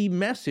lovely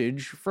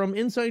message from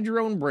inside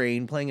your own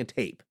brain playing a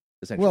tape,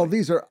 essentially. Well,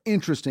 these are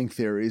interesting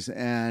theories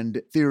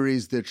and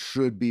theories that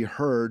should be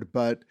heard,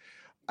 but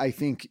I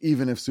think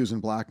even if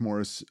Susan Blackmore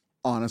is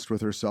honest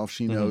with herself,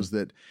 she knows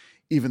that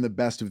even the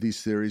best of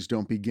these theories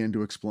don't begin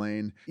to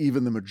explain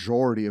even the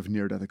majority of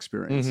near-death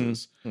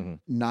experiences.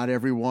 Not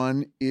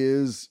everyone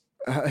is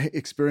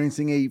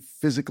experiencing a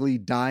physically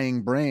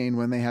dying brain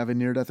when they have a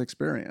near-death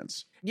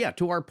experience. Yeah,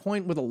 to our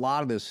point with a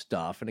lot of this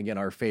stuff, and again,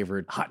 our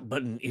favorite hot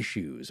button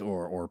issues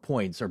or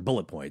points or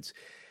bullet points,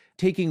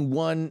 taking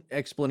one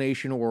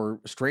explanation or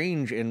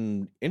strange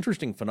and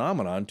interesting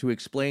phenomenon to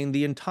explain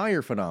the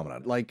entire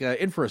phenomenon, like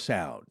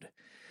infrasound,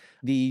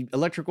 the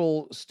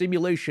electrical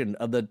stimulation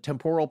of the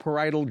temporal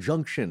parietal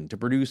junction to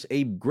produce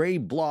a gray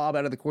blob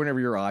out of the corner of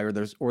your eye, or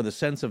the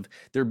sense of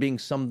there being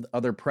some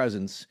other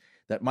presence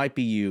that might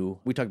be you.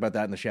 We talked about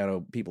that in the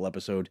Shadow People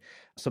episode.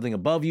 Something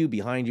above you,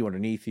 behind you,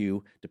 underneath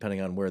you,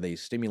 depending on where they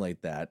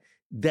stimulate that.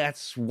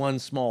 That's one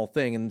small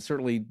thing, and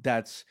certainly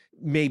that's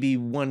maybe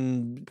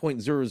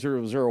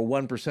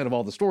 1.0001% of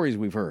all the stories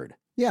we've heard.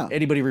 Yeah.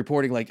 Anybody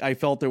reporting like, I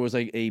felt there was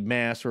a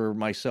mass or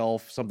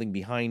myself, something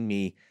behind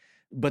me,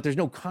 but there's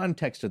no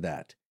context to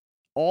that.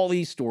 All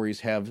these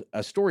stories have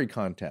a story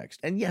context.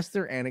 And yes,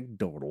 they're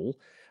anecdotal,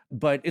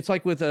 but it's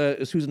like with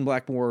Susan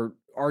Blackmore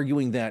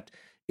arguing that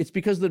it's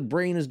because the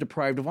brain is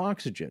deprived of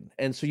oxygen.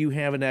 And so you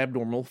have an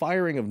abnormal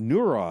firing of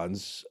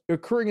neurons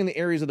occurring in the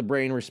areas of the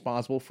brain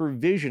responsible for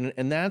vision.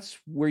 And that's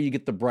where you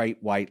get the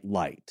bright white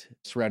light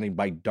surrounded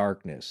by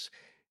darkness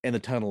and the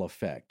tunnel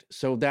effect.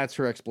 So that's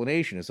her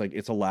explanation. It's like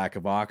it's a lack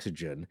of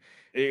oxygen.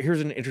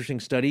 Here's an interesting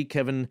study.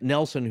 Kevin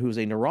Nelson, who's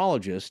a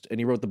neurologist, and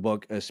he wrote the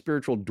book, A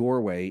Spiritual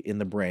Doorway in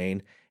the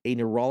Brain, a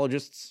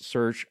neurologist's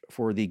search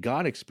for the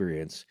God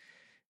experience.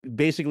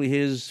 Basically,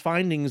 his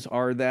findings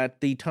are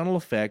that the tunnel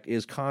effect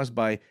is caused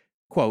by,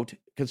 quote,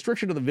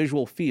 constriction of the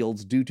visual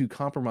fields due to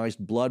compromised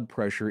blood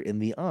pressure in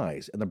the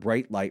eyes, and the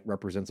bright light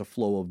represents a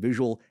flow of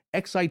visual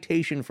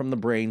excitation from the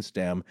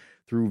brainstem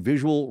through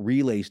visual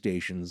relay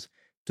stations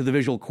to the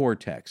visual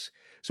cortex.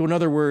 So in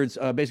other words,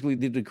 basically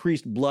the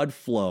decreased blood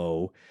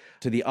flow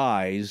to the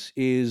eyes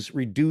is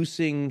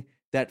reducing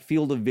that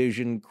field of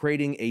vision,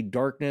 creating a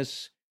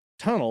darkness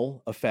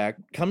tunnel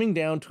effect, coming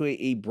down to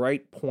a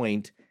bright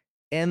point.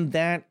 And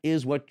that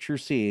is what you're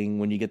seeing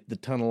when you get the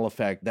tunnel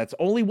effect. That's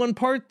only one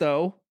part,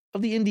 though,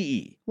 of the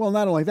NDE. Well,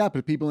 not only that,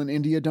 but people in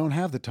India don't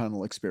have the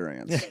tunnel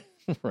experience.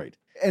 Right.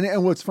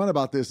 And what's fun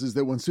about this is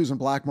that when Susan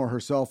Blackmore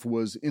herself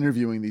was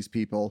interviewing these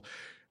people,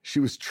 she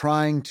was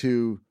trying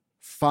to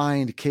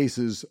find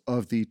cases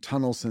of the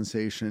tunnel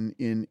sensation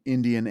in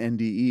Indian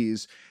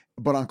NDEs.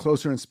 But on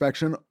closer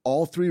inspection,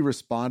 all three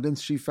respondents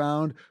she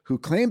found who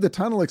claimed the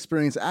tunnel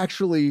experience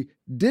actually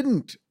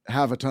didn't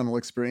have a tunnel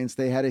experience,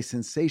 they had a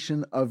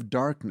sensation of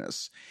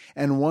darkness.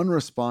 And one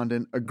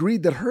respondent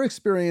agreed that her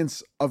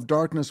experience of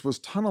darkness was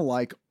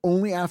tunnel-like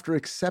only after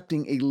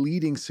accepting a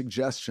leading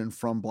suggestion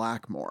from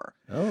Blackmore.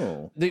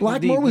 Oh.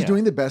 Blackmore was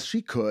doing the best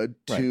she could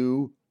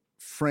to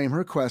frame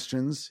her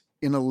questions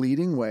in a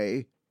leading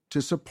way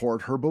to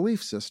support her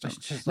belief system.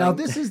 Now,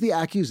 this is the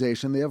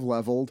accusation they have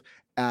leveled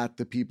at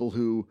the people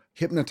who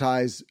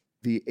hypnotize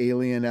the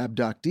alien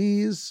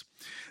abductees.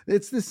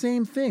 It's the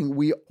same thing.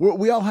 We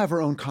all have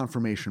our own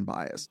confirmation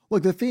bias.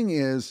 Look, the thing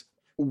is,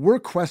 we're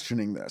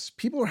questioning this.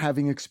 People are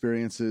having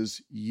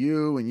experiences.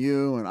 You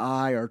and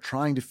I are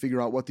trying to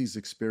figure out what these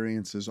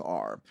experiences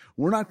are.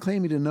 We're not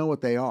claiming to know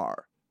what they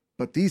are.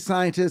 But these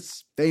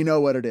scientists, they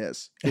know what it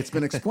is. It's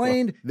been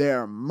explained.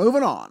 They're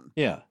moving on.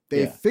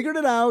 They figured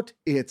it out.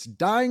 It's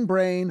dying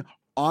brain,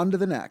 on to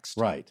the next.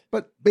 Right.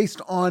 But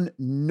based on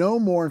no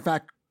more, in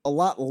fact, a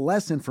lot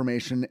less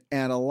information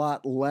and a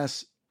lot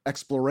less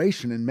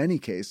exploration in many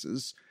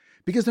cases,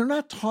 because they're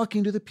not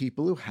talking to the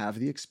people who have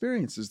the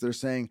experiences. They're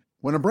saying,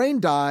 when a brain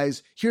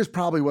dies, here's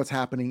probably what's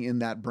happening in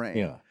that brain.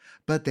 Yeah.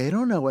 But they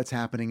don't know what's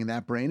happening in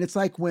that brain. It's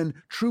like when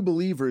true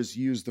believers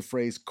use the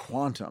phrase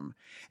quantum,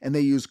 and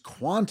they use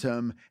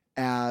quantum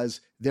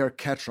as their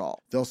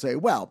catch-all. They'll say,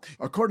 well,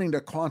 according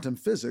to quantum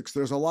physics,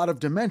 there's a lot of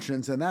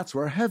dimensions, and that's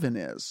where heaven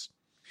is.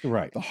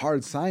 Right. The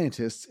hard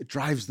scientists, it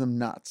drives them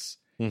nuts.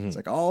 It's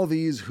like all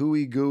these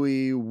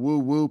hooey-gooey,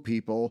 woo-woo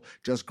people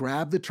just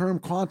grab the term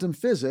quantum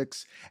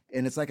physics,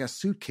 and it's like a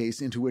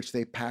suitcase into which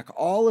they pack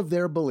all of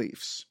their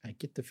beliefs. I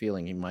get the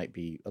feeling he might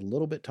be a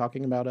little bit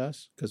talking about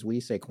us, because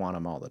we say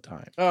quantum all the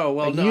time. Oh,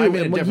 well, no,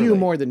 you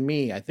more than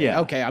me, I think.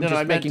 Yeah. Okay, I'm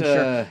just making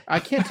sure. I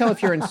can't tell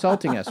if you're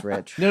insulting us,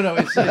 Rich. No,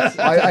 it's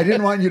I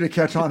didn't want you to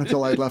catch on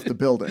until I left the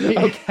building.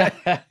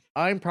 Okay.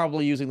 I'm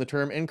probably using the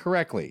term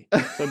incorrectly,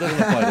 so it doesn't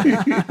apply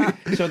to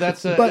me. So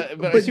that's, but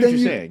I see what you're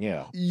saying,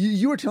 yeah.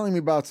 You were telling me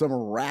about some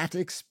rat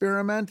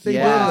experiment they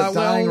did with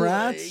dying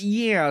rats?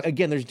 Yeah,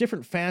 again, there's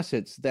different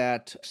facets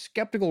that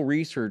skeptical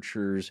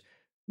researchers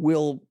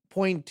will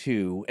point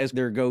to as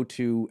their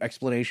go-to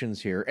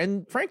explanations here.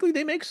 And frankly,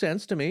 they make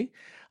sense to me.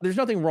 There's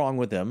nothing wrong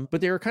with them,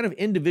 but they're kind of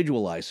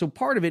individualized. So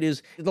part of it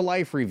is the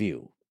life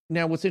review.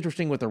 Now, what's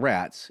interesting with the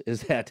rats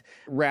is that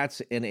rats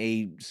in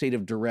a state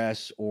of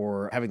duress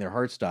or having their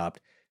heart stopped,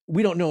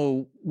 we don't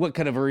know what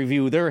kind of a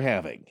review they're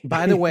having.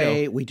 By the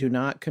way, we do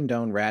not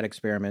condone rat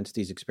experiments.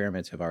 These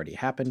experiments have already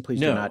happened. Please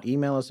do not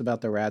email us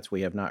about the rats. We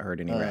have not heard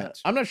any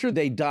rats. I'm not sure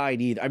they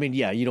died either. I mean,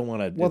 yeah, you don't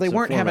want to... Well, they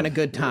weren't having a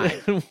good time.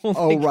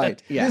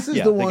 Right. This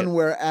is the one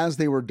where as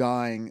they were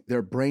dying,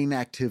 their brain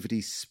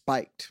activity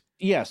spiked.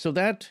 Yeah, so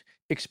that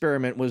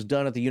experiment was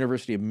done at the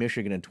University of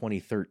Michigan in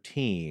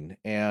 2013,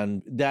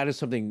 and that is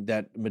something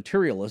that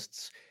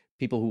materialists,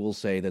 people who will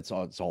say it's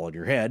all in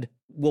your head,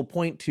 will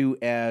point to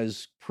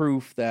as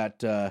proof that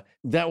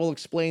that will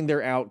explain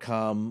their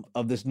outcome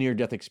of this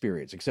near-death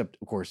experience, except,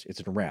 of course, it's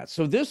in rats.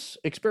 So this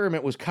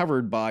experiment was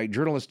covered by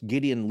journalist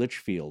Gideon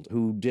Litchfield,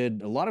 who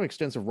did a lot of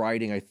extensive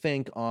writing, I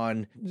think,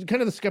 on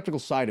kind of the skeptical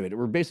side of it.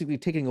 We're basically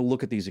taking a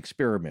look at these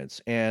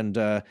experiments, and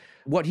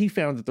what he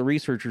found that the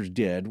researchers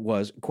did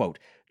was, quote,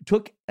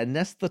 took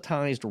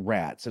anesthetized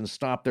rats and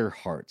stopped their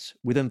hearts.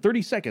 Within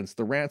 30 seconds,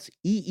 the rats'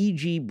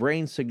 EEG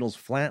brain signals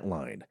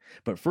flatlined,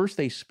 but first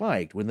they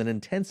spiked with an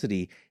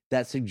intensity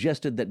that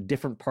suggested that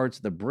different parts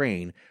of the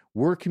brain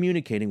were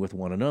communicating with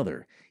one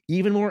another,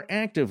 even more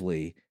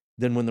actively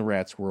than when the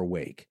rats were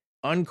awake,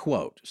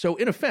 unquote. So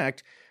in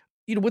effect,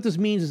 what this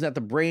means is that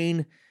the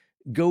brain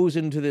goes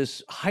into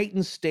this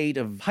heightened state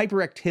of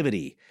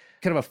hyperactivity,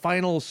 kind of a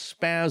final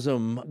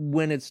spasm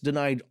when it's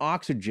denied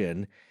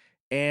oxygen.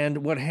 And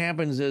what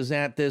happens is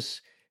that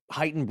this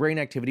heightened brain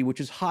activity, which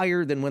is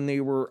higher than when they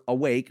were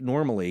awake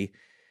normally,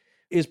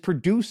 is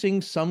producing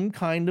some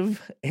kind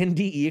of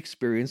NDE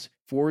experience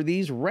for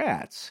these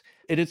rats.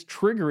 And it's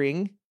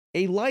triggering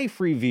a life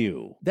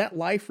review. That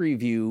life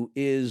review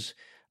is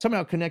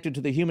somehow connected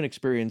to the human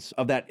experience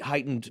of that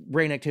heightened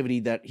brain activity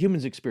that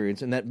humans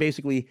experience, and that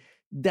basically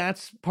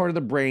that's part of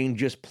the brain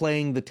just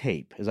playing the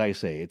tape, as I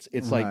say.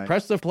 It's like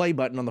press the play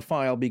button on the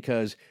file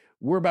because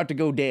we're about to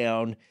go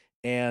down.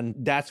 And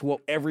that's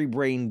what every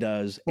brain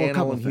does,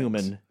 animal and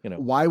human.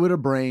 Why would a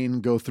brain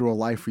go through a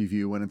life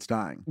review when it's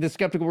dying? The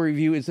skeptical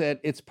review is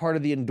that it's part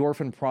of the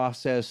endorphin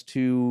process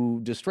to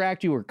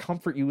distract you or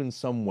comfort you in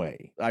some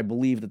way. I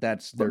believe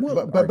that's their...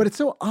 But it's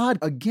so odd.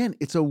 Again,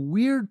 it's a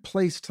weird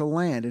place to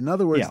land. In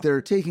other words,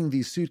 they're taking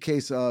the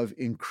suitcase of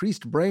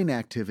increased brain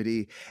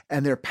activity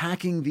and they're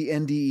packing the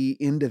NDE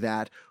into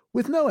that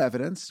with no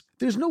evidence.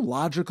 There's no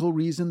logical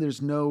reason. There's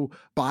no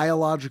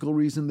biological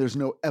reason. There's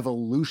no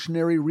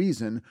evolutionary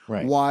reason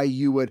why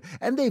you would.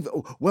 And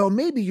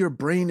maybe your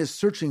brain is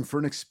searching for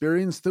an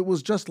experience that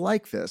was just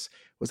like this.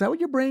 Was that what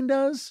your brain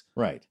does?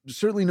 Right.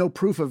 Certainly no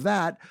proof of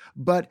that.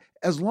 But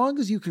as long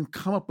as you can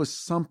come up with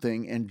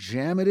something and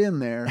jam it in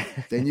there,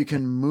 then you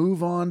can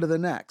move on to the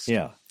next.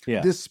 Yeah.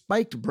 This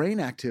spiked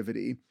brain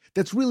activity,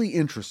 that's really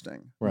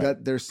interesting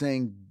that they're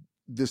saying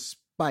this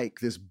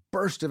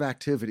burst of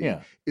activity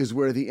is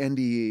where the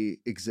NDE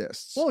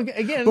exists. Well,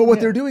 again, but what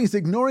they're doing is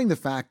ignoring the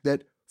fact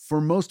that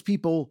for most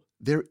people,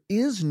 there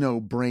is no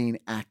brain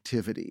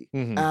activity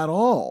at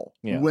all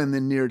when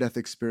the near-death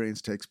experience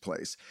takes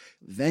place.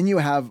 Then you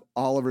have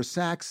Oliver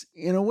Sacks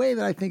in a way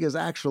that I think is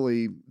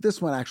actually,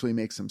 this one actually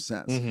makes some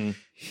sense.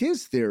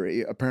 His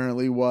theory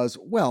apparently was,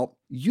 well,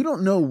 you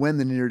don't know when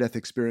the near-death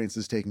experience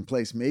is taking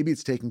place. Maybe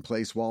it's taking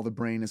place while the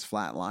brain is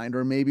flatlined,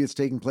 or maybe it's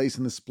taking place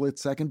in the split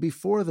second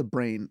before the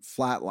brain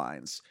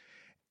flatlines.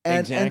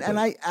 And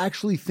I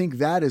actually think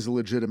that is a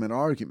legitimate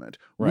argument.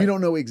 Right. We don't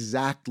know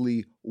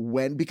exactly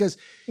when, because...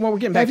 Well, we're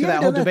getting back to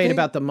that whole debate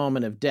about the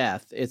moment of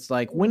death. It's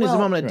like, when is the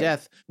moment of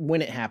death?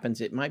 When it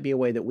happens, it might be a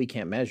way that we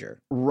can't measure.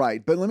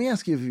 Right. But let me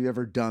ask you if you've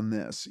ever done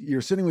this.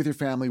 You're sitting with your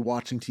family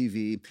watching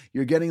TV.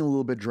 You're getting a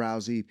little bit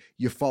drowsy.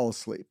 You fall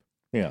asleep.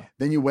 Yeah.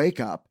 Then you wake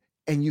up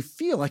and you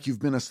feel like you've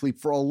been asleep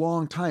for a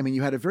long time. And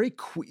you had a very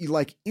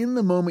like in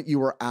the moment you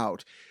were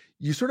out,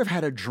 you sort of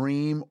had a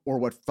dream, or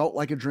what felt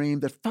like a dream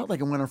that felt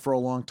like it went on for a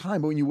long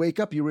time. But when you wake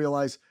up, you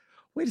realize,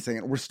 wait a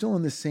second, we're still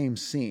in the same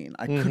scene.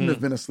 I couldn't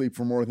have been asleep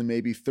for more than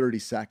maybe 30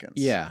 seconds.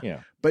 Yeah.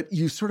 But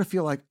you sort of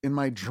feel like, in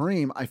my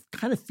dream, I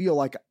kind of feel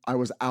like I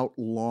was out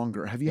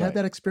longer. Have you had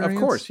that experience?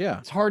 Of course, yeah.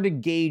 It's hard to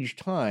gauge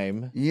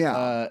time.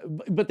 Yeah.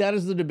 But that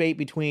is the debate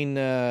between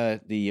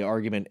the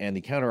argument and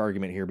the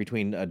counter-argument here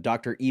between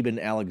Dr. Eben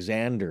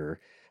Alexander,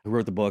 who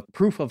wrote the book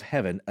Proof of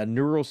Heaven, A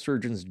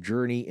Neurosurgeon's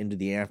Journey into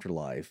the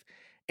Afterlife,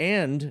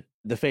 and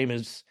the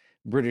famous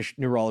British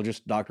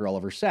neurologist Dr.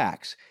 Oliver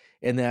Sacks,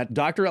 and that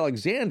Dr.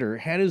 Alexander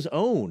had his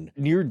own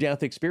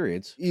near-death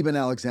experience. Eben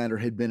Alexander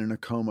had been in a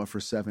coma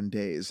for 7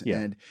 days,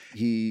 and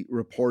he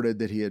reported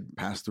that he had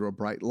passed through a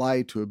bright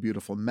light to a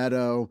beautiful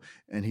meadow,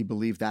 and he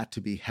believed that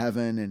to be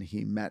heaven, and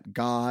he met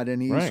God,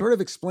 and he sort of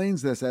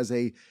explains this as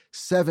a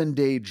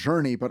 7-day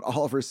journey, but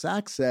Oliver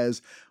Sacks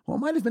says, well,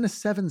 it might have been a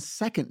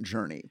 7-second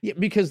journey. Yeah,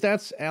 because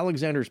that's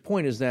Alexander's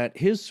point, is that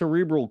his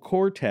cerebral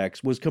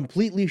cortex was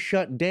completely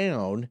shut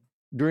down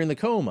during the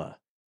coma,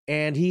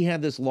 and he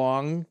had this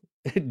long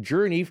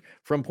journey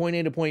from point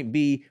A to point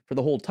B for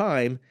the whole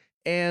time.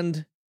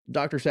 And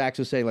Dr. Sacks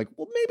is saying, like,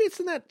 well, maybe it's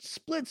in that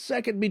split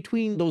second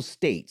between those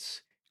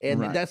states. And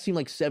that seemed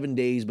like 7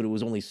 days, but it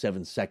was only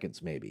 7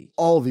 seconds, maybe.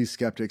 All these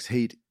skeptics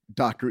hate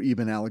Dr.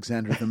 Eben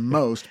Alexander the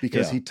most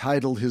because he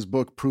titled his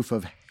book Proof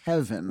of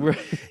Heaven. Right.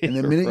 And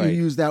the minute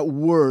you use that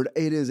word,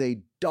 it is a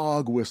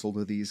dog whistle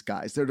to these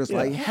guys. They're just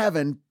like,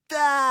 heaven,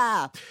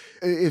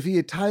 If he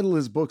had titled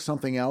his book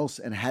something else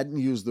and hadn't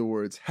used the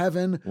words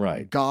heaven,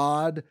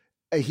 God,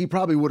 he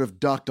probably would have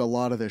ducked a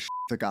lot of the shit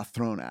that got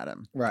thrown at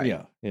him. Right.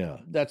 Yeah.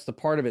 That's the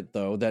part of it,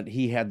 though, that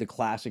he had the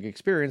classic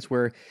experience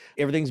where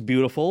everything's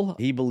beautiful.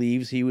 He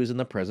believes he was in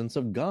the presence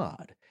of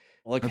God.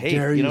 Like, how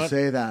dare you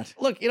say that?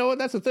 Look, you know what?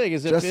 That's the thing.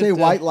 Is just say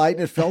white light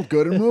and it felt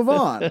good and move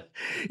on.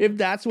 If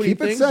that's what he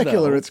thinks, keep it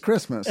secular. Though, it's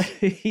Christmas.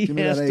 Give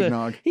me that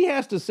eggnog. He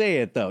has to say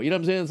it, though. You know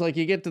what I'm saying? It's like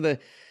you get to the.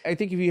 I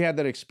think if you had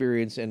that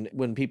experience, and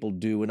when people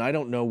do, and I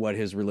don't know what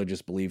his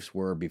religious beliefs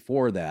were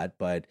before that,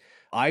 but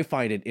I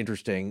find it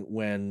interesting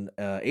when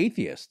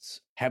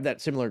atheists have that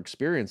similar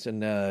experience,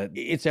 and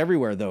it's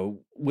everywhere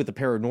though with the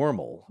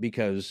paranormal,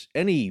 because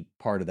any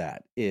part of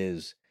that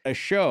is a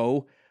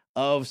show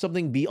of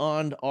something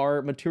beyond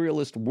our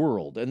materialist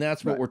world. And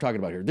that's what we're talking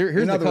about here.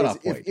 Here's the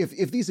cutoff point.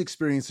 If these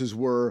experiences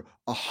were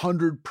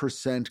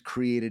 100%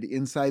 created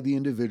inside the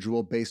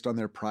individual based on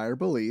their prior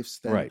beliefs,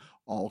 then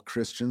all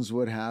Christians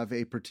would have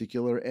a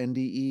particular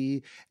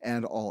NDE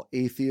and all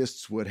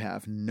atheists would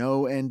have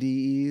no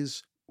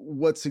NDEs.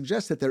 What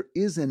suggests that there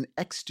is an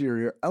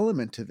exterior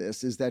element to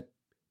this is that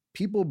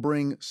people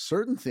bring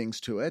certain things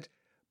to it,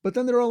 but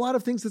then there are a lot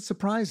of things that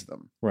surprise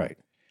them. Right.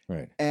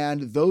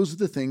 And those are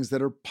the things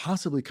that are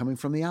possibly coming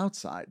from the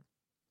outside,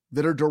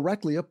 that are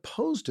directly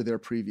opposed to their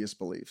previous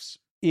beliefs.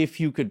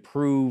 If you could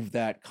prove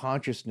that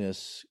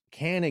consciousness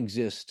can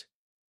exist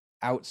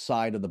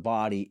outside of the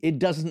body, it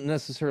doesn't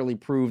necessarily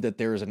prove that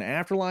there is an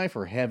afterlife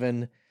or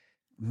heaven.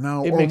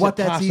 No, or what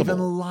that's even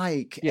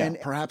like. Yeah.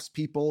 And perhaps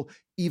people,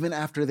 even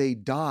after they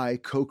die,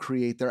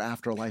 co-create their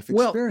afterlife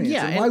experience.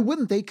 And why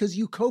wouldn't they? Because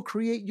you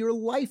co-create your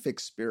life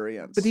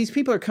experience. But these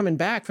people are coming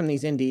back from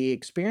these NDE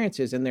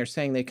experiences, and they're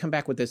saying they come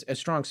back with a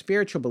strong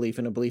spiritual belief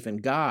and a belief in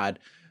God,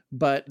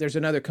 but there's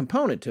another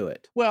component to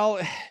it.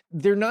 Well,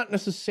 they're not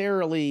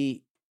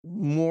necessarily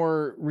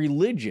more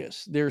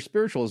religious. They're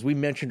spiritual, as we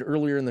mentioned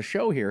earlier in the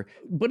show here,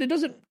 but it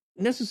doesn't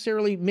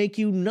necessarily make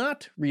you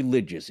not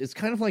religious. It's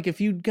kind of like if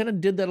you kind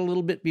of did that a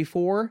little bit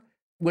before,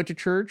 went to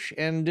church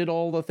and did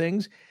all the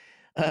things,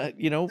 things.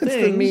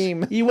 The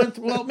meme. You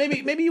went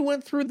maybe you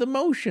went through the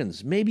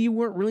motions. Maybe you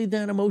weren't really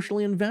that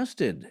emotionally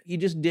invested. You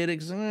just did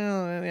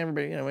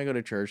everybody, we go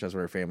to church, that's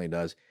what our family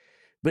does.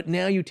 But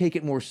now you take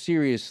it more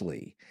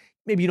seriously.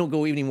 Maybe you don't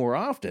go any more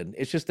often.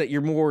 It's just that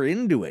you're more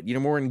into it.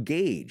 You're more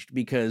engaged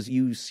because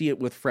you see it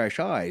with fresh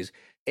eyes.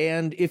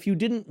 And if you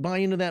didn't buy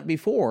into that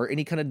before,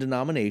 any kind of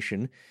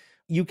denomination,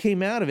 you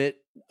came out of it,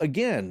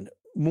 again,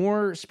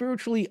 more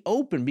spiritually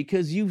open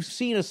because you've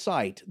seen a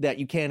sight that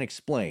you can't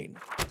explain.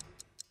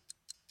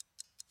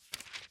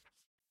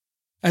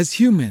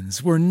 As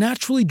humans, we're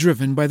naturally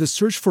driven by the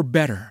search for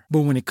better.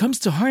 But when it comes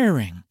to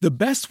hiring, the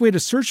best way to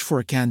search for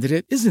a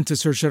candidate isn't to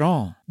search at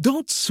all.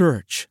 Don't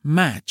search,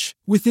 match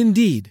with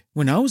Indeed.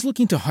 When I was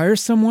looking to hire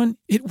someone,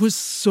 it was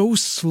so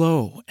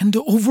slow and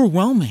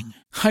overwhelming.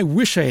 I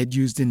wish I had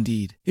used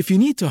Indeed. If you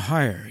need to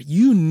hire,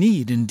 you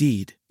need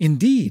Indeed.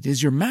 Indeed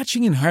is your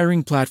matching and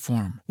hiring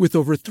platform with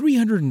over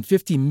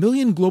 350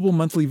 million global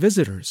monthly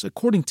visitors,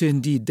 according to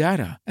Indeed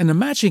data, and a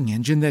matching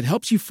engine that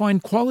helps you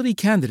find quality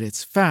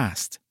candidates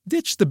fast.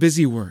 Ditch the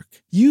busy work.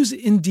 Use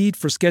Indeed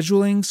for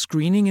scheduling,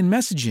 screening, and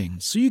messaging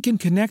so you can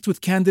connect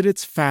with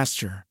candidates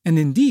faster. And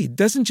Indeed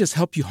doesn't just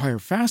help you hire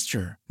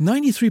faster.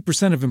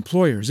 93% of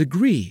employers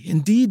agree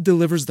Indeed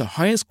delivers the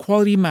highest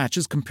quality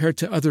matches compared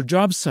to other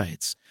job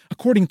sites,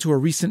 according to a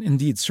recent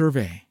Indeed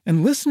survey.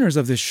 And listeners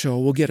of this show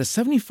will get a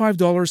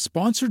 $75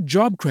 sponsored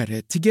job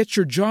credit to get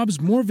your jobs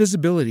more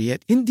visibility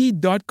at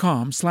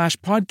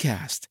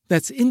Indeed.com/podcast.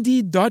 That's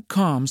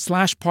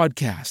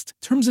Indeed.com/podcast.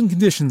 Terms and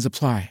conditions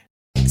apply.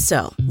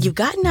 So, you've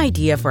got an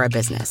idea for a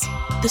business.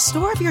 The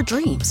store of your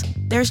dreams.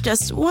 There's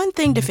just one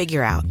thing to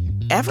figure out.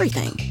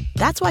 Everything.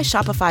 That's why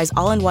Shopify's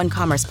all-in-one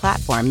commerce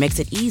platform makes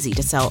it easy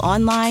to sell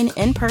online,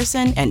 in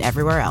person, and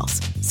everywhere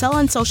else. Sell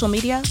on social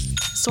media,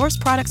 source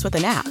products with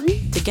an app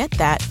to get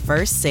that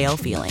first sale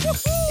feeling.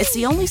 It's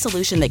the only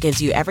solution that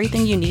gives you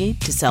everything you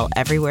need to sell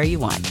everywhere you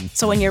want.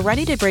 So when you're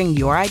ready to bring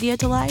your idea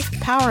to life,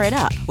 power it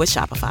up with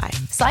Shopify.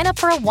 Sign up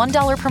for a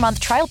 $1 per month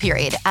trial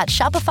period at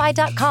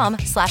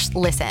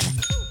shopify.com/listen.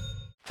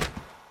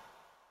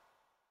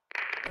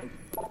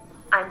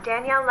 I'm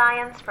Danielle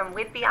Lyons from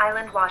Whidbey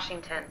Island,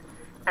 Washington,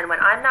 and when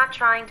I'm not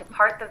trying to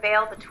part the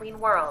veil between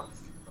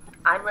worlds,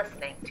 I'm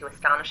listening to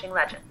Astonishing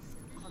Legends.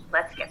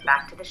 Let's get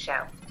back to the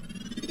show.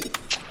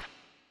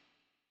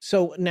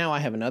 So now I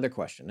have another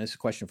question. This is a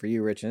question for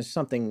you, Rich, and it's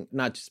something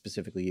not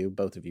specifically you,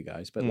 both of you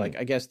guys, but like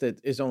I guess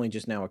that is only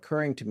just now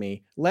occurring to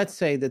me. Let's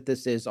say that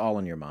this is all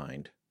in your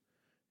mind,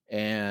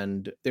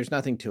 and there's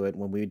nothing to it.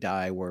 When we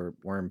die, we're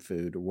worm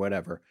food or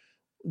whatever.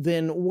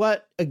 Then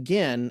what,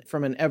 again,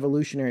 from an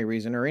evolutionary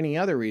reason or any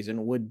other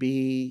reason, would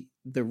be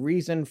the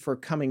reason for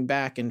coming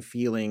back and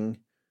feeling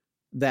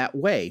that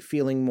way,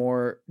 feeling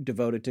more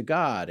devoted to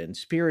God and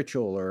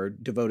spiritual or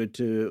devoted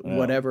to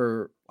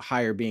whatever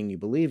higher being you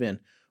believe in?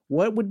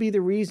 What would be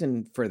the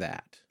reason for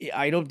that?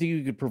 I don't think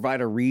you could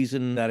provide a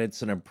reason that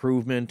it's an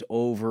improvement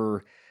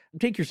over...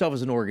 Take yourself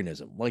as an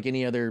organism, like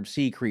any other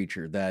sea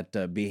creature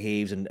that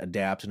behaves and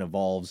adapts and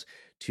evolves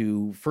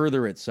to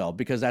further itself,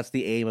 because that's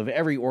the aim of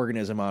every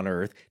organism on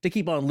Earth, to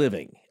keep on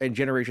living and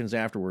generations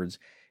afterwards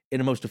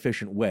in a most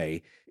efficient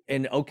way.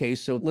 And okay,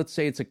 so let's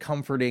say it's a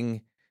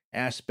comforting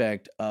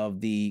aspect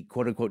of the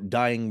quote-unquote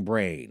dying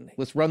brain.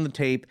 Let's run the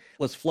tape.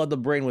 Let's flood the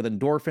brain with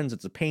endorphins.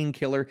 It's a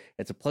painkiller.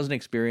 It's a pleasant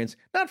experience.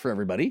 Not for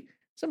everybody.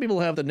 Some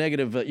people have the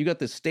negative, you got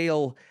the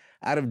stale,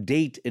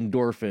 out-of-date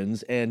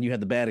endorphins, and you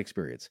had the bad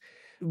experience.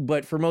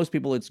 But for most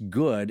people, it's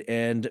good,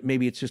 and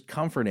maybe it's just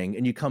comforting,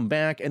 and you come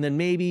back, and then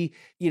maybe,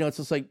 it's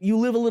just like you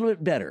live a little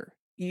bit better.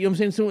 You know what I'm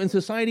saying? So in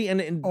society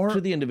and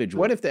to the individual.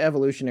 What if the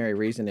evolutionary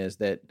reason is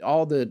that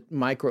all the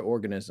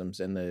microorganisms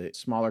and the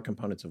smaller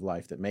components of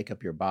life that make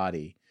up your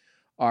body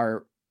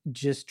are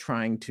just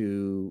trying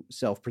to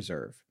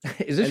self-preserve?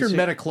 Is this your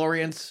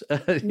metachlorians?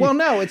 Well,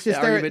 no, it's just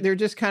they're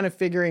just kind of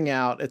figuring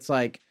out, it's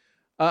like,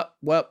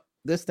 well,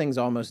 this thing's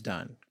almost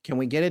done. Can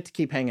we get it to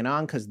keep hanging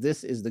on? Because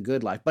this is the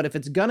good life. But if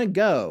it's going to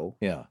go,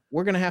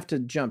 we're going to have to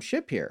jump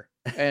ship here.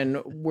 And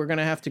we're going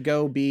to have to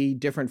go be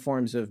different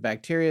forms of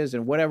bacterias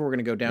and whatever. We're going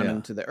to go down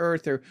into the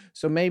earth.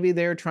 So maybe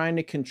they're trying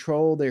to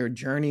control their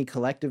journey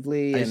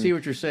collectively. I see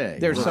what you're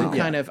saying. There's some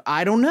kind of,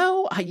 I don't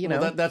know.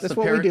 That's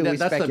what we do. We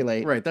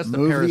speculate. That's the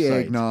Move parasite. the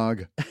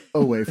eggnog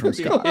away from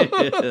Scott.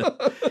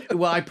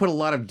 Well, I put a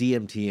lot of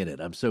DMT in it.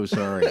 I'm so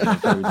sorry.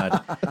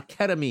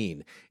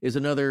 Ketamine is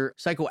another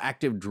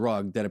psychoactive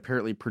drug that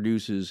apparently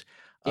produces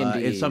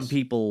in some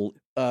people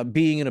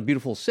being in a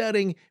beautiful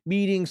setting,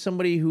 meeting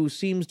somebody who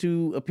seems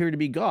to appear to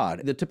be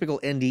God, the typical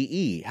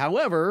NDE.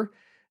 However,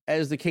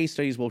 as the case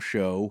studies will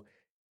show,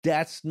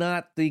 that's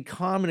not the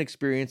common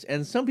experience.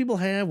 And some people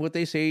have what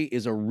they say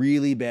is a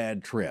really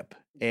bad trip.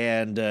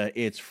 And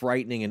it's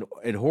frightening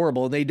and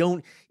horrible. And they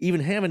don't even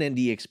have an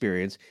NDE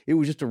experience. It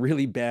was just a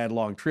really bad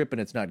long trip,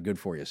 and it's not good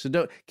for you.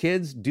 So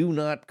kids, do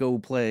not go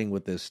playing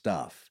with this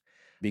stuff.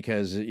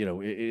 Because,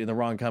 in the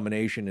wrong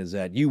combination is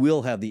that you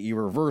will have the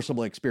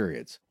irreversible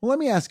experience. Well, let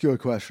me ask you a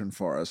question,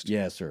 Forrest.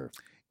 Yes, sir.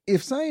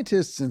 If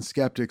scientists and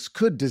skeptics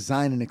could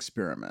design an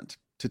experiment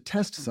to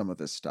test some of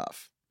this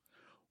stuff,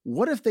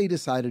 what if they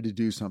decided to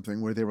do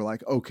something where they were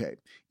like, okay,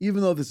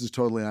 even though this is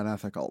totally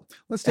unethical,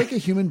 let's take a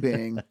human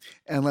being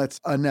and let's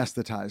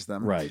anesthetize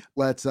them. Right.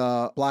 Let's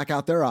black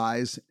out their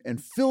eyes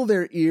and fill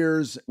their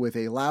ears with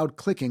a loud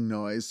clicking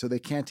noise so they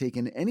can't take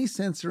in any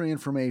sensory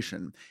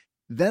information.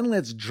 Then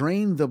let's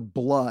drain the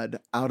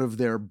blood out of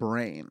their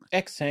brain.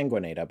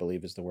 Exsanguinate, I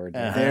believe is the word.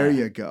 There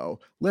you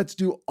go. Let's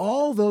do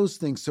all those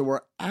things so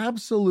we're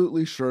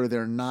absolutely sure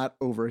they're not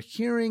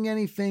overhearing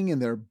anything and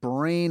their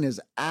brain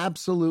is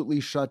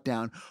absolutely shut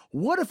down.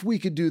 What if we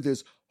could do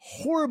this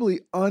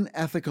horribly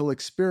unethical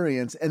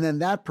experience, and then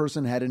that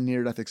person had a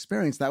near-death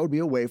experience, that would be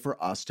a way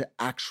for us to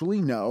actually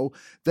know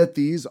that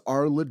these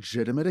are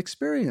legitimate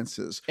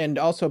experiences. And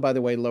also, by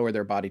the way, lower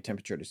their body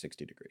temperature to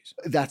 60 degrees.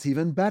 That's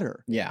even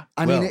better. Yeah.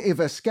 I mean, if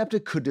a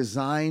skeptic could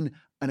design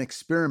an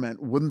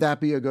experiment, wouldn't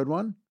that be a good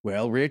one?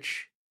 Well,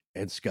 Rich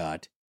and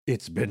Scott,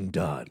 it's been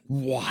done.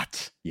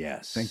 What?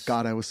 Yes. Thank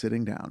God I was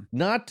sitting down.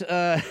 Not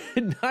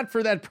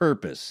for that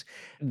purpose.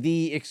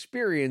 The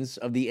experience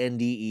of the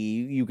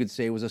NDE, you could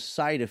say, was a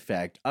side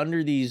effect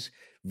under these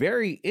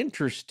very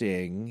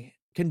interesting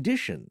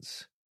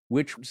conditions,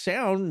 which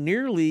sound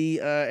nearly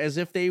as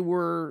if they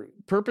were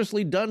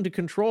purposely done to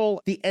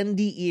control the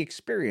NDE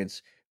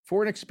experience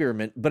for an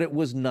experiment, but it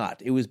was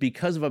not. It was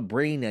because of a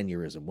brain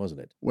aneurysm,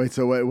 wasn't it? Wait,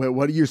 so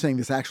what are you saying?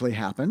 This actually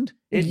happened?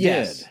 It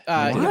did.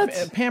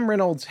 What? Pam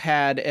Reynolds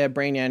had a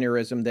brain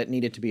aneurysm that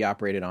needed to be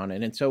operated on.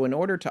 And so in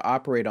order to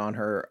operate on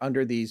her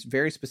under these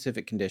very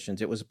specific conditions,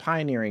 it was a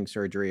pioneering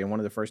surgery and one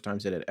of the first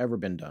times it had ever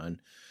been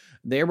done.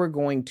 They were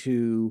going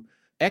to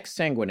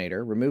exsanguinate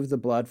her, remove the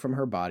blood from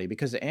her body,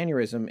 because the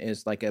aneurysm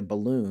is like a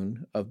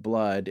balloon of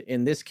blood,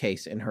 in this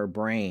case in her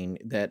brain,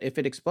 that if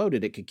it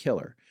exploded, it could kill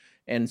her.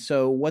 And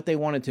so what they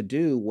wanted to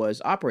do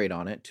was operate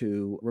on it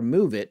to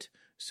remove it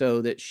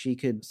so that she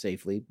could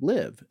safely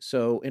live.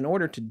 So in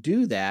order to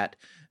do that,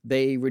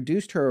 they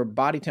reduced her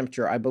body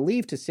temperature, I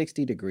believe, to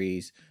 60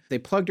 degrees. They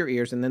plugged her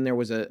ears, and then there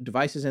was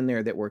devices in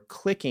there that were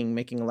clicking,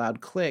 making a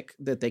loud click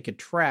that they could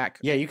track.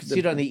 Yeah, you could see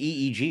it on the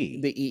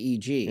EEG. The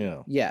EEG,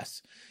 yeah.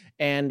 Yes.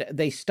 And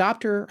they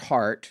stopped her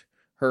heart,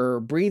 her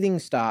breathing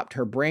stopped,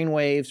 her brain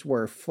waves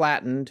were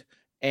flattened,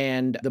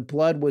 and the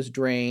blood was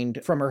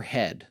drained from her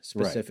head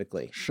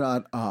specifically. Right.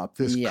 Shut up.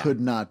 This could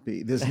not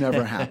be. This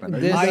never happened.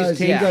 You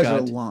guys are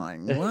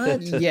lying.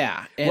 What?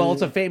 Yeah. Well,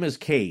 it's a famous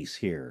case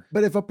here.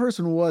 But if a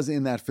person was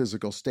in that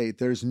physical state,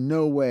 there's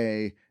no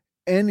way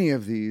any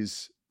of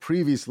these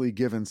previously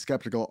given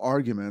skeptical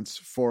arguments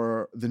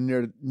for the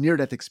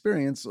near-death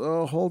experience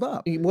hold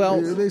up. Well,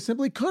 they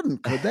simply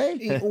couldn't, could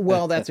they?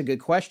 Well, that's a good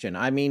question.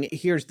 I mean,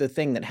 here's the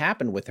thing that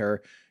happened with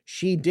her.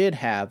 She did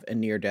have a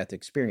near-death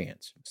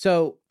experience.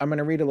 So I'm going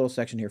to read a little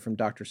section here from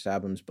Dr.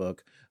 Sabom's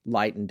book,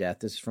 Light and Death.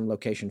 This is from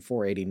location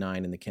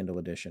 489 in the Kindle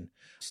edition.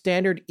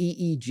 Standard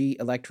EEG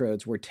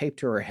electrodes were taped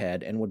to her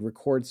head and would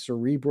record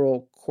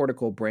cerebral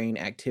cortical brain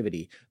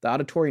activity. The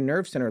auditory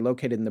nerve center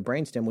located in the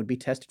brainstem would be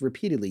tested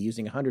repeatedly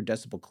using 100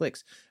 decibel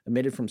clicks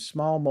emitted from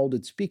small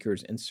molded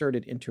speakers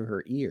inserted into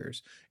her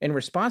ears. In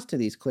response to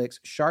these clicks,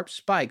 sharp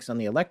spikes on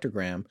the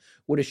electrogram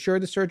would assure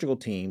the surgical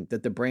team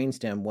that the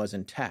brainstem was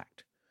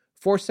intact.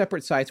 4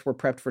 separate sites were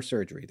prepped for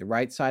surgery: the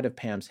right side of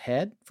Pam's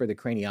head for the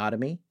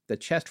craniotomy, the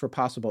chest for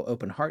possible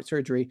open heart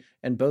surgery,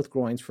 and both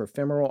groins for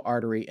femoral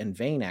artery and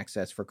vein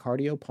access for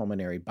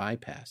cardiopulmonary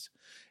bypass.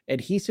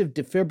 Adhesive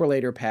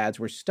defibrillator pads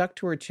were stuck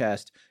to her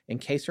chest in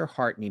case her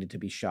heart needed to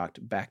be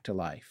shocked back to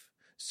life.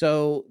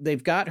 So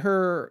they've got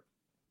her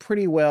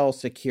pretty well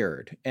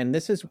secured. And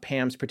this is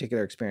Pam's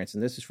particular experience,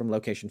 and this is from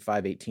location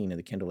 518 in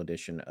the Kindle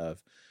edition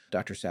of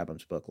Dr.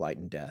 Sabom's book, Light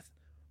and Death.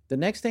 The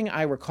next thing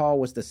I recall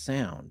was the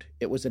sound.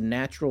 It was a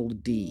natural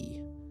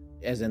D,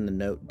 as in the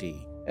note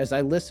D. As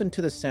I listened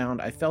to the sound,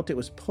 I felt it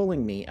was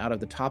pulling me out of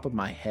the top of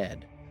my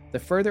head. The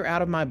further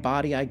out of my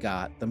body I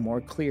got, the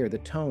more clear the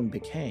tone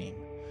became.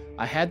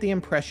 I had the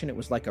impression it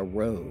was like a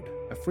road,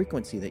 a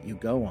frequency that you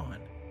go on.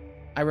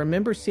 I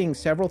remember seeing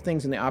several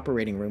things in the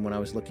operating room when I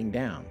was looking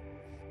down.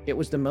 It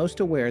was the most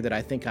aware that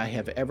I think I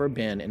have ever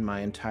been in my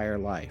entire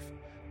life.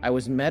 I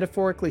was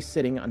metaphorically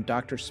sitting on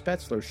Dr.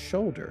 Spetzler's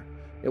shoulder.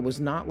 It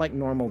was not like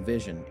normal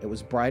vision. It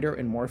was brighter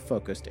and more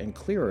focused and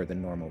clearer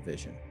than normal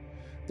vision.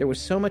 There was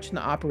so much in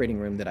the operating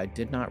room that I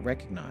did not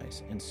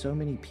recognize, and so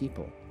many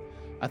people.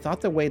 I thought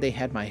the way they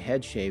had my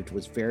head shaved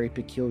was very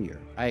peculiar.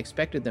 I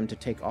expected them to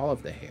take all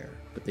of the hair,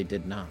 but they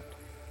did not.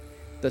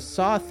 The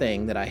saw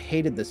thing that I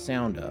hated the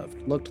sound of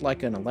looked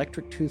like an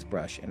electric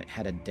toothbrush, and it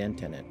had a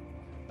dent in it.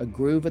 A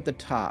groove at the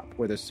top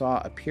where the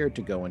saw appeared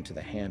to go into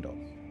the handle.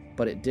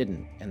 But it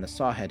didn't, and the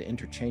saw had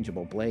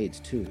interchangeable blades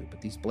too,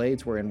 but these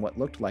blades were in what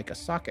looked like a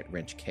socket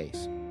wrench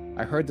case.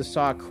 I heard the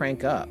saw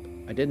crank up.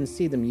 I didn't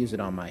see them use it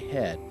on my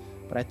head,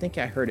 but I think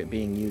I heard it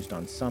being used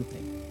on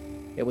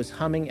something. It was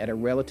humming at a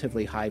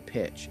relatively high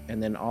pitch,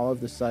 and then all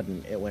of a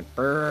sudden it went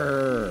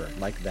brrrr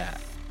like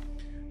that.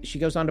 She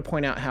goes on to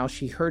point out how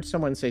she heard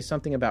someone say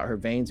something about her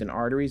veins and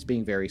arteries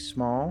being very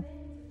small.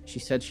 She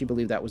said she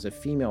believed that was a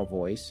female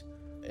voice,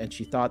 and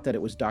she thought that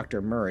it was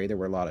Dr. Murray. There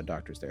were a lot of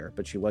doctors there,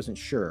 but she wasn't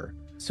sure.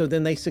 So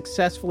then they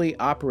successfully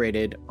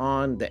operated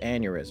on the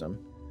aneurysm.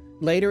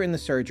 Later in the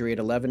surgery at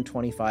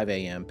 11:25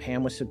 a.m.,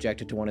 Pam was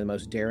subjected to one of the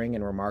most daring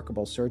and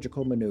remarkable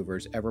surgical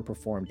maneuvers ever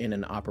performed in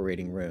an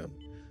operating room.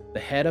 The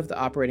head of the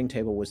operating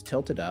table was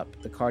tilted up,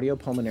 the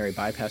cardiopulmonary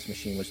bypass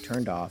machine was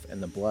turned off,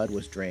 and the blood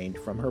was drained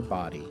from her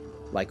body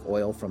like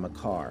oil from a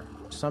car.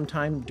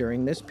 Sometime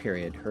during this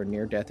period, her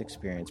near-death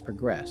experience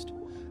progressed.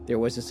 There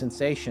was a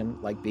sensation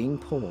like being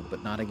pulled,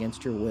 but not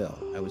against your will.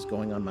 I was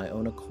going on my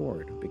own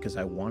accord because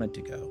I wanted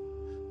to go.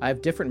 I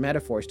have different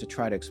metaphors to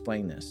try to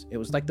explain this. It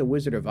was like the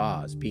Wizard of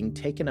Oz being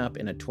taken up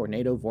in a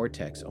tornado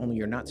vortex, only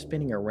you're not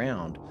spinning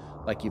around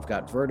like you've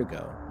got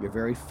vertigo. You're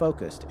very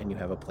focused and you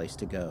have a place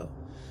to go.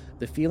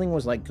 The feeling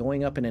was like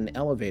going up in an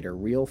elevator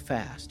real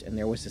fast, and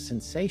there was a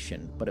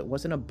sensation, but it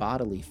wasn't a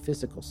bodily,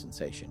 physical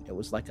sensation. It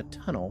was like a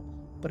tunnel,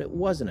 but it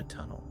wasn't a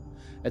tunnel.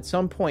 At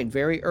some point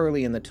very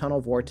early in the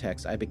tunnel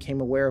vortex, I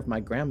became aware of my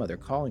grandmother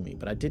calling me,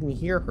 but I didn't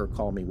hear her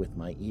call me with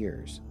my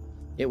ears.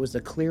 It was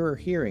a clearer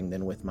hearing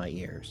than with my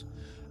ears.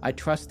 I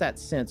trust that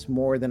sense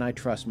more than I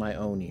trust my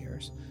own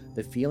ears.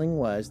 The feeling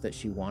was that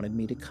she wanted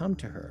me to come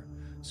to her.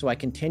 So I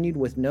continued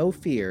with no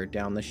fear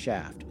down the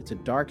shaft. It's a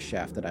dark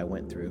shaft that I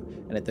went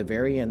through, and at the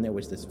very end there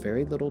was this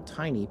very little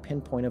tiny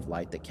pinpoint of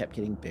light that kept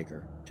getting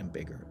bigger and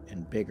bigger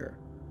and bigger.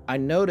 I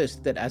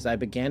noticed that as I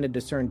began to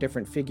discern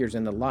different figures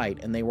in the light,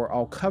 and they were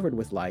all covered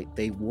with light,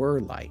 they were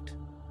light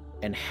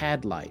and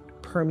had light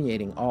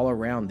permeating all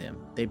around them.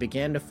 They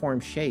began to form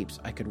shapes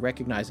I could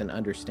recognize and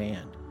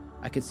understand.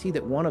 I could see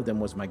that one of them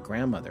was my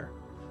grandmother.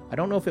 I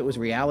don't know if it was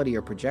reality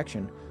or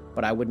projection,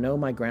 but I would know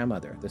my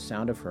grandmother, the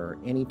sound of her,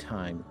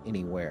 anytime,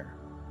 anywhere.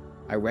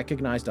 I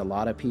recognized a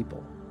lot of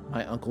people.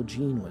 My Uncle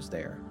Gene was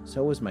there.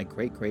 So was my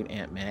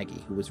great-great-aunt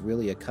Maggie, who was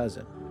really a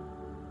cousin.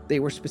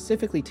 They were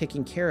specifically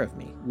taking care of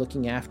me,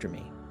 looking after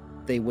me.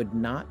 They would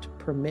not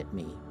permit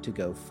me to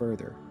go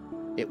further.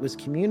 It was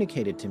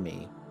communicated to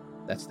me,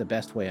 that's the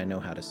best way I know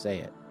how to say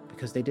it,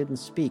 because they didn't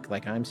speak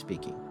like I'm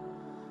speaking,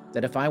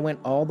 that if I went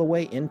all the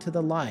way into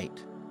the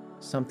light,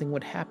 something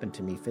would happen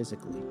to me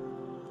physically.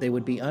 They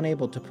would be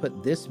unable to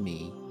put this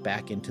me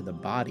back into the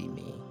body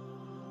me,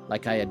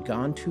 like I had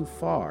gone too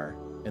far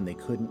and they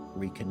couldn't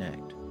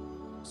reconnect.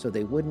 So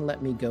they wouldn't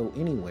let me go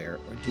anywhere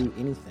or do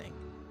anything.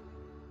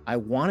 I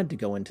wanted to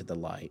go into the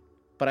light,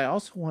 but I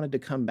also wanted to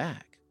come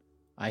back.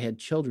 I had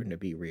children to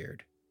be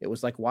reared. It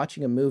was like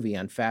watching a movie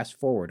on fast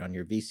forward on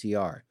your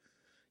VCR.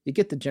 You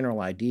get the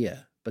general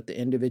idea, but the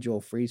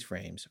individual freeze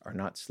frames are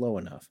not slow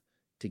enough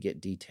to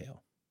get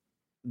detail.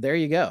 There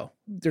you go.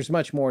 There's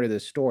much more to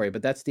this story,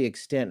 but that's the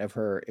extent of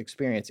her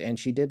experience, and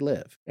she did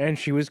live. And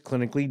she was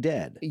clinically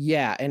dead.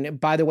 Yeah, and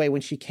by the way, when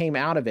she came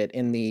out of it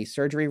in the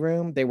surgery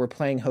room, they were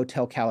playing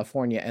Hotel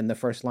California, and the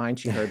first line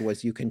she heard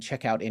was, "You can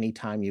check out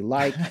anytime you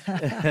like,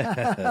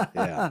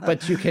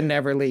 but you can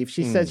never leave."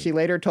 She said she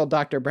later told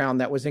Dr. Brown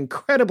that was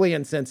incredibly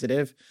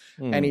insensitive,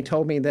 and he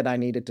told me that I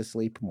needed to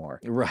sleep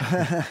more.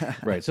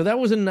 Right, right. So that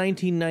was in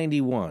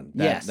 1991.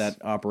 Yes. That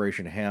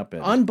operation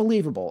happened.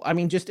 Unbelievable. I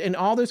mean, just in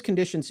all those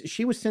conditions,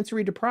 she was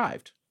sensory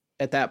deprived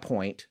at that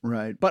point.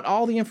 Right. But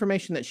all the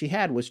information that she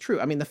had was true.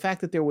 I mean, the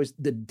fact that there was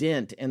the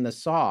dent in the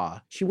saw,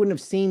 she wouldn't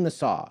have seen the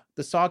saw.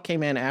 The saw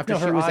came in after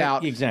she was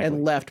out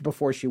and left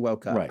before she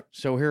woke up. Right.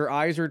 So her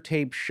eyes are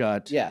taped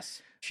shut.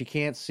 Yes. She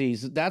can't see.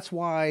 That's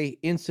why,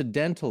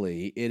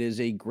 incidentally, it is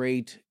a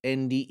great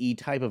NDE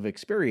type of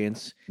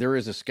experience. There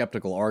is a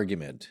skeptical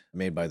argument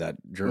made by that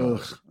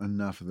journalist. Ugh,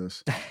 enough of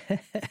this.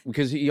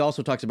 Because he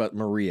also talks about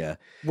Maria.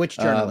 Which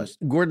journalist?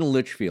 Gordon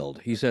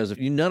Litchfield. He says,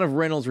 none of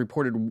Reynolds'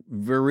 reported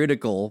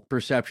veridical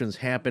perceptions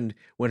happened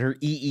when her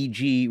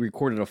EEG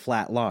recorded a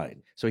flat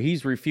line. So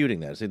he's refuting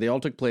that. So they all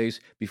took place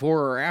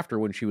before or after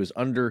when she was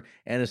under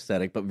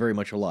anesthetic, but very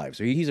much alive.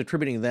 So he's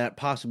attributing that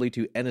possibly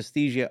to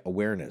anesthesia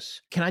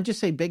awareness. Can I just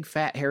say big,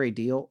 fat, hairy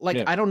deal?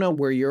 I don't know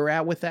where you're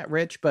at with that,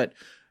 Rich, but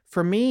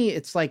for me,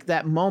 it's like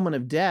that moment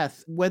of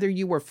death, whether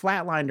you were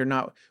flatlined or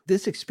not,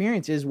 this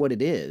experience is what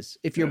it is.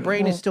 If your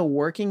brain is still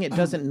working, it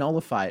doesn't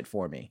nullify it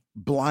for me.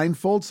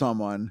 Blindfold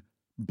someone,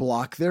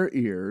 block their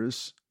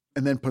ears,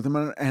 and then put them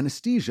on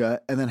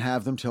anesthesia, and then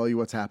have them tell you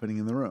what's happening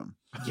in the room.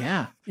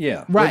 Yeah.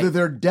 Yeah. Right. Whether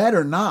they're dead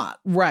or not.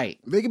 Right.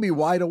 They can be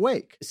wide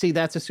awake. See,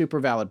 that's a super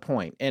valid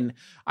point. And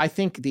I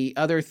think the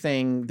other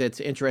thing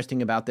that's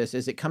interesting about this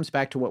is it comes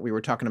back to what we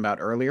were talking about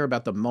earlier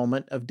about the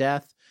moment of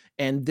death.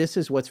 And this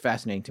is what's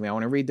fascinating to me. I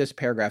want to read this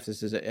paragraph.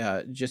 This is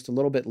just a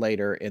little bit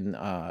later in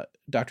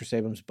Dr.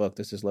 Sabom's book.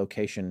 This is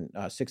location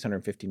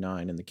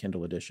 659 in the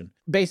Kindle edition.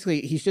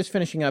 Basically, he's just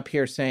finishing up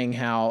here saying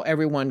how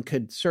everyone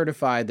could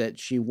certify that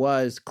she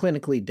was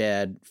clinically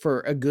dead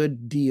for a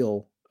good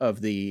deal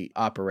of the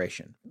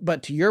operation.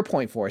 But to your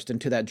point, Forrest,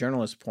 and to that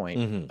journalist's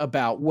point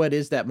about what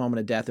is that moment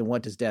of death and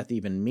what does death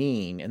even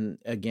mean? And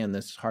again,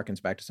 this harkens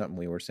back to something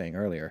we were saying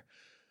earlier.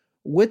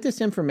 With this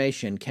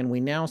information, can we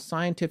now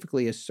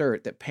scientifically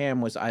assert that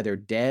Pam was either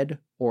dead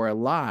or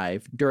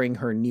alive during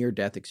her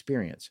near-death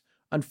experience?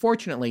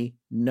 Unfortunately,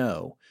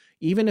 no.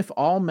 Even if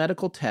all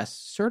medical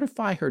tests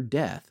certify her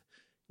death,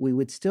 we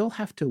would still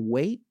have to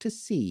wait to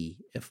see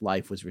if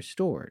life was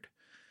restored.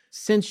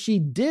 Since she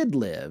did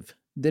live,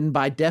 then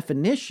by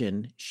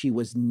definition, she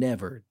was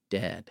never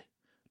dead.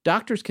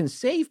 Doctors can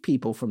save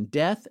people from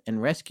death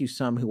and rescue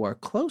some who are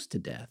close to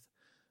death,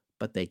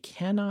 but they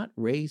cannot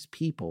raise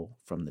people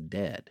from the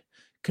dead.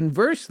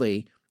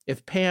 Conversely,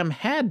 if Pam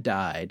had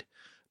died,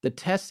 the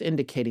tests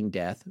indicating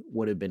death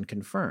would have been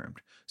confirmed.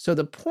 So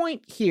the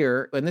point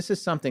here, and this is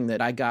something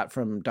that I got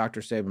from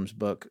Dr. Sabom's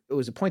book, it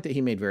was a point that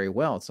he made very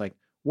well. It's like,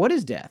 what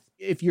is death?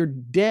 If you're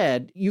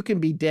dead, you can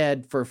be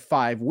dead for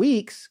 5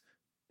 weeks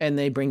and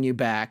they bring you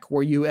back.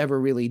 Were you ever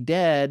really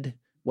dead?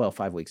 Well,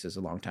 5 weeks is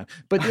a long time.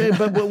 But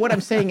what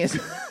I'm saying is,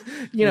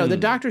 the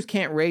doctors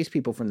can't raise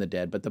people from the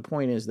dead. But the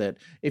point is that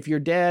if you're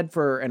dead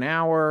for an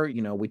hour,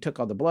 we took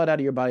all the blood out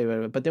of your body,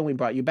 but then we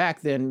brought you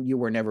back, then you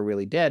were never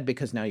really dead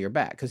because now you're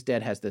back. Because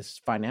dead has this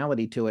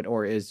finality to it,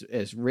 or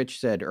as Rich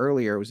said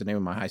earlier, it was the name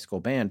of my high school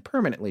band,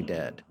 permanently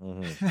dead.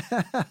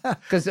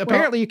 Because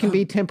apparently you can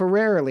be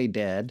temporarily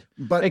dead,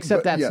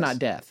 except that's not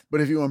death.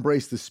 But if you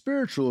embrace the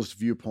spiritualist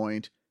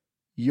viewpoint,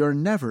 you're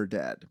never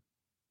dead.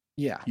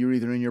 Yeah. You're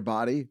either in your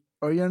body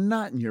or you're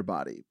not in your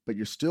body, but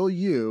you're still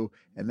you.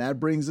 And that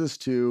brings us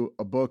to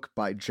a book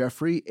by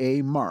Jeffrey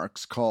A.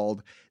 Marks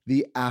called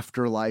The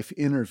Afterlife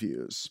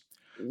Interviews.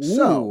 Ooh.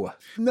 So,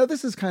 now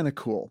this is kind of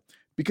cool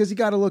because you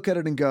got to look at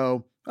it and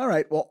go, all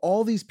right, well,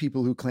 all these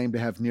people who claim to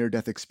have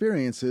near-death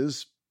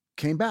experiences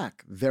came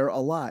back. They're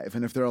alive.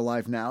 And if they're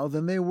alive now,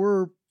 then they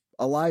were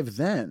alive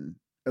then,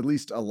 at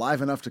least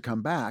alive enough to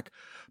come back.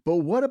 But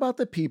what about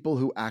the people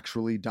who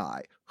actually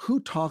die? Who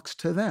talks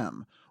to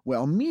them?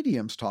 Well,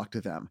 mediums talk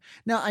to them.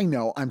 Now, I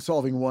know I'm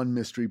solving one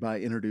mystery by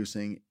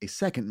introducing a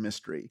second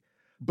mystery,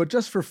 but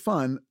just for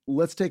fun,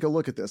 let's take a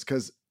look at this,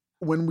 because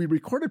when we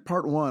recorded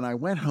part 1, I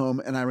went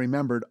home and I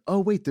remembered, oh,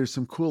 wait, there's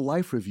some cool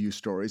life review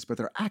stories, but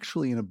they're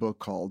actually in a book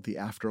called The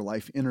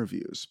Afterlife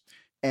Interviews.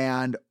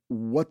 And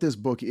what this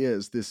book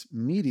is, this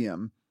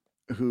medium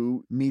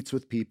who meets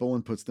with people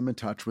and puts them in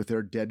touch with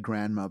their dead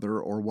grandmother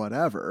or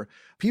whatever,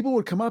 people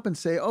would come up and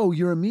say, oh,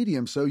 you're a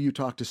medium, so you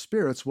talk to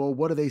spirits. Well,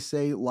 what do they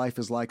say life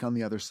is like on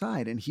the other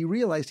side? And he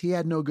realized he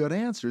had no good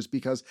answers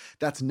because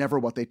that's never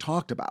what they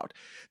talked about.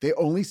 They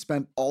only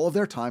spent all of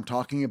their time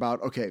talking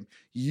about, okay,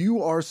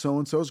 you are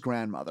so-and-so's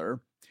grandmother.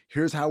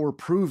 Here's how we're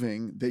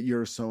proving that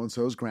you're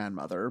so-and-so's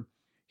grandmother.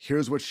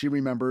 Here's what she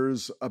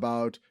remembers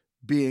about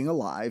being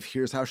alive.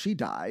 Here's how she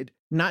died.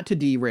 Not to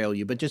derail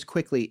you, but just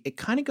quickly, it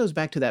kind of goes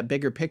back to that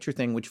bigger picture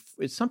thing, which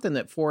is something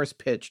that Forrest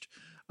pitched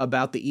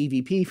about the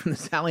EVP from the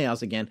Sallie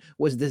House again,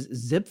 was this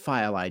zip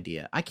file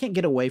idea. I can't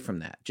get away from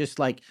that. Just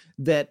like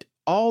that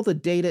all the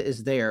data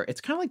is there.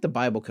 It's kind of like the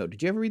Bible Code.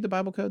 Did you ever read the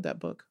Bible Code, that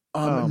book?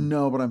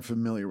 No, but I'm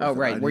familiar with it. Oh,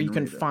 right, where you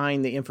can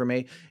find the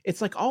information.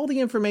 It's like all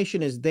the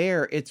information is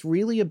there. It's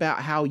really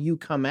about how you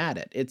come at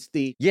it. It's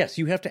the... Yes,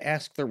 you have to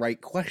ask the right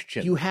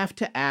question. You have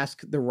to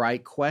ask the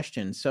right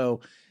question.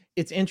 So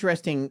it's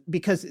interesting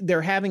because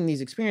they're having these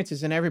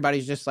experiences and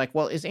everybody's just like,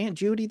 well, is Aunt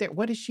Judy there?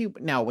 What is she?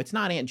 No, it's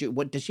not Aunt Judy.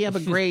 What does she have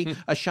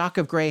a shock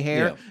of gray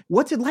hair? Yeah.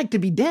 What's it like to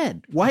be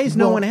dead? Why is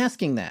no one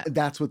asking that?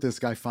 That's what this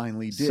guy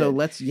finally did. So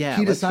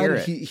he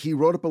decided he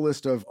wrote up a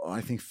list of,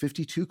 I think,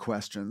 52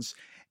 questions,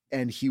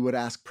 and he would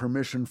ask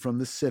permission from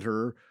the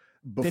sitter.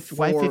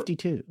 Why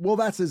 52? Well,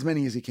 that's as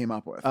many as he came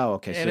up with. Oh,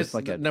 okay. So it's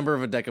like a number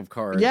of a deck of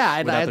cards. Yeah,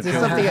 it's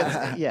something.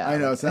 Yeah, I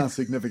know it sounds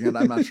significant.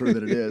 I'm not sure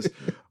that it is,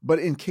 but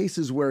in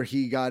cases where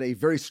he got a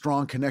very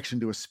strong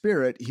connection to a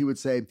spirit, he would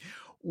say,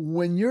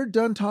 "When you're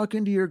done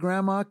talking to your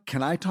grandma,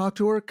 can I talk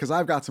to her? Because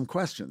I've got some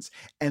questions."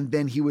 And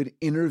then he would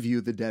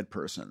interview the dead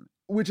person,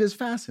 which is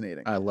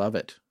fascinating. I love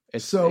it.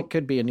 It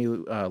could be a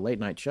new late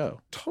night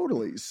show.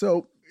 Totally.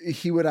 So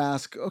he would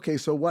ask, okay,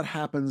 so what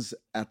happens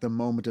at the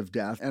moment of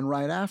death and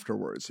right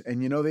afterwards?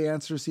 And you know the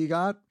answers he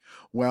got?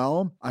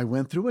 Well, I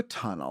went through a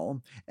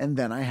tunnel and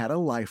then I had a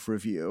life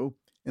review.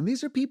 And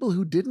these are people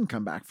who didn't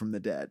come back from the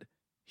dead.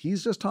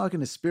 He's just talking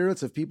to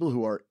spirits of people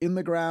who are in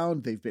the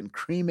ground. They've been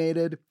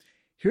cremated.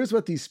 Here's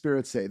what these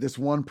spirits say. This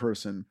one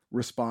person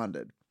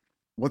responded.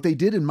 What they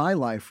did in my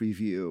life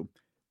review,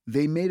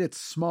 they made it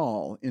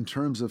small in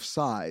terms of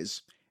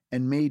size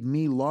and made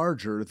me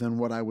larger than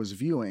what I was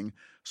viewing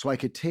so I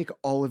could take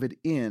all of it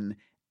in,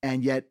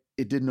 and yet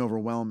it didn't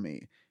overwhelm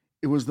me.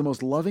 It was the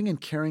most loving and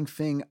caring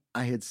thing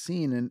I had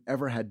seen and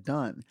ever had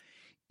done.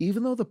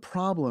 Even though the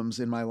problems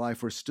in my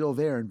life were still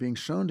there and being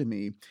shown to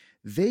me,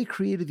 they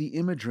created the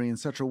imagery in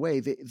such a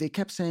way, they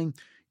kept saying,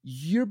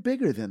 you're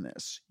bigger than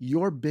this.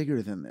 You're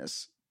bigger than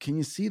this. Can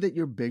you see that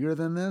you're bigger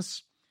than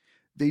this?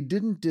 They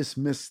didn't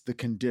dismiss the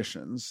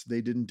conditions. They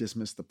didn't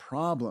dismiss the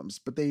problems,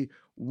 but they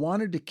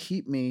wanted to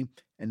keep me,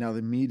 and now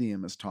the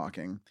medium is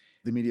talking.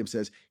 The medium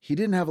says he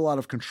didn't have a lot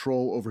of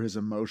control over his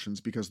emotions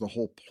because the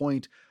whole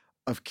point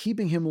of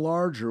keeping him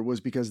larger was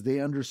because they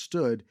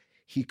understood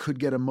he could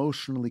get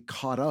emotionally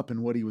caught up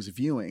in what he was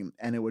viewing,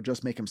 and it would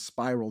just make him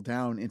spiral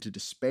down into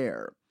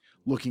despair,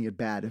 looking at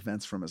bad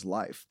events from his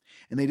life.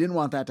 And they didn't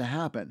want that to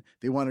happen.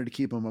 They wanted to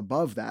keep him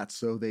above that,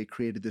 so they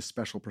created this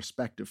special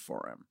perspective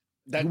for him.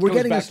 We're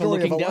getting a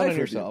story of a life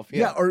yourself.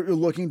 Yeah, or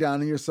looking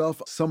down on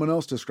yourself. Someone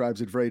else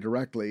describes it very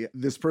directly.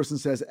 This person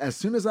says, as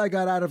soon as I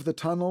got out of the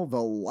tunnel,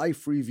 the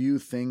life review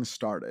thing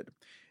started.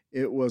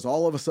 It was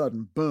all of a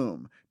sudden,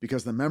 boom,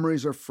 because the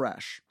memories are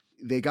fresh.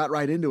 They got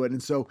right into it.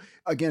 And so,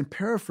 again,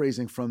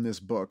 paraphrasing from this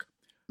book,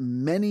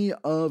 many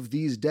of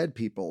these dead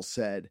people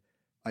said,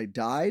 I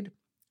died,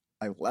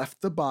 I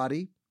left the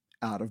body,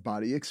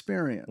 out-of-body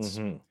experience.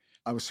 Mm-hmm.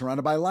 I was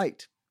surrounded by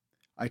light.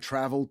 I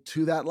traveled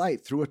to that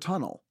light through a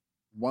tunnel.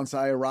 Once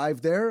I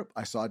arrived there,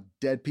 I saw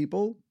dead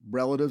people,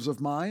 relatives of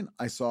mine.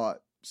 I saw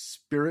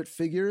spirit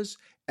figures,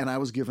 and I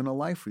was given a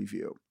life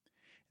review.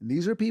 And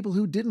these are people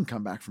who didn't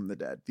come back from the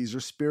dead. These are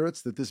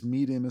spirits that this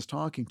medium is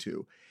talking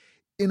to.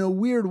 in a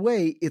weird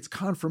way, it's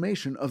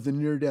confirmation of the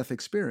near-death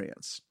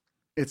experience.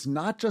 It's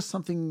not just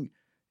something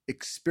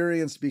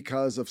experienced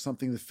because of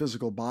something the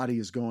physical body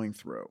is going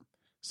through,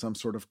 some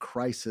sort of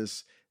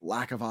crisis,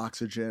 lack of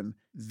oxygen.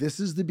 This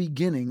is the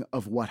beginning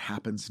of what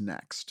happens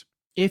next.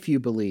 If you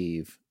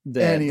believe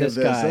that any of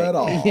this at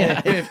all.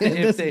 Yeah, if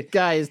this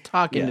guy is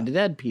talking to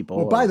dead people.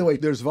 Well, by the way,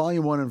 there's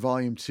volume 1 and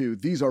volume 2.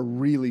 These are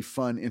really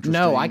fun, interesting.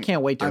 No, I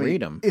can't wait to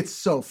read them. It's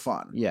so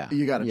fun. Yeah.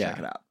 You got to check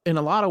it out. In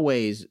a lot of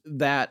ways,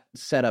 that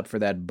setup for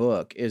that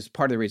book is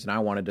part of the reason I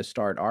wanted to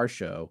start our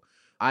show.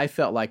 I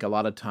felt like a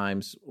lot of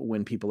times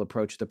when people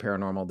approach the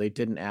paranormal, they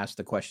didn't ask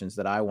the questions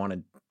that I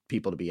wanted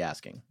people to be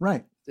asking.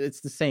 Right.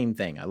 It's the same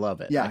thing. I love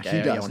it. Yeah, like,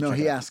 he does. No,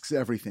 he asks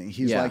everything.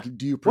 He's like,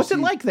 do you perceive... What's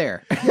it like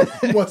there?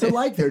 What's it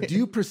like there? Do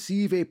you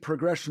perceive a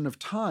progression of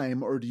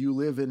time, or do you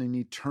live in an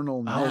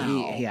eternal now?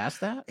 Oh, he asked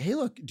that? Hey,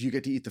 look, do you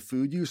get to eat the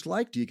food you used to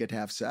like? Do you get to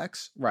have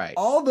sex? Right.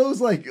 All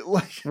those like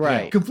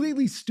right.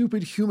 completely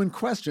stupid human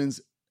questions,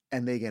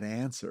 and they get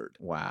answered.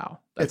 Wow.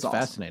 That's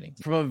fascinating.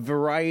 From a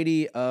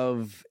variety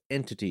of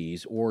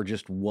entities or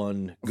just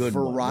one good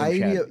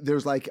variety.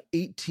 There's like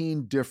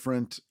 18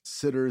 different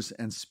sitters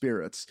and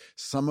spirits.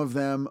 Some of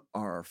them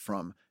are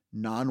from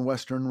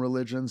non-Western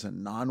religions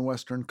and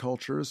non-Western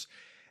cultures,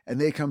 and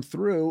they come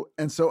through.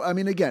 And so, I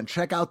mean, again,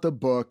 check out the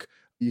book.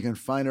 You can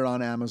find it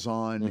on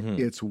Amazon. Mm-hmm.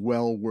 It's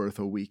well worth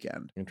a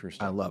weekend.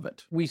 Interesting. I love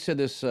it. We said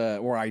this,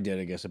 or I did,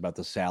 I guess, about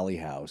the Sallie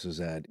House, is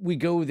that we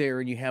go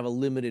there and you have a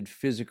limited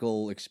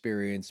physical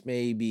experience.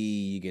 Maybe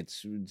you get,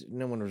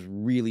 no one was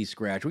really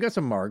scratched. We got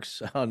some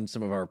marks on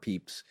some of our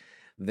peeps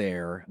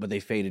there, but they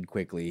faded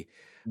quickly.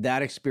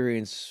 That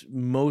experience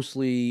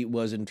mostly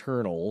was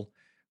internal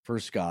for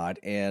Scott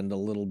and a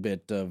little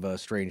bit of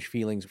strange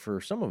feelings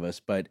for some of us,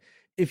 but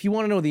if you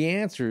want to know the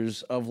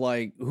answers of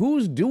like,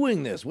 who's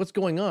doing this, what's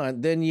going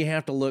on, then you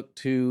have to look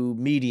to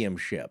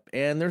mediumship.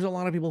 And there's a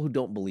lot of people who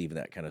don't believe in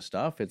that kind of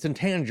stuff. It's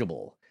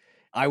intangible.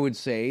 I would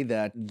say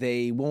that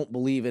they won't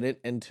believe in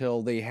it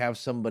until they have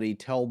somebody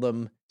tell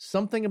them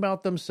something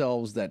about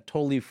themselves that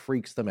totally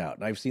freaks them out.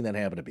 And I've seen that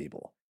happen to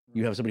people.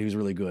 You have somebody who's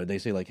really good. They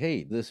say like,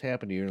 hey, this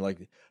happened to you. And you're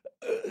like,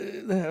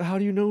 how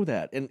do you know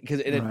that? And because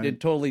it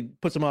totally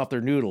puts them off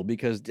their noodle,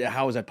 because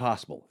how is that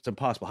possible? It's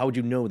impossible. How would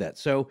you know that?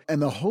 So, and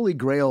the holy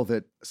grail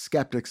that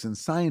skeptics and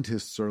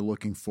scientists are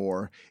looking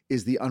for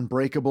is the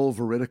unbreakable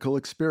veridical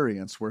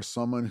experience, where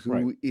someone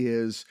who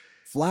is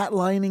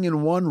flatlining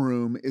in one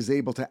room is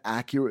able to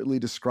accurately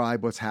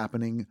describe what's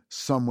happening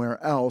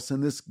somewhere else.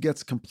 And this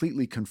gets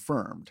completely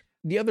confirmed.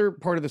 The other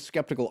part of the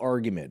skeptical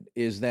argument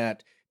is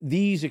that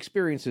these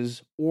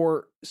experiences,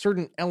 or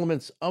certain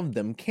elements of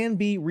them, can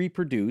be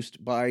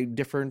reproduced by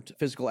different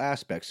physical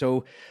aspects.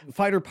 So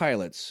fighter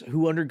pilots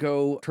who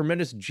undergo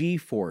tremendous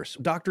G-force,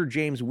 Dr.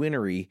 James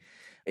Winery,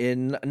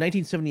 in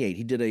 1978,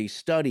 he did a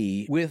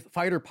study with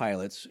fighter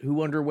pilots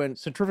who underwent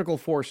centrifugal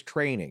force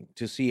training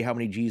to see how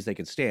many Gs they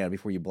could stand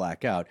before you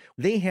black out.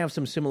 They have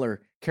some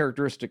similar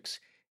characteristics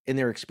in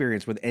their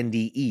experience with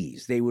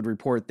NDEs. They would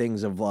report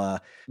things of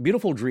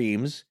beautiful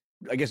dreams,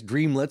 I guess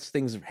dreamlets,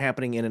 things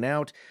happening in and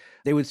out.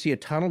 They would see a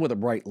tunnel with a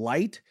bright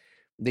light.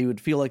 They would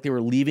feel like they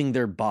were leaving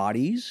their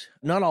bodies.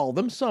 Not all of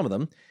them, some of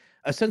them.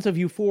 A sense of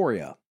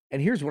euphoria.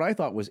 And here's what I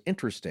thought was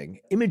interesting.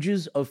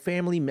 Images of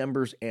family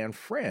members and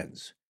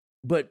friends.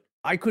 But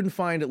I couldn't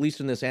find, at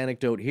least in this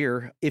anecdote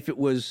here, if it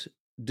was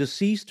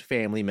deceased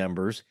family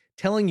members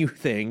telling you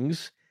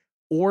things,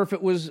 or if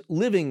it was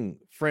living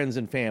friends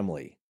and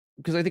family.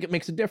 Because I think it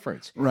makes a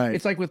difference. Right.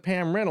 It's like with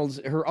Pam Reynolds,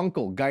 her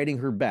uncle guiding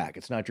her back.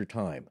 It's not your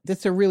time.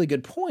 That's a really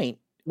good point.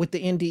 With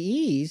the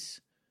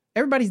NDEs,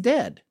 everybody's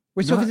dead.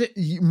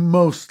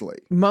 Mostly.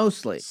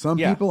 Some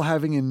people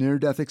having a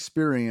near-death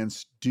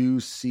experience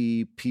do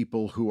see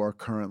people who are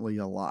currently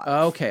alive.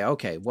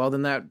 Okay. Well,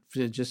 then that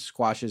just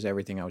squashes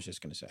everything I was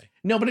just going to say.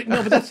 No, but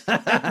that's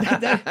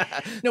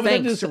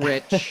Thanks,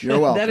 Rich. You're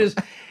welcome.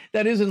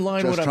 That is in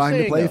line with what I'm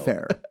saying. Just trying to play though.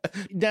 fair.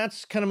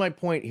 That's kind of my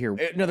point here.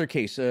 Another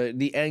case,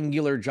 the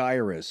angular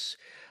gyrus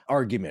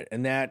argument,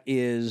 and that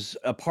is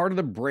a part of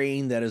the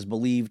brain that is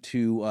believed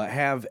to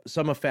have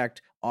some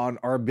effect on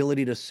our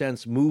ability to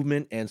sense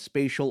movement and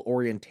spatial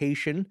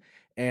orientation.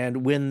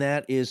 And when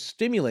that is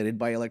stimulated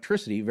by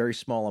electricity, very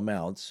small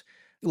amounts,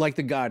 like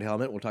the God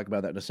helmet, we'll talk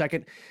about that in a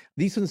second,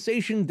 the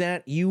sensation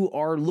that you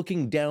are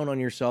looking down on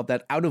yourself,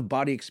 that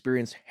out-of-body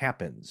experience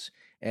happens.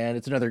 And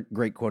it's another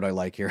great quote I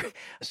like here.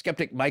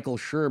 Skeptic Michael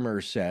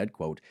Shermer said,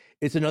 quote,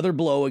 "It's another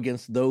blow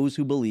against those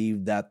who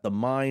believe that the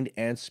mind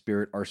and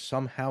spirit are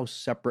somehow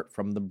separate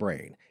from the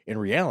brain. In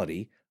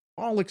reality,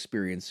 all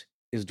experience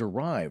is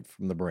derived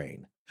from the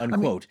brain."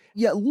 Unquote.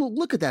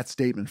 Look at that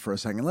statement for a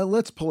second.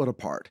 Let's pull it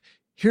apart.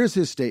 Here's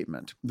his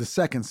statement, the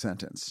second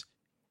sentence.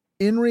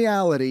 In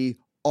reality,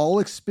 all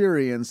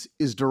experience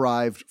is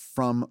derived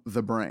from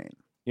the brain.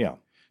 Yeah.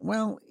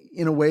 Well,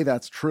 in a way,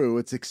 that's true.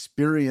 It's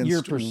experienced.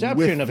 Your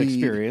perception of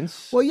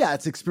experience. Well, yeah,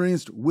 it's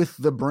experienced with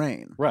the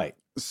brain. Right.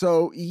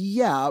 So,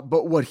 yeah,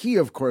 but what he,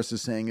 of course,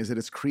 is saying is that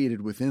it's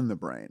created within the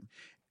brain.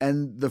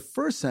 And the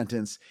first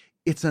sentence,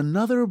 it's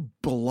another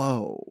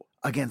blow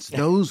against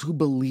those who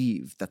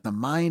believe that the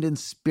mind and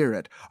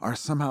spirit are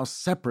somehow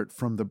separate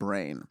from the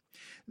brain.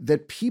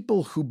 That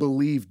people who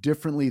believe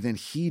differently than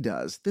he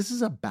does, this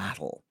is a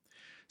battle.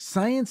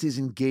 Science is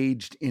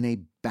engaged in a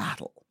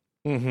battle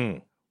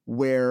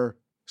where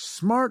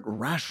smart,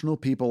 rational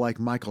people like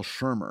Michael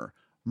Shermer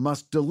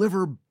must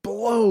deliver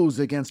blows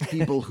against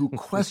people who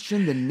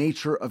question the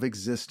nature of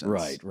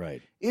existence.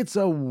 Right. It's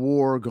a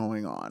war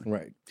going on.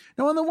 Right.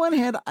 Now, on the one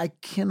hand, I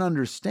can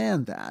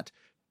understand that.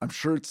 I'm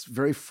sure it's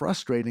very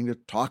frustrating to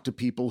talk to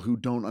people who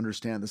don't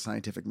understand the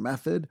scientific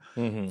method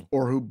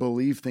or who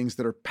believe things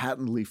that are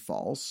patently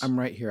false. I'm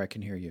right here. I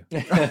can hear you.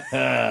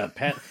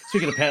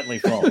 Speaking of patently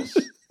false.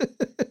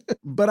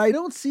 But I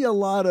don't see a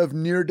lot of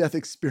near-death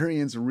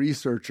experience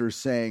researchers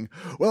saying,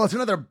 well, it's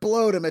another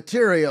blow to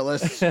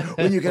materialists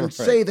when you can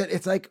say that.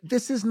 It's like,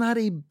 this is not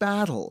a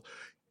battle.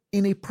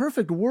 In a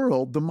perfect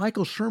world, the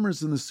Michael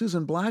Shermers and the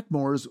Susan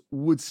Blackmores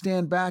would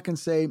stand back and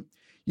say,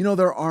 you know,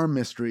 there are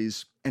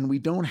mysteries, and we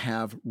don't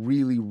have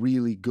really,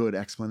 really good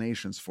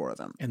explanations for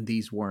them. And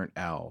these weren't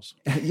owls.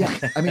 Yeah.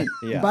 I mean,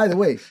 by the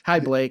way. Hi,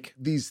 Blake.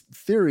 These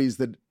theories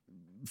that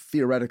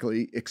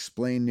theoretically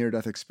explain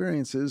near-death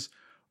experiences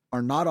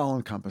are not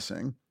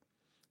all-encompassing.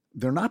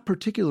 They're not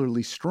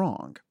particularly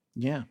strong.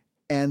 Yeah.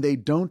 And they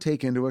don't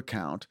take into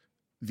account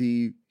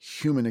the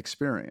human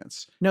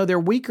experience. No, they're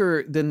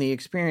weaker than the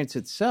experience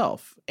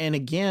itself. And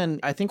again,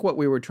 I think what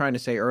we were trying to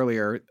say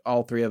earlier,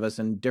 all three of us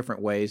in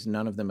different ways,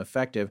 none of them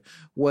effective,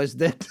 was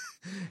that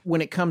when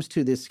it comes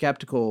to this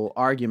skeptical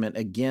argument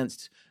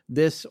against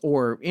this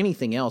or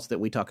anything else that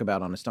we talk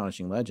about on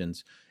Astonishing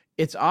Legends,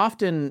 it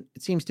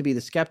seems to be the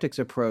skeptic's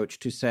approach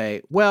to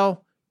say,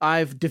 well,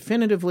 I've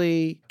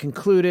definitively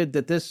concluded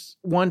that this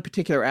one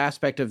particular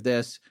aspect of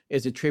this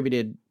is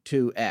attributed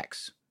to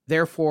X.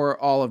 Therefore,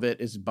 all of it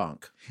is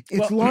bunk.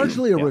 It's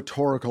largely a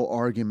rhetorical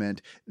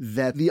argument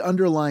that the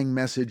underlying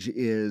message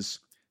is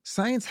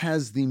science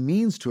has the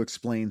means to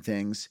explain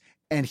things,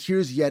 and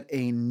here's yet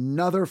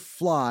another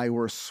fly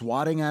we're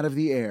swatting out of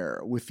the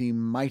air with the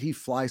mighty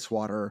fly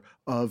swatter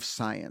of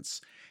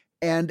science.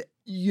 And,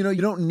 you know,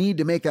 you don't need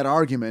to make that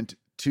argument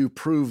to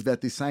prove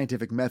that the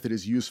scientific method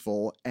is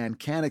useful and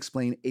can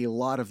explain a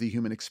lot of the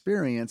human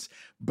experience,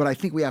 but I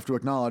think we have to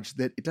acknowledge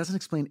that it doesn't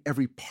explain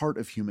every part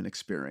of human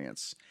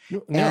experience.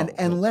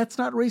 And let's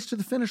not race to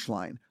the finish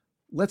line.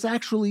 Let's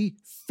actually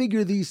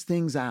figure these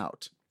things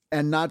out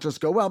and not just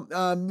go, well,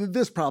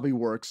 this probably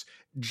works,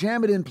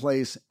 jam it in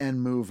place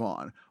and move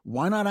on.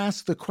 Why not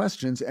ask the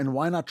questions, and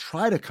why not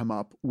try to come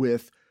up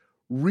with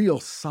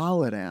real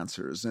solid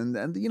answers?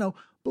 And you know,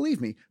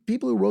 believe me,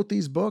 people who wrote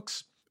these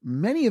books,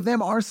 many of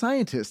them are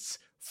scientists,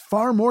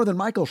 far more than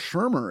Michael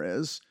Shermer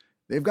is.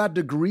 They've got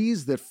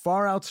degrees that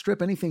far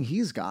outstrip anything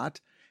he's got,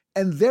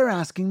 and they're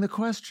asking the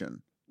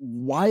question.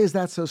 Why is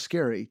that so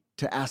scary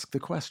to ask the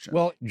question?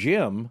 Well,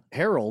 Jim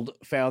Harold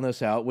found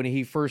this out when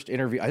he first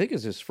interviewed, I think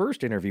it's his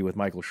first interview with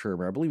Michael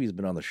Shermer. I believe he's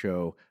been on the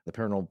show, the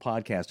Paranormal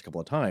Podcast, a couple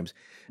of times.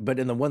 But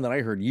in the one that I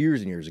heard years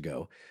and years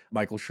ago,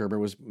 Michael Shermer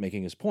was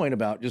making his point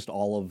about just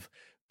all of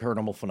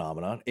paranormal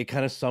phenomenon. It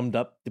kind of summed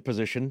up the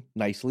position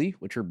nicely,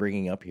 which you're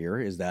bringing up here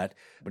is that,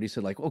 but he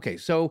said like, okay,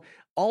 so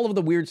all of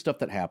the weird stuff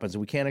that happens,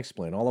 we can't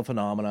explain, all the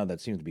phenomena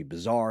that seems to be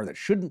bizarre, that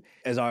shouldn't,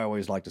 as I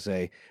always like to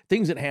say,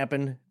 things that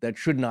happen that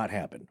should not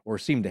happen or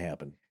seem to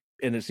happen,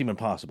 and it seem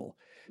impossible.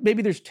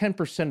 Maybe there's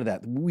 10% of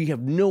that. We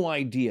have no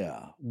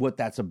idea what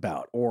that's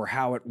about or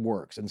how it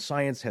works, and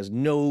science has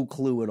no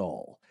clue at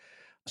all.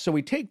 So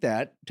we take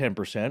that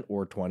 10%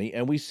 or 20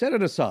 and we set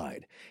it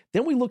aside.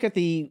 Then we look at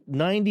the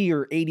 90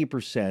 or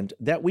 80%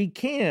 that we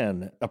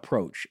can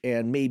approach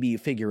and maybe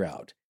figure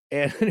out.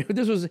 And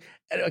this was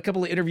a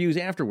couple of interviews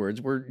afterwards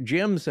where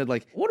Jim said,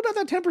 like, what about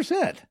that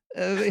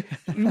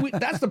 10%?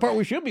 That's the part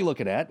we should be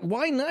looking at.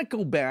 Why not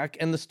go back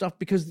and the stuff,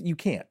 because you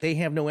can't. They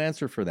have no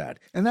answer for that.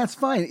 And that's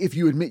fine if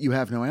you admit you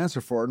have no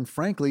answer for it. And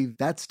frankly,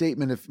 that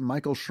statement, if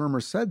Michael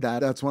Shermer said that,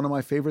 that's one of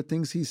my favorite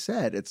things he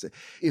said. It's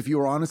if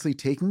you're honestly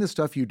taking the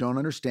stuff you don't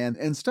understand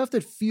and stuff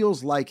that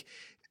feels like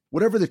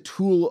whatever the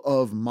tool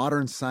of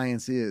modern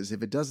science is,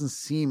 if it doesn't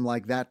seem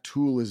like that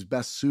tool is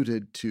best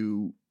suited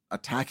to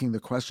attacking the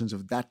questions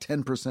of that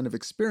 10% of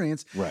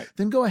experience,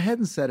 then go ahead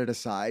and set it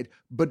aside,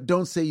 but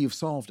don't say you've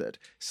solved it.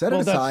 Set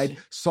it aside,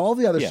 solve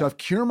the other stuff,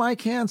 cure my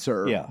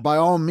cancer by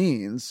all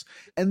means.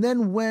 And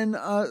then when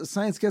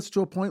science gets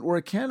to a point where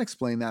it can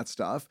explain that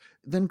stuff,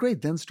 then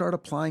great, then start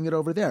applying it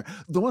over there.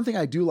 The one thing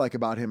I do like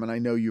about him, and I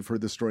know you've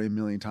heard this story a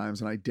million times,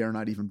 and I dare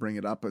not even bring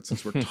it up, but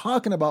since we're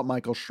talking about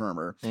Michael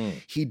Shermer,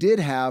 he did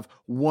have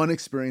one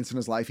experience in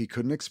his life he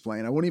couldn't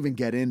explain. I wouldn't even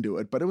get into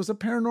it, but it was a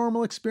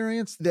paranormal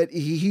experience that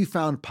he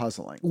found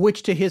puzzling.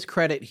 Which, to his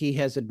credit, he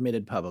has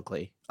admitted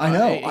publicly. I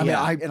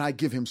know. I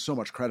give him so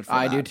much credit for that.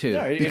 I do too.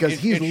 Because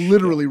he's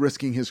literally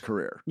risking his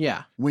career.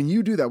 Yeah. When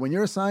you do that, when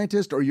you're a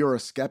scientist or you're a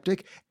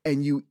skeptic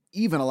and you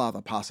even allow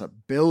the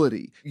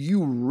possibility,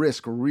 you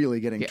risk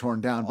really getting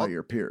torn down by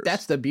your peers.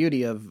 That's the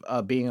beauty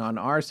of being on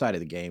our side of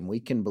the game. We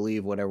can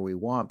believe whatever we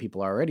want.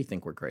 People already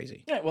think we're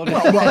crazy. Yeah,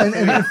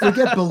 and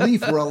forget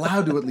belief. We're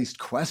allowed to at least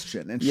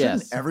question. And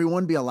shouldn't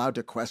everyone be allowed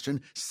to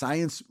question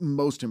science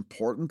most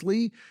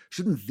importantly?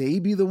 Shouldn't they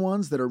be the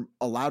ones that are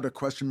allowed to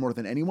question more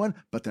than anyone?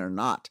 But they're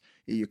not.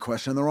 You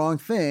question the wrong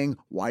thing.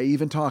 Why are you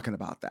even talking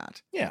about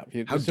that? Yeah.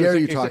 How dare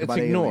you talk about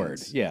ignored.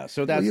 Aliens? Yeah.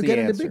 So that's you the get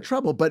answer. into big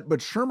trouble. But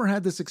Shermer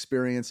had this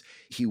experience.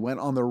 He went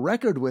on the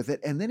record with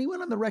it, and then he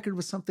went on the record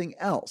with something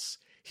else.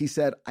 He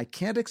said, I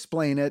can't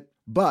explain it,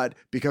 but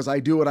because I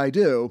do what I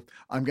do,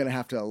 I'm going to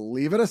have to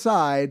leave it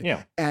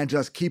aside and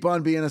just keep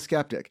on being a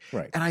skeptic.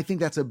 Right. And I think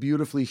that's a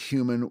beautifully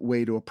human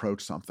way to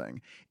approach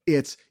something.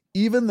 It's,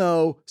 even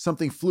though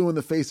something flew in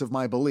the face of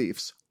my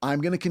beliefs,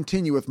 I'm going to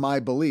continue with my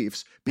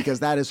beliefs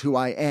because that is who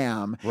I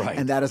am. Right.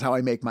 And that is how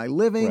I make my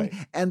living. Right.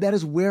 And that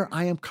is where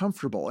I am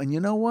comfortable. And you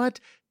know what?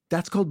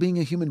 That's called being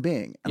a human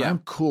being. And I'm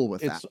cool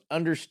with that. It's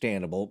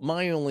understandable.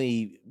 My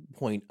only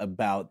point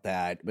about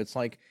that, it's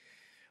like,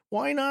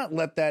 why not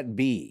let that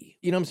be?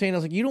 You know what I'm saying? I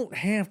was like, you don't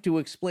have to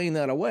explain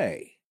that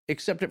away.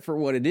 Accept it for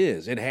what it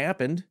is. It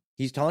happened.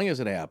 He's telling us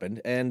it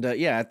happened. And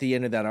at the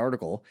end of that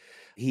article,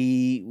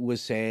 he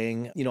was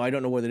saying, I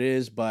don't know what it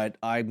is, but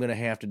I'm going to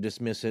have to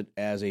dismiss it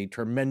as a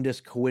tremendous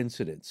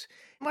coincidence.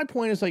 My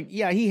point is like,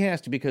 he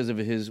has to because of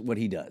what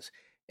he does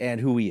and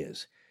who he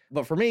is.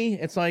 But for me,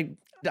 it's like,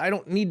 I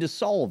don't need to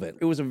solve it.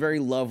 It was a very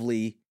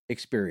lovely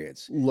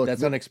experience. Look,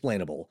 that's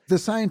unexplainable. The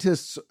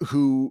scientists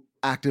who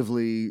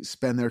actively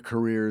spend their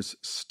careers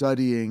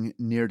studying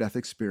near-death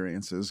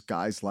experiences,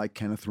 guys like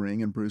Kenneth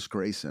Ring and Bruce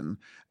Grayson,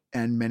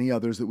 and many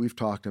others that we've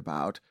talked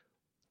about,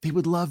 they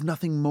would love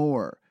nothing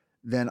more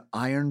than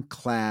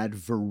ironclad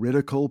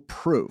veridical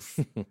proof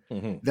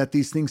that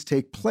these things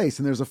take place.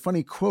 And there's a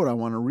funny quote I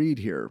want to read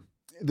here.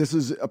 This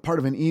is a part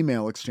of an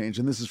email exchange,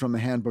 and this is from the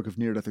Handbook of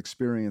Near-Death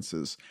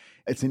Experiences.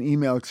 It's an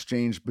email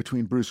exchange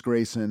between Bruce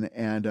Grayson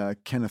and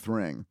Kenneth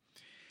Ring.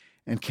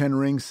 And Ken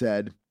Ring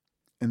said,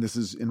 and this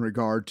is in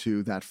regard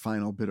to that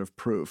final bit of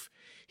proof,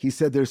 he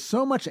said, there's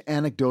so much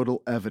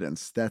anecdotal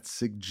evidence that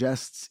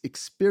suggests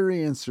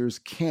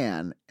experiencers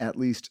can, at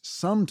least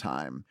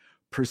sometime,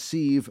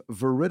 perceive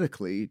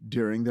veridically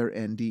during their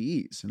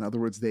NDEs. In other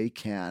words, they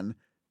can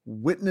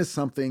witness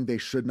something they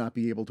should not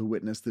be able to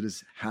witness that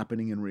is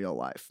happening in real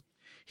life.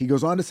 He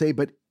goes on to say,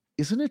 but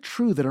isn't it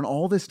true that in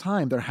all this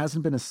time, there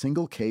hasn't been a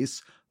single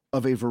case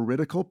of a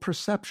veridical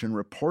perception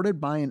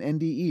reported by an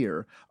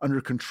NDEer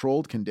under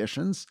controlled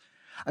conditions?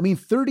 I mean,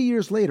 30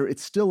 years later,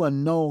 it's still a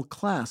null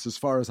class as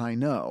far as I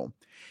know.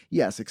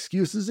 Yes,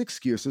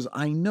 excuses,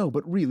 I know,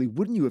 but really,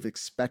 wouldn't you have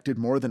expected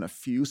more than a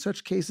few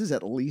such cases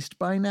at least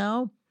by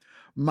now?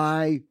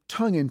 My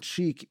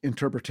tongue-in-cheek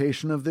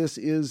interpretation of this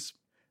is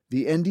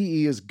the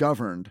NDE is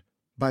governed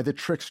by the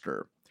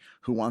trickster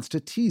who wants to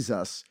tease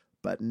us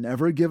but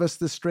never give us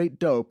the straight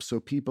dope, so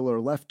people are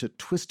left to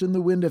twist in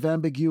the wind of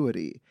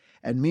ambiguity.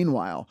 And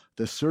meanwhile,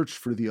 the search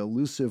for the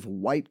elusive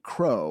white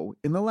crow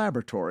in the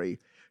laboratory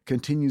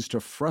continues to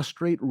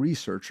frustrate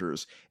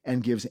researchers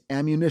and gives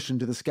ammunition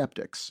to the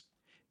skeptics.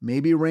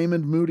 Maybe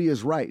Raymond Moody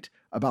is right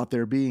about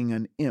there being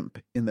an imp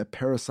in the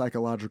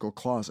parapsychological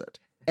closet.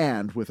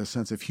 And with a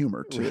sense of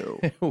humor, too.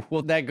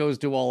 Well, that goes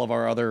to all of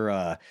our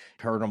other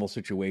paranormal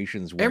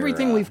situations. Where,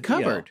 everything we've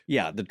covered.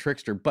 The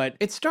trickster. But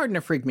it's starting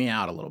to freak me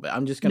out a little bit.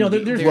 I'm just going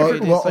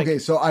to... Okay,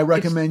 so I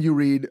recommend you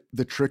read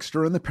The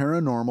Trickster and the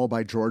Paranormal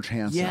by George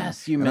Hansen.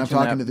 Yes, you mentioned that. And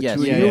I'm talking to the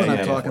two of you, and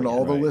I'm talking to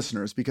all the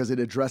listeners, because it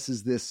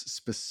addresses this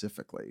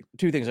specifically.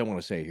 Two things I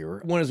want to say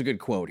here. One is a good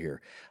quote here.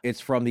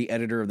 It's from the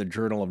editor of the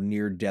Journal of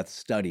Near-Death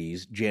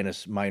Studies,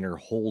 Janice Miner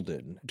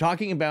Holden,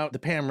 talking about the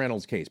Pam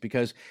Reynolds case.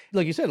 Because,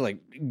 like you said,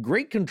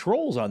 great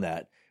controls on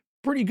that.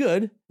 Pretty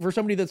good for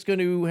somebody that's going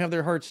to have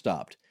their heart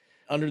stopped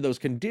under those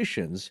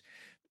conditions.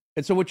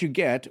 And so what you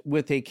get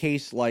with a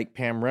case like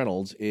Pam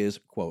Reynolds is,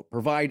 quote,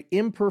 provide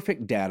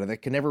imperfect data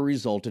that can never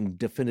result in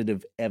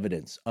definitive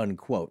evidence,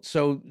 unquote.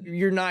 So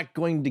you're not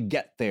going to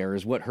get there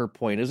is what her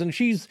point is. And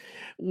she's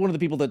one of the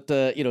people that,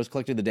 is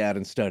collecting the data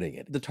and studying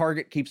it. The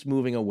target keeps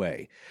moving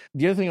away.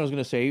 The other thing I was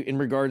going to say in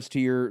regards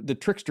to the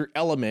trickster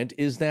element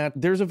is that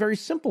there's a very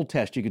simple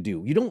test you could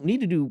do. You don't need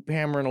to do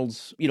Pam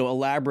Reynolds,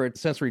 elaborate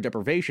sensory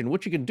deprivation.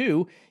 What you can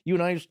do, you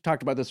and I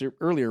talked about this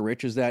earlier,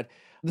 Rich, is that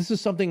this is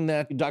something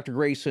that Dr.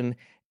 Grayson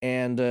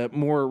and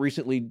more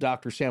recently,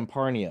 Dr. Sam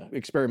Parnia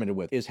experimented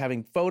with, is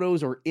having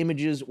photos or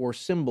images or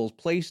symbols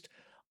placed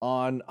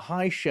on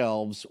high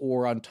shelves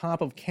or on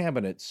top of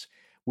cabinets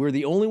where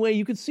the only way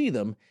you could see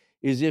them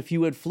is if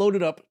you had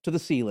floated up to the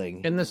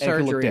ceiling in the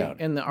surgery,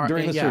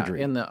 during the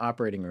surgery, in the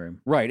operating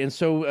room. Right. And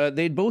so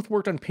they'd both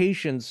worked on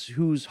patients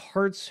whose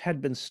hearts had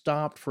been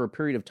stopped for a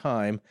period of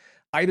time,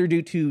 either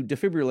due to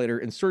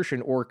defibrillator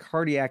insertion or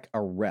cardiac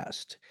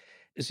arrest.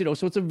 So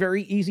it's a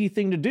very easy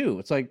thing to do.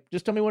 It's like,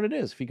 just tell me what it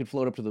is. If you could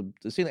float up to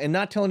the ceiling and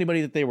not tell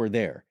anybody that they were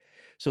there.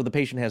 So the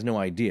patient has no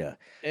idea.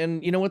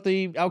 And you know what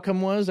the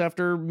outcome was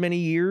after many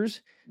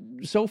years?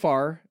 So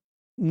far,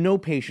 no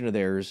patient of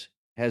theirs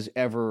has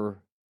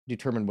ever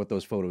determined what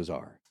those photos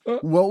are.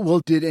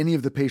 Well, did any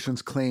of the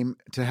patients claim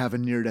to have a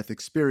near-death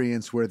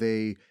experience where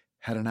they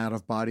had an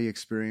out-of-body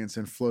experience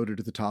and floated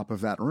to the top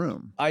of that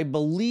room? I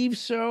believe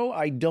so.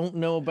 I don't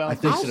know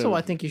about this. Also,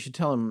 I think you should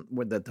tell them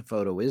that the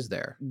photo is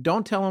there.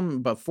 Don't tell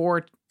them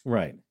before,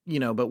 right?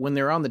 But when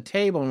they're on the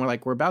table and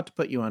we're about to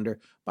put you under,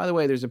 by the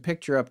way, there's a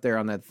picture up there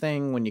on that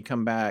thing when you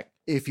come back.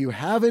 If you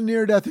have a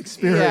near-death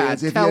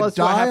experience, if you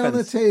die on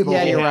the table,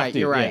 you're right.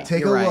 Yeah.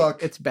 Take a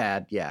look. It's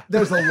bad. Yeah.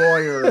 There's a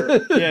lawyer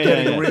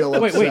getting real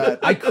upset. Wait,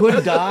 I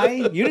could die?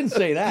 You didn't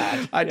say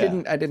that. I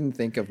didn't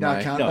think of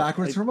now count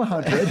backwards from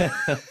 100.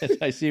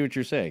 I see what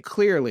you're saying.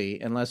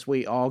 Clearly, unless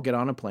we all get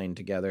on a plane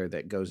together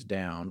that goes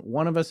down,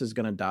 one of us is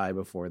going to die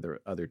before the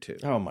other two.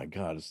 Oh my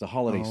God, it's the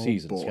holiday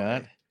season,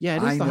 Scott. Yeah,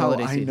 it is the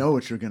holiday season. I know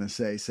what you're going to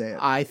say. Say it.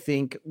 I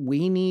think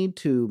we need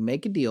to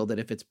make a deal that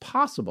if it's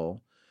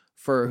possible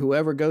for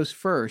whoever goes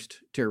first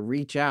to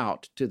reach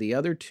out to the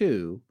other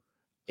two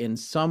in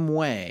some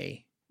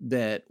way,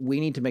 that we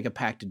need to make a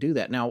pact to do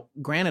that. Now,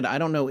 granted, I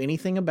don't know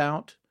anything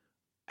about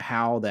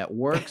how that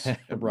works.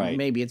 Right.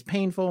 Maybe it's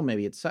painful.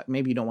 Maybe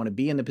you don't want to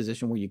be in the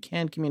position where you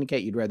can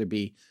communicate. You'd rather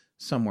be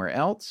somewhere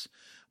else.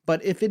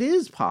 But if it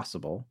is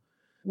possible,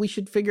 we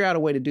should figure out a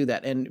way to do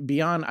that. And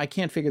beyond, I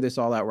can't figure this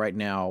all out right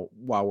now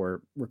while we're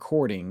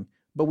recording,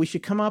 but we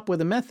should come up with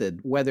a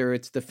method, whether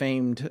it's the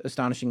famed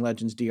Astonishing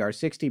Legends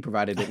DR60,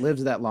 provided it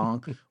lives that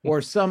long,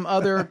 or some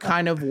other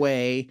kind of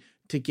way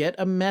to get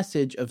a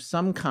message of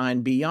some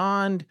kind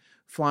beyond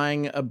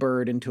flying a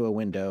bird into a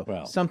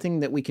window, something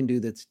that we can do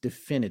that's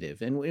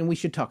definitive. And we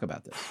should talk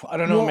about this. I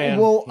don't know, man.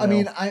 Well, I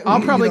mean,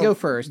 I'll probably go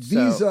first.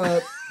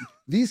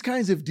 These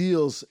kinds of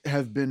deals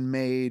have been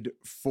made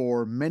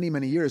for many,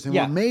 many years and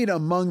were made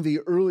among the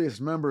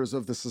earliest members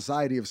of the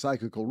Society of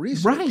Psychical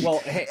Research. Right.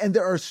 Well, and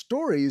there are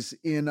stories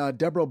in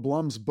Deborah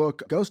Blum's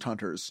book, Ghost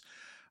Hunters,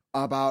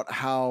 about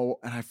how,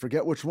 and I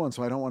forget which one,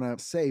 so I don't want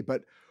to say,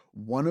 but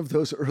one of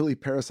those early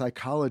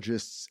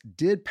parapsychologists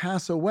did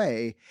pass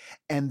away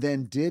and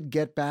then did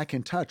get back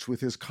in touch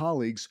with his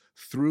colleagues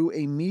through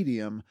a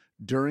medium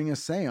during a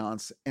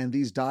seance. And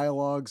these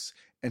dialogues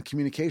and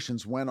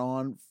communications went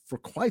on for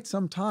quite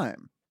some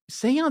time.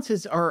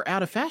 Seances are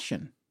out of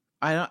fashion.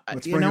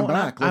 Let's bring them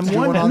back. I'm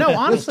wondering. No,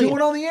 honestly, let's do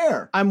it on the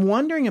air. I'm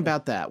wondering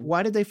about that.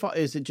 Why did they fall?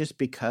 Is it just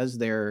because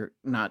they're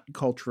not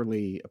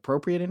culturally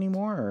appropriate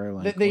anymore,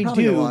 or they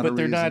do, but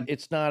they're not?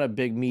 It's not a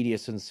big media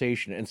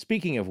sensation. And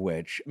speaking of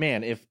which,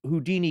 man, if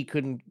Houdini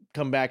couldn't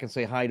come back and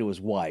say hi to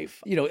his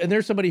wife, and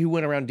there's somebody who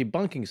went around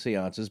debunking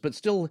seances, but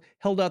still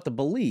held out the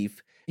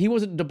belief. He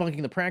wasn't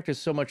debunking the practice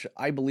so much,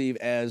 I believe,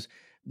 as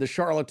the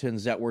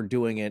charlatans that were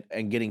doing it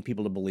and getting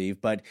people to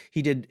believe. But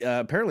he did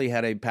apparently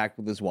had a pact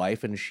with his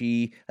wife, and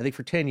she, I think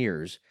for 10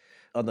 years,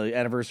 on the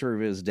anniversary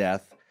of his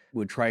death,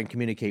 would try and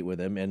communicate with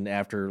him. And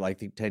after like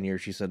the 10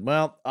 years, she said,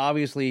 well,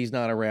 obviously he's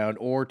not around,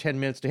 or 10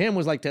 minutes to him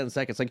was like 10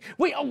 seconds. Like,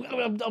 wait,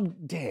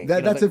 dang.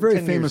 That's a very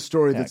famous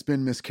story that's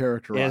been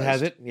mischaracterized. And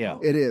has it? Yeah.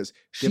 It is.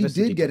 She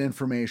did get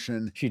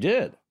information. She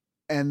did.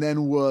 And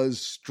then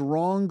was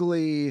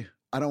strongly,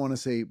 I don't want to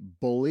say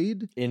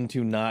bullied,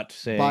 into not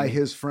saying by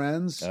his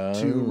friends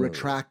to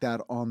retract that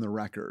on the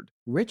record.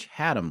 Rich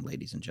Haddam,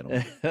 ladies and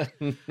gentlemen.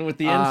 With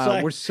the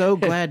insight. We're so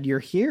glad you're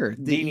here.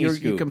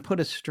 You can put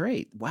us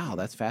straight. Wow,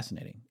 that's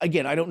fascinating.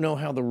 Again, I don't know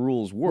how the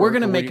rules work. We're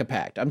going to make a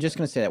pact. I'm just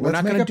going to say that. We're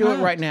not going to do it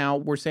right now.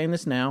 We're saying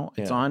this now.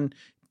 It's on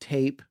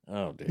tape,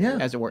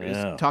 as it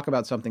were. Talk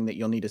about something that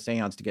you'll need a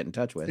seance to get in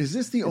touch with. Is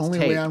this the only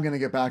way I'm going to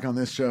get back on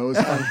this show? Is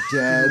I'm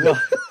dead,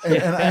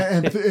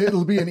 and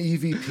it'll be an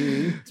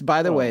EVP.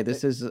 By the way,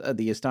 this is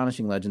the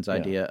Astonishing Legends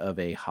idea of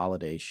a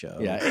holiday show.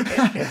 Yeah.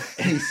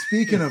 Hey,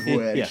 speaking of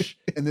which,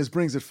 and this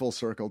brings it full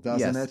circle,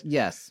 doesn't it?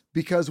 Yes.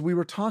 Because we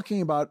were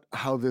talking about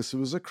how this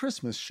was a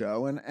Christmas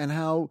show and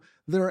how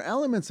there are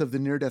elements of the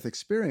near-death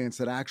experience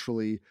that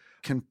actually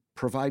can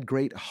provide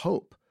great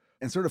hope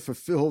and sort of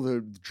fulfill the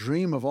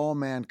dream of all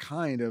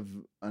mankind of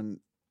an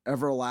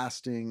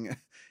everlasting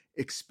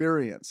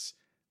experience,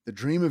 the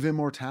dream of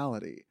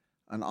immortality,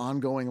 an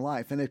ongoing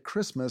life. And at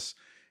Christmas,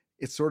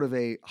 it's sort of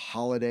a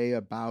holiday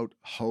about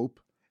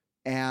hope.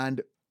 And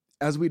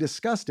as we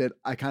discussed it,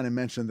 I kind of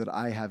mentioned that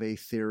I have a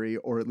theory,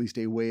 or at least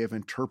a way of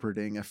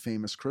interpreting a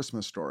famous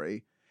Christmas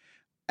story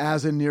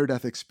as a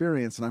near-death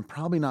experience. And I'm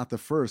probably not the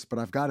first, but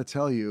I've got to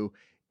tell you,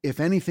 if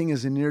anything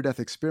is a near-death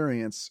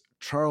experience,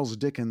 Charles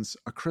Dickens'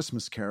 A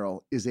Christmas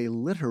Carol is a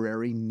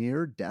literary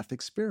near-death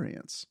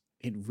experience.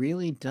 It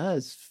really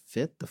does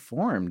fit the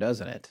form,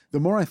 doesn't it? The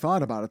more I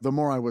thought about it, the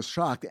more I was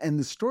shocked. And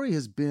the story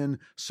has been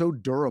so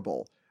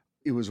durable.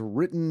 It was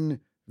written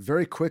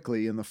very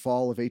quickly in the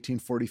fall of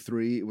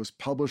 1843. It was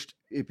published.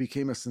 It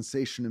became a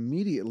sensation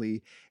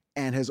immediately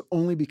and has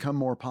only become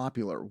more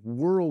popular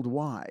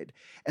worldwide.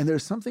 And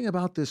there's something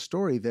about this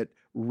story that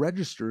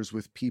registers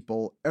with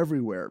people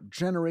everywhere,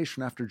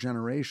 generation after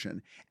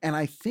generation. And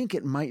I think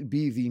it might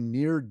be the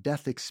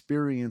near-death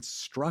experience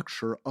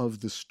structure of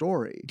the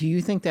story. Do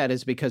you think that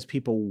is because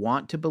people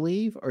want to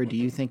believe, or do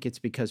you think it's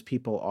because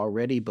people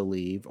already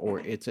believe, or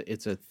it's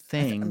a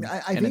thing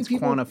I and think it's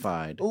people,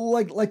 quantified?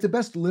 Like the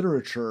best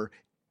literature,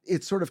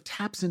 it sort of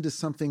taps into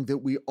something that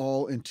we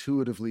all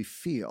intuitively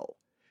feel.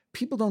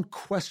 people don't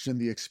question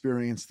the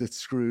experience that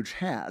Scrooge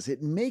has.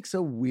 It makes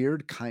a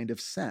weird kind of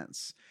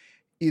sense,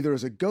 either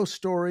as a ghost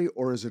story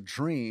or as a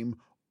dream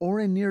or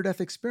a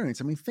near-death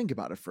experience. I mean, think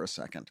about it for a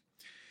second.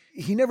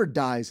 He never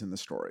dies in the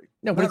story.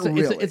 No, but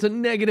it's a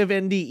negative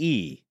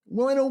NDE.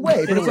 Well, in a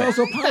way, but it's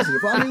also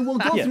positive. I mean, we'll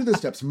go through the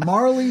steps.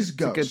 Marley's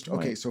ghost.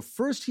 Okay, so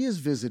first he is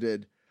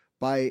visited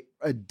by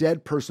a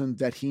dead person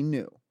that he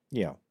knew.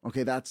 Yeah.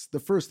 Okay, that's the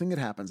first thing that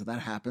happens. And that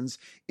happens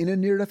in a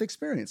near-death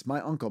experience. My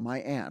uncle,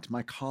 my aunt,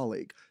 my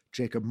colleague,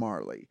 Jacob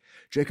Marley.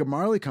 Jacob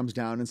Marley comes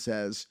down and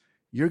says,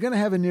 you're going to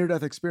have a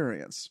near-death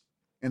experience,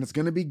 and it's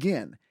going to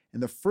begin.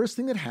 And the first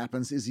thing that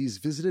happens is he's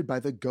visited by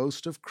the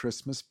ghost of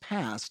Christmas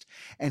past,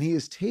 and he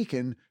is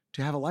taken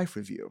to have a life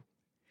review.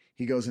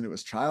 He goes into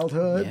his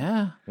childhood.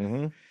 Yeah.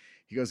 Mm-hmm.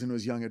 He goes into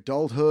his young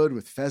adulthood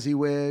with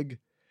Fezziwig.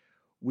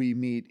 We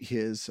meet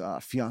his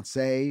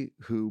fiancée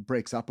who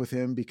breaks up with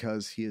him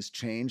because he has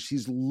changed.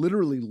 He's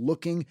literally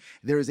looking.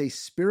 There is a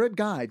spirit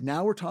guide.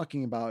 Now we're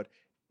talking about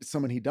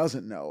someone he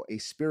doesn't know, a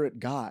spirit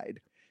guide,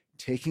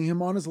 taking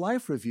him on his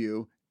life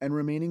review and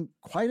remaining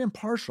quite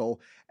impartial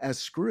as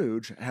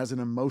Scrooge has an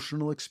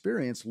emotional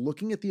experience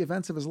looking at the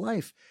events of his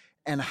life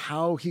and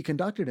how he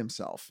conducted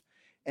himself.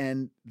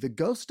 And the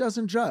ghost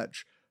doesn't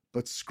judge,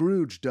 but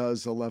Scrooge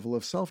does a level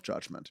of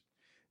self-judgment.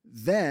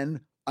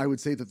 Then I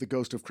would say that the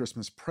Ghost of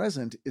Christmas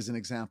Present is an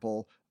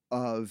example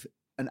of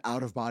an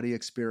out-of-body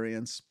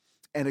experience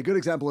and a good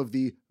example of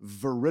the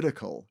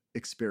veridical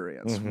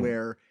experience,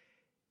 where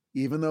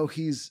even though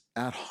he's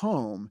at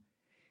home,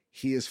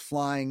 he is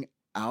flying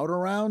out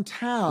around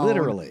town,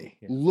 literally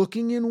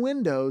looking in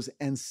windows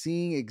and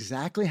seeing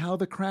exactly how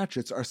the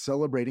Cratchits are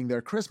celebrating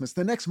their Christmas.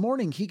 The next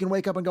morning, he can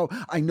wake up and go,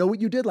 I know what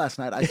you did last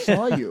night. I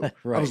saw you.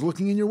 Right. I was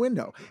looking in your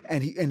window.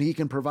 And he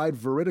can provide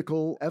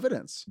veridical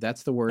evidence.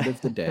 That's the word of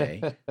the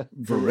day.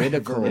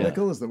 Veridical.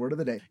 Veridical is the word of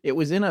the day. It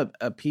was in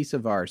a piece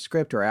of our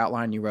script or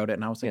outline. You wrote it,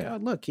 and I was like, oh,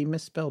 look, he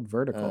misspelled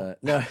vertical.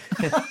 No.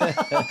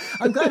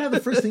 I'm glad how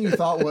the first thing you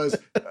thought was,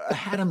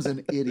 Hadam's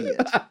an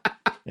idiot.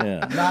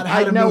 Yeah. Not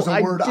Hadam knows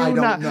a word I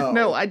don't know.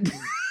 No,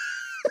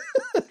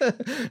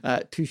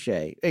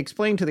 touche.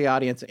 Explain to the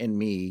audience and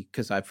me,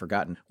 because I've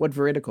forgotten, what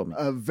veridical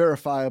means. A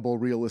verifiable,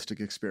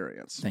 realistic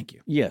experience. Thank you.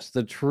 Yes,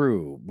 the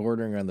true,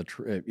 bordering on the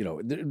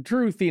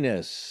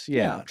truthiness.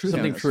 Yeah,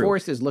 something true.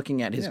 Forrest is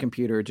looking at his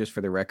computer, just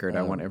for the record.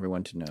 I want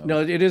everyone to know. No,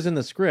 it is in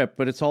the script,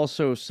 but it's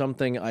also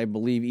something I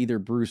believe either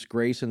Bruce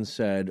Grayson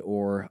said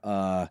or,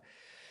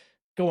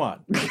 go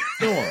on.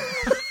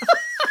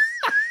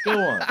 Go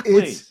on,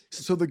 please.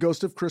 So the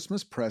Ghost of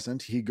Christmas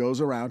Present, he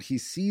goes around, he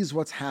sees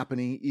what's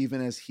happening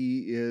even as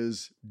he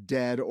is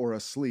dead or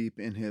asleep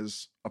in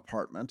his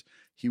apartment.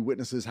 He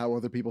witnesses how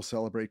other people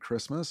celebrate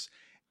Christmas.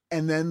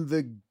 And then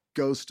the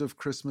Ghost of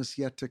Christmas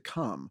Yet to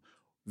Come,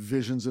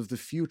 visions of the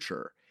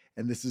future.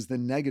 And this is the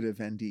negative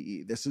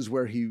NDE. This is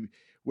where he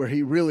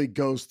really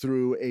goes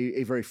through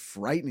a very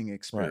frightening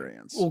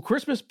experience. Right. Well,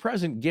 Christmas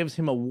Present gives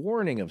him a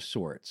warning of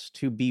sorts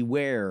to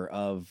beware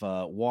of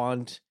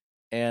want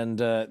and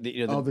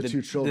the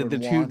two children,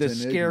 the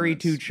scary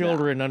two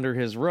children under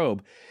his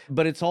robe.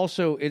 But it's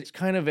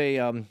kind of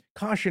a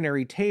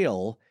cautionary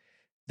tale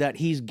that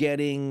he's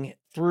getting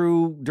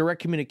through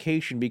direct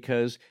communication,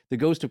 because the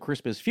Ghost of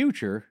Christmas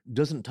Future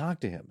doesn't talk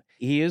to him.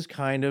 He is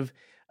kind of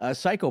a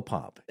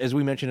psychopomp, as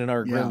we mentioned in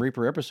our Grim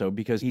Reaper episode,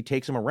 because he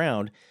takes him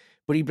around,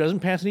 but he doesn't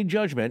pass any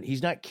judgment.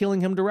 He's not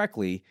killing him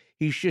directly.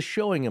 He's just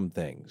showing him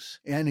things.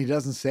 And he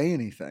doesn't say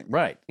anything.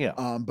 Right,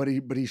 yeah. But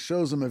he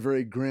shows him a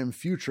very grim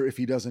future if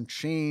he doesn't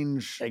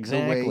change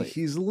exactly the way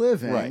he's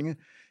living. Right.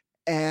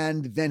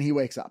 And then he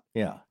wakes up.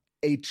 Yeah.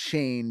 A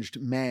changed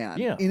man.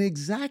 Yeah. In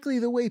exactly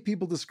the way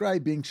people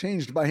describe being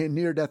changed by a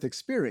near-death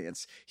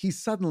experience.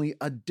 He's suddenly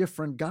a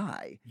different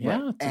guy. Yeah,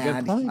 right? That's a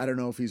good point. I don't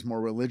know if he's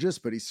more religious,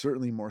 but he's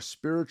certainly more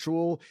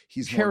spiritual.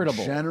 He's charitable.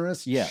 More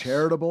generous,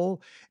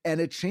 charitable, and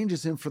it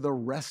changes him for the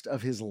rest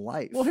of his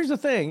life. Well, here's the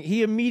thing.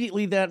 He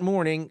immediately that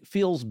morning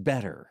feels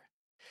better.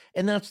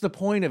 And that's the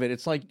point of it.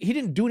 It's like he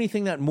didn't do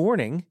anything that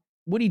morning.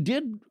 What he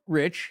did,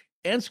 Rich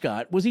and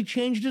Scott, was he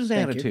changed his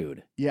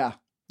attitude. Yeah.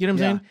 You know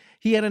what I'm saying?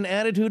 He had an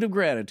attitude of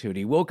gratitude.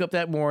 He woke up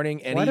that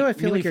morning and Why do I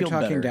feel like you're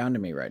talking better. down to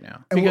me right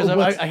now? Because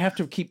I have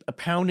to keep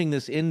pounding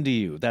this into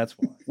you. That's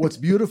why. What's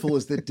beautiful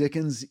is that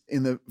Dickens,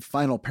 in the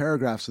final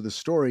paragraphs of the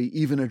story,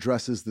 even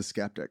addresses the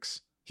skeptics.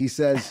 He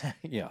says,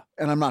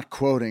 and I'm not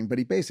quoting, but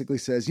he basically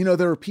says,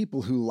 there are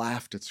people who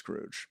laughed at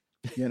Scrooge.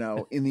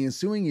 In the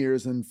ensuing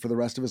years and for the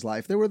rest of his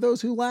life, there were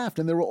those who laughed,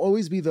 and there will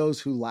always be those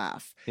who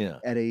laugh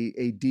at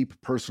a deep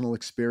personal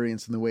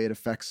experience in the way it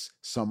affects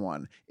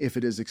someone, if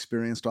it is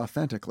experienced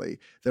authentically.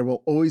 There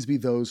will always be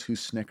those who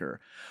snicker.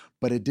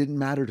 But it didn't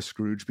matter to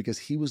Scrooge because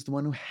he was the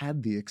one who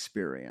had the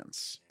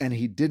experience. And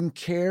he didn't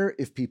care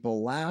if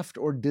people laughed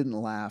or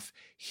didn't laugh.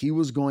 He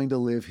was going to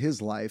live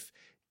his life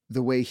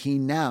the way he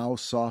now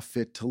saw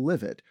fit to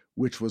live it,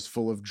 which was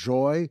full of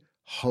joy,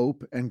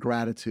 hope, and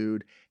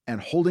gratitude, and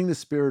holding the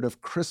spirit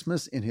of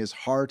Christmas in his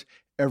heart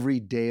every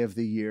day of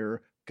the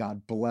year.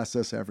 God bless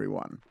us,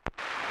 everyone.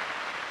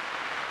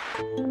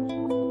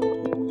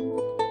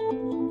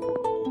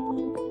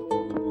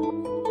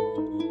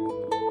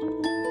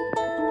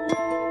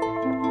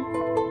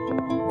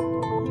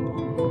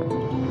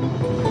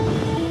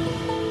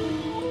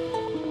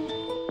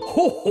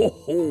 Ho, ho,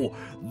 ho!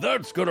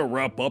 That's gonna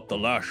wrap up the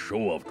last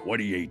show of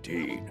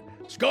 2018.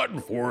 Scott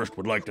and Forrest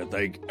would like to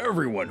thank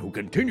everyone who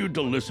continued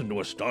to listen to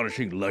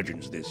Astonishing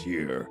Legends this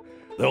year.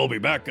 They'll be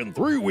back in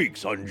 3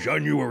 weeks on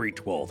January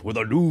 12th with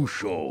a new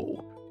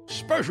show.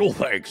 Special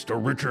thanks to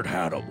Richard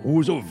Haddam, who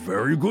was a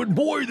very good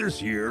boy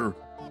this year.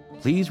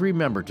 Please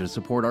remember to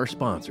support our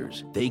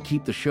sponsors. They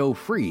keep the show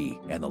free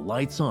and the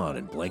lights on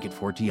in Blanket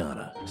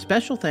Fortiana.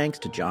 Special thanks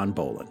to John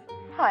Bolin.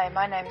 Hi,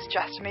 my name's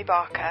Jeremy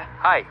Barker.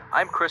 Hi,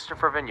 I'm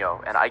Christopher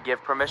Vigneault, and I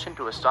give permission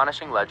to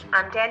Astonishing Legends.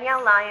 I'm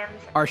Danielle Lyons.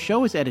 Our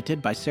show is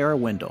edited by Sarah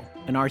Wendell,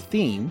 and our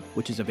theme,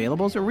 which is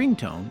available as a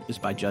ringtone, is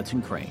by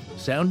Judson Crane.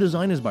 Sound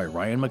design is by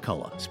Ryan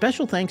McCullough.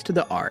 Special thanks to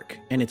the ARC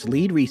and its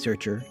lead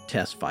researcher,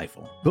 Tess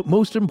Feifel. But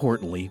most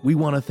importantly, we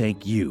want to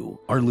thank you,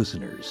 our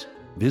listeners.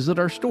 Visit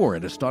our store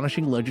at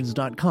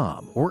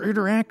astonishinglegends.com or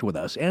interact with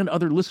us and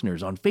other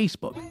listeners on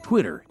Facebook,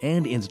 Twitter,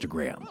 and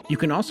Instagram. You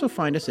can also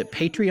find us at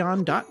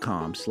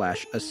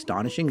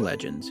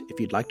patreon.com/astonishinglegends if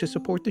you'd like to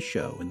support the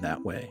show in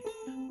that way.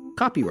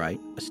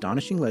 Copyright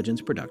Astonishing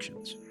Legends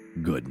Productions.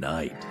 Good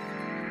night.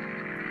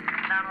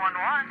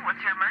 911, what's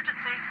your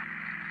emergency?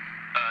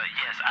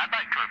 Yes, I'd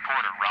like to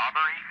report a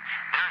robbery.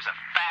 There's a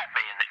fat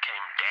man that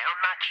came down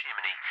my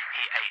chimney.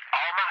 He ate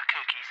all my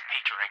cookies. He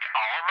drank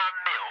all my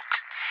milk.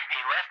 He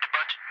left a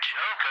bunch of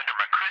junk under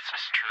my Christmas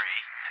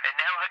tree. And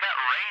now I got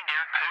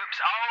reindeer poops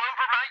all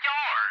over my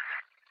yard.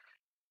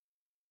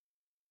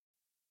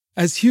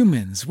 As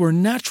humans, we're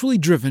naturally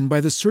driven by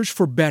the search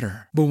for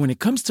better. But when it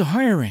comes to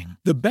hiring,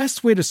 the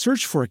best way to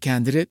search for a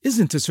candidate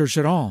isn't to search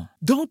at all.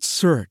 Don't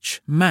search,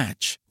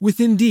 match with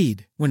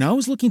Indeed. When I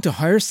was looking to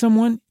hire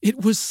someone,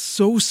 it was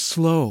so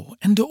slow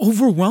and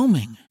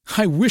overwhelming.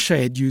 I wish I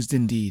had used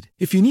Indeed.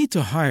 If you need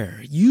to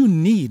hire, you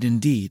need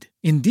Indeed.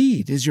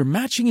 Indeed is your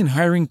matching and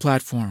hiring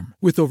platform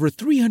with over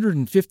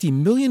 350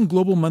 million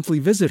global monthly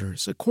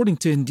visitors, according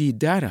to Indeed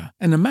data,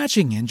 and a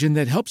matching engine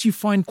that helps you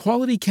find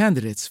quality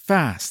candidates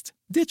fast.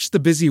 Ditch the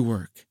busy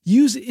work.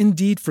 Use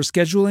Indeed for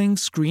scheduling,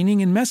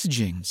 screening, and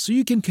messaging so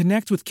you can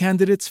connect with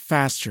candidates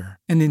faster.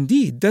 And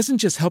Indeed doesn't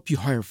just help you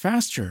hire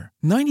faster.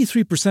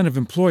 93% of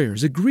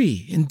employers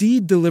agree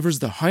Indeed delivers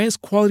the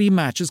highest quality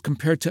matches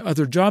compared to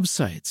other job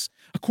sites,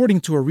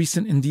 according to a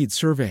recent Indeed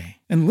survey.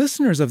 And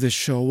listeners of this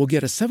show will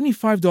get a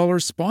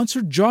 $75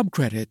 sponsored job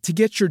credit to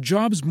get your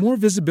jobs more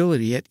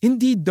visibility at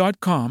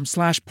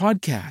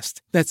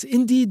Indeed.com/podcast. That's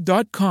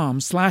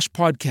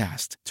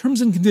Indeed.com/podcast.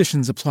 Terms and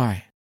conditions apply.